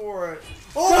run for it.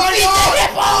 Oh my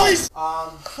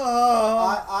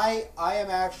god! I am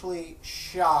actually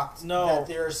shocked that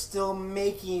they're still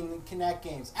making Kinect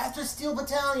games after Steel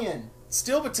Battalion.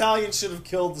 Steel Battalion should have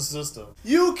killed the system.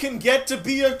 You can get to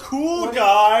be a cool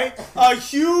guy, a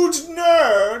huge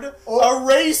nerd, a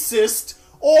racist,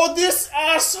 or this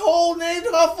asshole named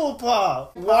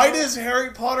Hufflepuff. Why does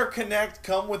Harry Potter Connect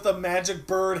come with a magic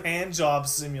bird handjob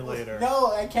simulator?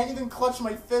 No, I can't even clutch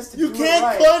my fist to You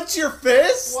can't clutch your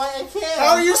fist? Why I can't?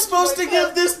 How are you supposed to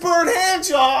give this bird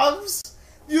handjobs?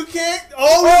 You can't.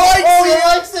 He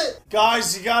likes it.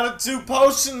 Guys, you gotta do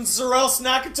potions or else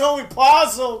Nakatomi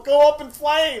Plaza will go up in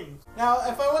flames. Now,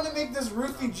 if I want to make this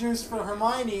Ruthie juice for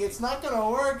Hermione, it's not gonna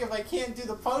work if I can't do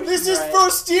the potion. This is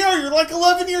first year. You're like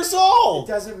 11 years old.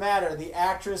 It doesn't matter. The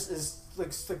actress is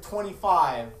like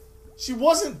 25. She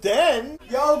wasn't then.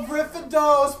 Yo,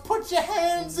 Gryffindors, put your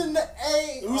hands in the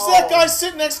A. Who's that guy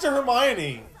sitting next to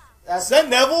Hermione? Is that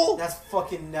Neville? That's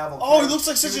fucking Neville. Oh, he looks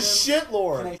like such a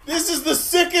shitlord. This is the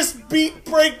sickest beat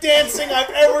breakdancing I've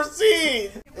ever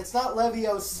seen. It's not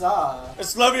Leviosa.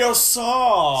 It's Leviosa.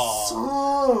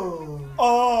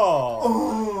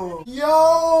 Oh.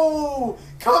 Yo!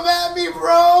 Come at me,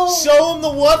 bro! Show him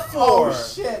the what for. Oh,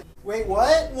 shit. Wait,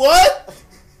 what? What?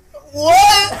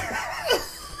 What?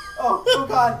 Oh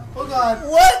god. Oh god.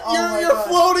 What? Oh You're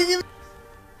floating in...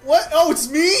 What? Oh, it's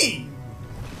me.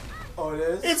 Oh, it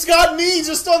is? It's got me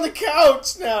just on the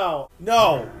couch now.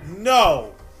 No.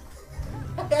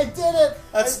 I did it.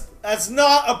 That's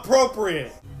not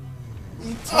appropriate.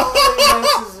 He totally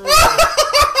misses me.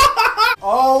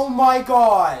 Oh my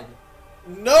god.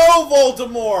 No,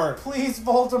 Voldemort. Please,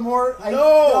 Voldemort.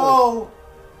 No.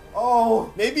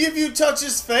 Oh. Maybe if you touch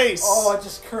his face. Oh, I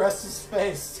just caressed his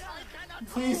face.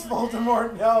 Please,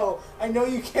 Voldemort, no. I know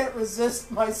you can't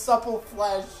resist my supple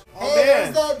flesh. Oh,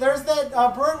 hey, man. there's that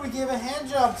bird we gave a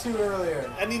handjob to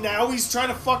earlier. And now he's trying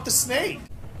to fuck the snake.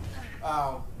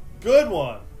 Ow. Good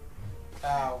one.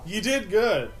 Ow. You did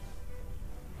good.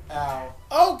 Ow.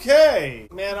 Okay.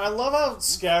 Man, I love how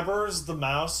Scabbers, the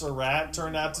mouse or rat,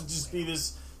 turned out to just be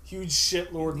this huge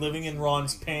shitlord living in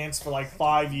Ron's pants for like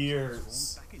 5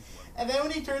 years. And then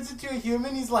when he turns into a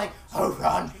human, he's like, "Oh,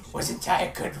 Ron, wasn't I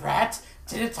a good rat?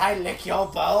 Didn't I lick your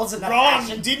balls in the Ron,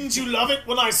 fashion?" didn't you love it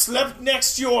when I slept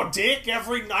next to your dick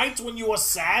every night when you were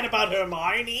sad about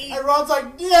Hermione? And Ron's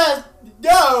like, "Yes,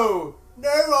 no,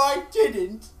 I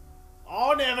didn't.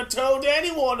 I never told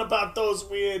anyone about those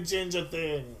weird ginger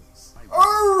things."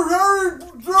 Oh, hey,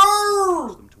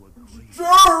 Joe!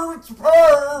 Joe, it's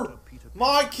her!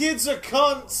 My kids are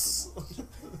cunts!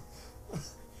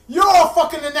 You're a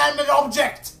fucking inanimate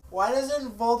object! Why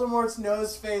doesn't Voldemort's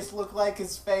nose face look like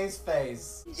his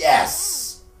face?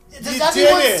 Yes! Does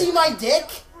everyone see my dick?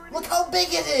 Look how big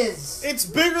it is! It's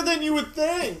bigger than you would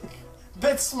think!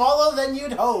 But smaller than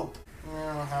you'd hope.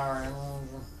 Harry.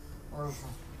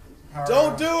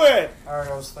 Don't do it! Harry,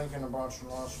 I was thinking about you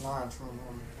last night.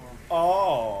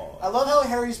 Oh. I love how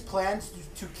Harry's plan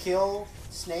to kill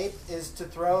Snape is to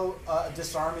throw a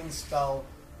disarming spell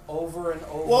over and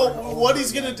over. Well, and over what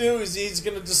he's again. gonna do is he's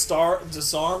gonna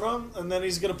disarm him, and then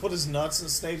he's gonna put his nuts in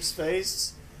Snape's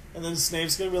face, and then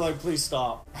Snape's gonna be like, please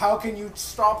stop. How can you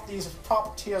stop these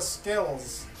top tier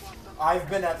skills? I've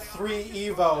been at 3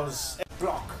 Evos.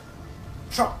 Block.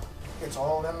 Chop. It's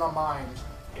all in the mind.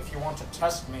 If you want to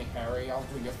test me, Harry, I'll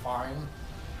do you fine.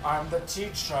 I'm the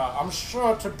teacher. I'm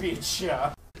sure to beat you.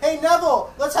 Hey,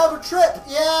 Neville, let's have a trip.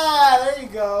 Yeah, there you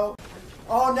go.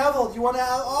 Oh, Neville, do you want to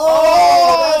have...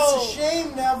 Oh, that's a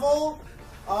shame, Neville.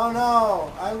 Oh,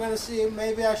 no. I'm going to see.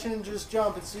 Maybe I shouldn't just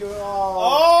jump and see what...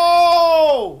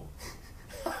 Oh!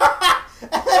 And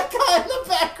that guy in the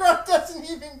background doesn't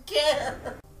even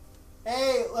care.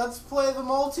 Hey, let's play the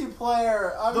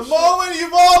multiplayer. The moment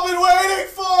you've all been waiting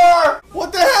for!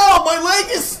 What the hell? My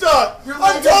leg is stuck!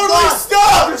 I'm totally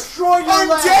stuck! Destroy your I'm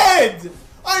leg. dead!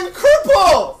 I'm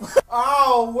crippled!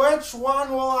 Oh, which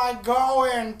one will I go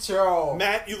into?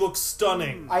 Matt, you look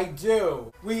stunning. I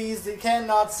do. Weasley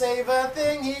cannot save a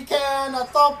thing. He cannot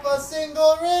stop a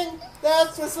single ring.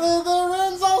 That's what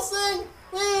Slytherins all sing.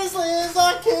 Weasley is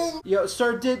our king. Yo,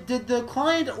 sir, did the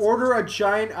client order a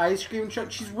giant ice cream truck?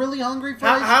 She's really hungry for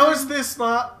ice cream. How is this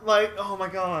not like... Oh my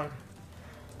god.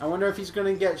 I wonder if he's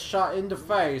gonna get shot in the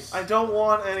face. I don't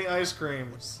want any ice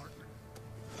creams.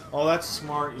 Oh, that's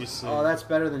smart, you see. Oh, that's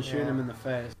better than shooting him in the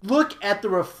face. Look at the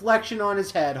reflection on his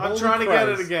head. I'm Holy trying to Christ.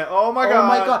 get it again. Oh my god. Oh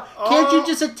my god. Can't you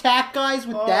just attack guys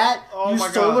with that? Oh Use my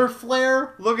solar god.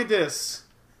 flare? Look at this.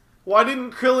 Why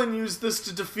didn't Krillin use this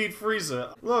to defeat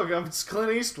Frieza? Look, it's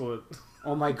Clint Eastwood.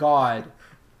 Oh my god.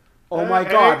 Oh Hey, my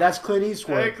hey. god, that's Clint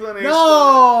Eastwood. Hey, Clint Eastwood.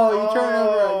 No! You turn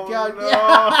over. God, no.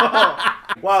 yeah.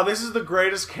 Wow, this is the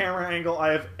greatest camera angle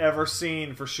I have ever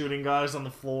seen for shooting guys on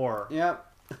the floor. Yep.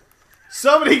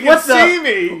 Somebody can see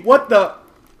me! What the?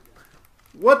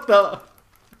 What the?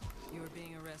 You were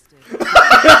being arrested.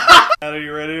 Are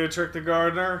you ready to trick the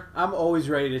gardener? I'm always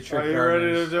ready to trick Are you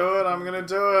gardeners. ready to do it? I'm gonna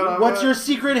do it. What's your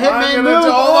secret hitman move?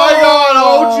 Oh my god!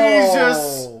 Oh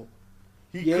Jesus!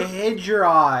 You hid your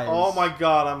eyes. Oh my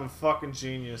god, I'm a fucking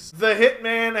genius. The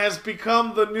hitman has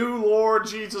become the new Lord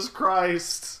Jesus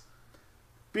Christ.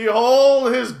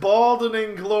 Behold his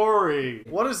baldening glory.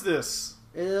 What is this?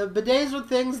 Bidets are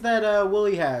things that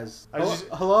Woolie has.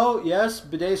 Hello? Yes?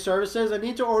 Bidet services? I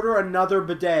need to order another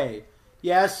bidet.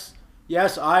 Yes?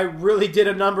 Yes, I really did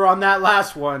a number on that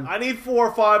last one. I need 4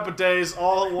 or 5 bidets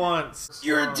all at once.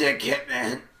 You're a dick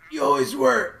hitman. You always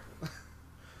were.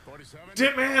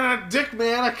 Dick man,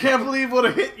 I can't believe what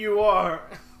a hit you are.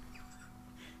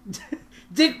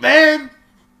 Dick man!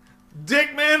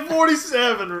 Dick man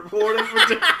 47 reporting for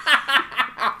Dick.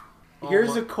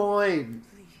 Here's a coin.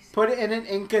 Put it in an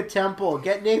Inca temple.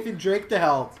 Get Nathan Drake to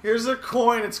help. Here's a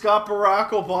coin. It's got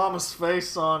Barack Obama's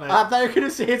face on it. I thought you were going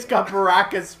to say it's got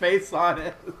Baraka's face on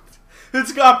it.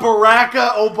 It's got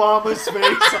Baraka Obama's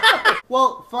face on it.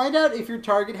 Well, find out if your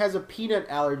target has a peanut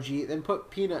allergy, then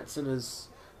put peanuts in his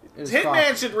Hitman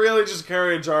coffee. should really just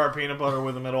carry a jar of peanut butter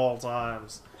with him at all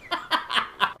times.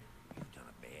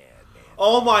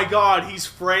 Oh my god, he's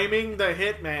framing the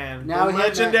hitman. Now the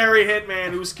legendary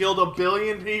hitman who's killed 1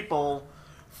 billion people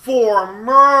for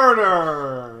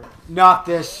murder. Not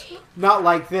this. Not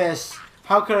like this.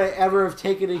 How could I ever have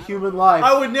taken a human life?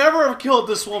 I would never have killed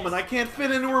this woman. I can't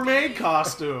fit into her maid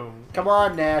costume. Come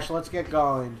on, Nash. Let's get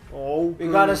going. Oh, we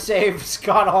gotta save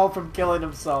Scott Hall from killing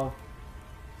himself.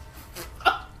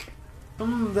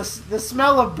 The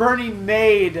smell of burning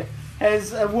maid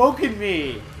has awoken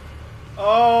me.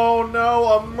 Oh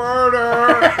no, a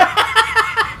murder!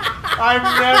 I've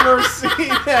never seen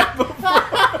that before.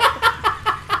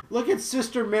 Look at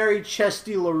Sister Mary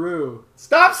Chesty LaRue.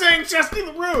 Stop saying Chesty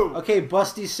LaRue! Okay,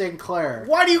 Busty Sinclair.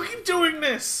 Why do you keep doing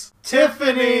this?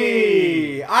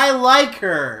 Tiffany! I like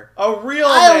her. A real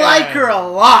I man. like her a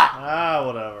lot. Ah,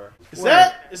 whatever. Is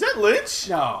that Lynch?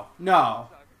 No, no.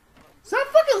 Is that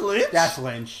fucking Lynch? That's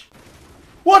Lynch.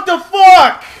 What the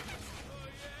fuck?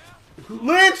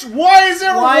 Lynch, what is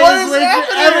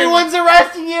happening? Everyone's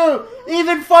arresting you!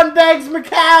 Even Funbags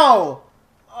Macau!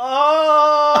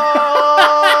 Oh!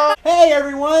 Hey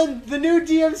everyone! The new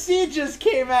DMC just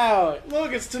came out!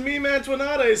 Look, it's Tamim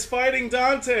Antoinades fighting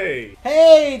Dante!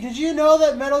 Hey, did you know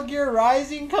that Metal Gear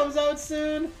Rising comes out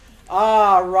soon?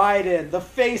 Ah, Raiden, the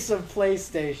face of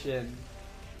PlayStation.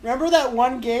 Remember that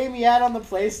one game he had on the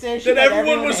PlayStation? That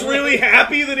everyone was really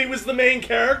happy that he was the main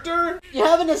character? You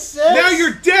have an assist? Now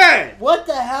you're dead! What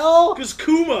the hell? Because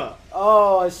Kuma.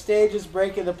 Oh, a stage is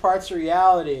breaking the parts of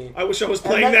reality. I wish I was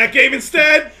playing that game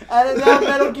instead! And now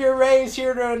Metal Gear Ray is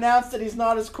here to announce that he's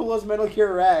not as cool as Metal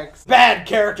Gear Rex. Bad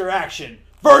character action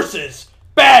versus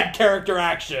bad character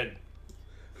action.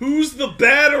 Who's the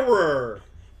batterer?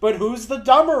 But who's the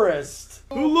dumberest?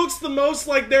 Who looks the most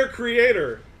like their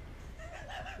creator?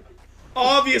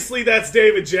 Obviously, that's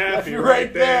David Jaffe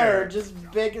right there. Just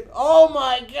big. Oh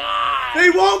my god! They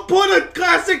won't put a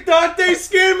classic Dante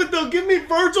skin, but they'll give me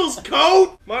Virgil's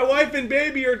coat. My wife and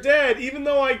baby are dead. Even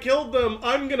though I killed them,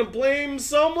 I'm gonna blame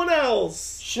someone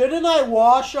else. Shouldn't I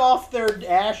wash off their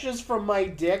ashes from my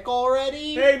dick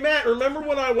already? Hey, Matt, remember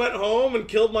when I went home and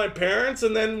killed my parents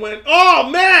and then went, oh,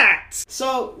 Matt!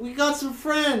 So, we got some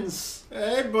friends.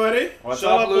 Hey, buddy. Shut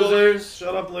up, losers.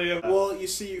 Shut up, Liam. Well, you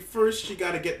see, first you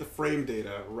gotta get the frame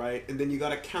data, right? And then you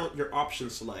gotta count your option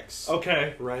selects.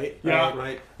 Okay. Right? Yeah.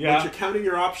 Right? Yeah. Once you're counting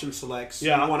your option selects,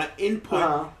 you wanna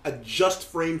input a just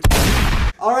frame.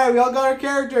 Alright, we all got our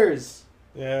characters.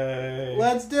 Yay.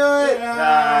 Let's do it.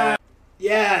 Yeah.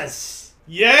 Yes.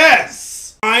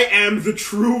 Yes! I am the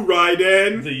true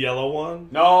Raiden. The yellow one?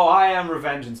 No, I am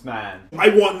Revengeance Man. I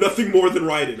want nothing more than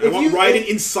Raiden. I want Raiden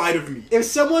inside of me. If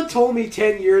someone told me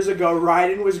 10 years ago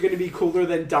Raiden was going to be cooler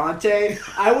than Dante,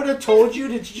 I would have told you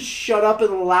to just shut up and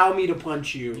allow me to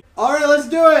punch you. Alright, let's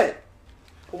do it!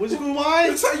 Who am I?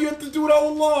 That's how you have to do it all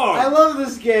along. I love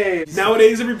this game.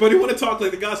 Nowadays, everybody want to talk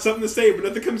like they got something to say, but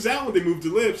nothing comes out when they move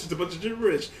their lips. It's a bunch of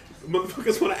gibberish.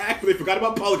 Motherfuckers want to act, but they forgot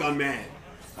about Polygon Man.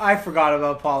 I forgot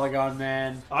about Polygon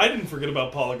Man. I didn't forget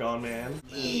about Polygon Man.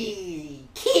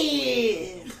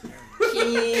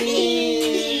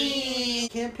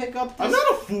 Can't pick up this. I'm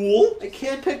not a fool. I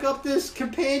can't pick up this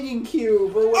companion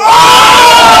cube. Oh!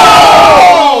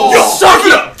 You suck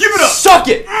it! Give it up! Suck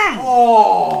it!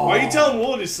 Oh! Why are you telling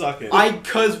Woolie to suck it?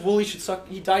 Cause Woolie should suck.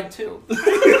 He died too.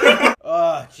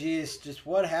 Oh, jeez, just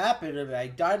what happened to me? I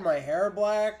dyed my hair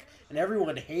black, and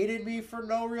everyone hated me for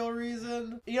no real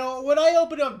reason. You know, when I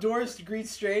open up doors to greet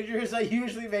strangers, I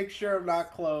usually make sure I'm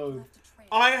not clothed.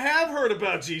 I have heard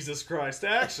about Jesus Christ,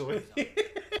 actually.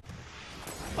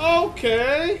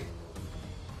 Okay.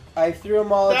 I threw a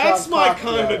Molotov That's my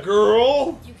cocktail. kind of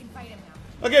girl.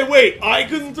 Okay, wait. I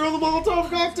couldn't throw the Molotov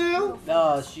cocktail?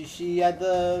 No, she had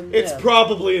the... It's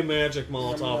probably a magic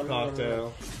Molotov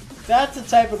cocktail. That's the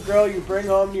type of girl you bring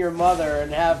home to your mother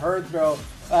and have her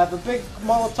have a big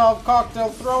Molotov cocktail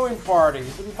throwing party.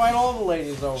 Invite all the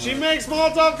ladies over. She makes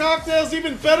Molotov cocktails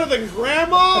even better than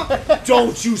Grandma?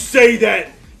 Don't you say that!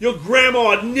 Your grandma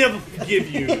would never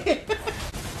forgive you.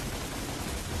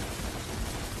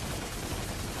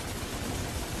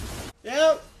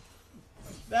 Yep.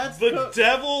 That's the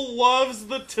devil loves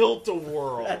the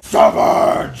tilt-a-whirl.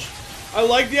 Savage! I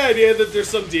like the idea that there's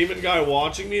some demon guy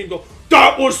watching me and go,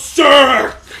 that was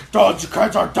sick! Don't you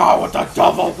kids are down with the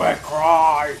devil may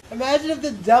cry! Imagine if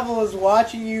the devil is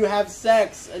watching you have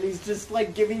sex and he's just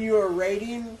like giving you a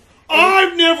rating.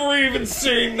 I've never even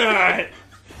seen that!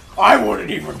 I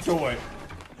wouldn't even do it.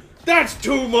 That's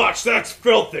too much, that's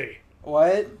filthy.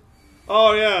 What?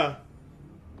 Oh yeah.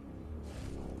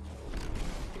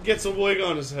 He gets a wig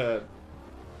on his head.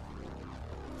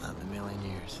 Not in a million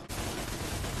years.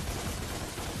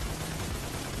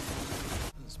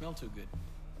 Doesn't smell too good.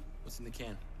 What's in the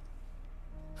can?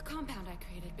 A compound I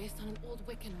created based on an old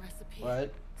Wiccan recipe.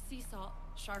 What? Sea salt,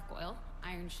 shark oil,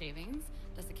 iron shavings,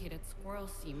 desiccated squirrel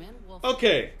semen, wolf...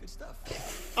 Okay. Good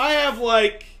stuff. I have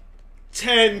like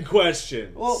 10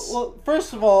 questions. Well,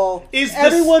 first of all,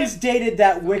 everyone's dated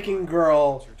that Wiccan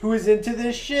girl who is into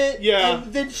this shit. Yeah.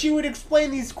 And then she would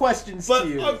explain these questions to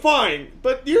you. Fine.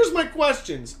 But here's my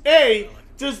questions. A,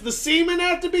 does the semen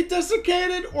have to be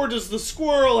desiccated, or does the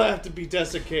squirrel have to be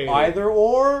desiccated? Either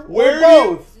or both.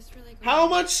 Really how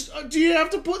much do you have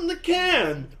to put in the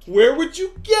can? Where would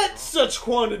you get such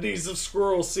quantities of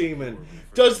squirrel semen?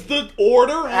 Does the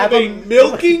order have a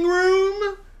milking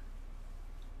room?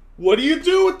 What do you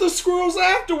do with the squirrels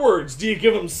afterwards? Do you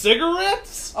give them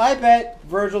cigarettes? I bet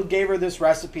Virgil gave her this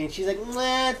recipe and she's like,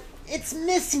 nah, it's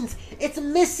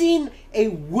missing a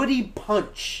woody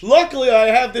punch. Luckily, I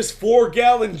have this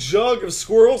 4-gallon jug of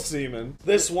squirrel semen.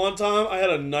 This one time, I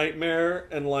had a nightmare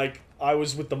and like, I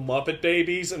was with the Muppet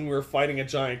Babies and we were fighting a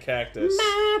giant cactus.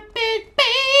 Muppet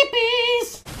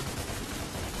Babies!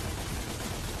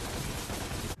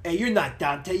 Hey, you're not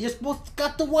Dante. You're supposed to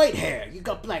got the white hair. You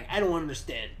got black. I don't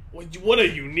understand. What are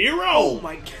you, Nero? Oh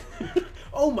my god.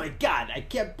 Oh my god. I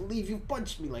can't believe you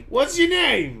punched me like that. What's your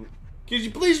name? Could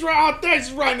you please write? Oh, thanks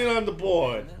for writing it on the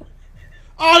board.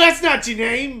 Oh, that's not your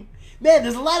name. Man,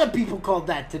 there's a lot of people called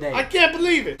that today. I can't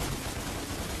believe it.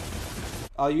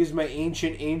 I'll use my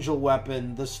ancient angel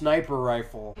weapon, the sniper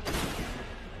rifle.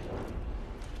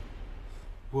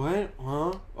 What?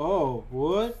 Huh? Oh,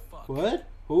 what? What?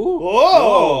 Who?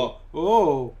 Whoa!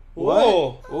 Oh! What?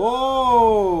 Whoa!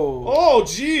 Oh! Oh,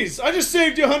 jeez! I just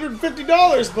saved you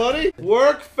 $150, buddy.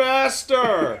 Work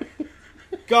faster.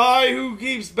 Guy who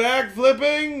keeps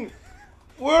backflipping.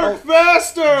 Work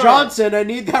faster. Johnson, I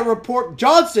need that report.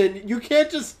 Johnson, you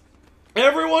can't just.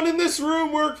 Everyone in this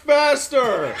room, work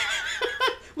faster.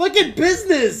 Look at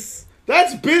business.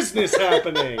 That's business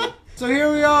happening. So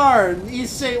here we are in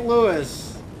East St.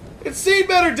 Louis. It's seen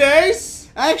better days.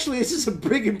 Actually, this is a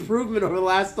big improvement over the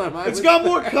last time I was. It's got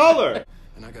more color.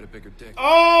 And I got a bigger dick.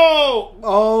 Oh!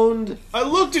 Owned. I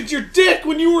looked at your dick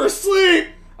when you were asleep.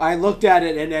 I looked at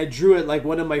it and I drew it like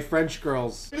one of my French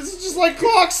girls. This is just like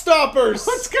clock stoppers.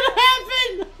 What's gonna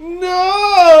happen?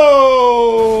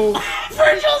 No!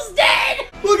 Virgil's dead!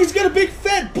 Look, he's got a big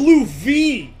fat blue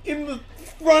V in the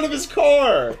front of his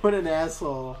car. What an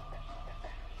asshole.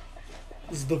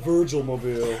 This is the Virgil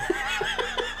mobile.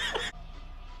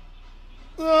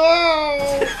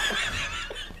 Oh!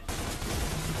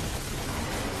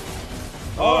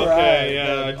 Okay,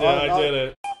 yeah, I did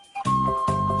it.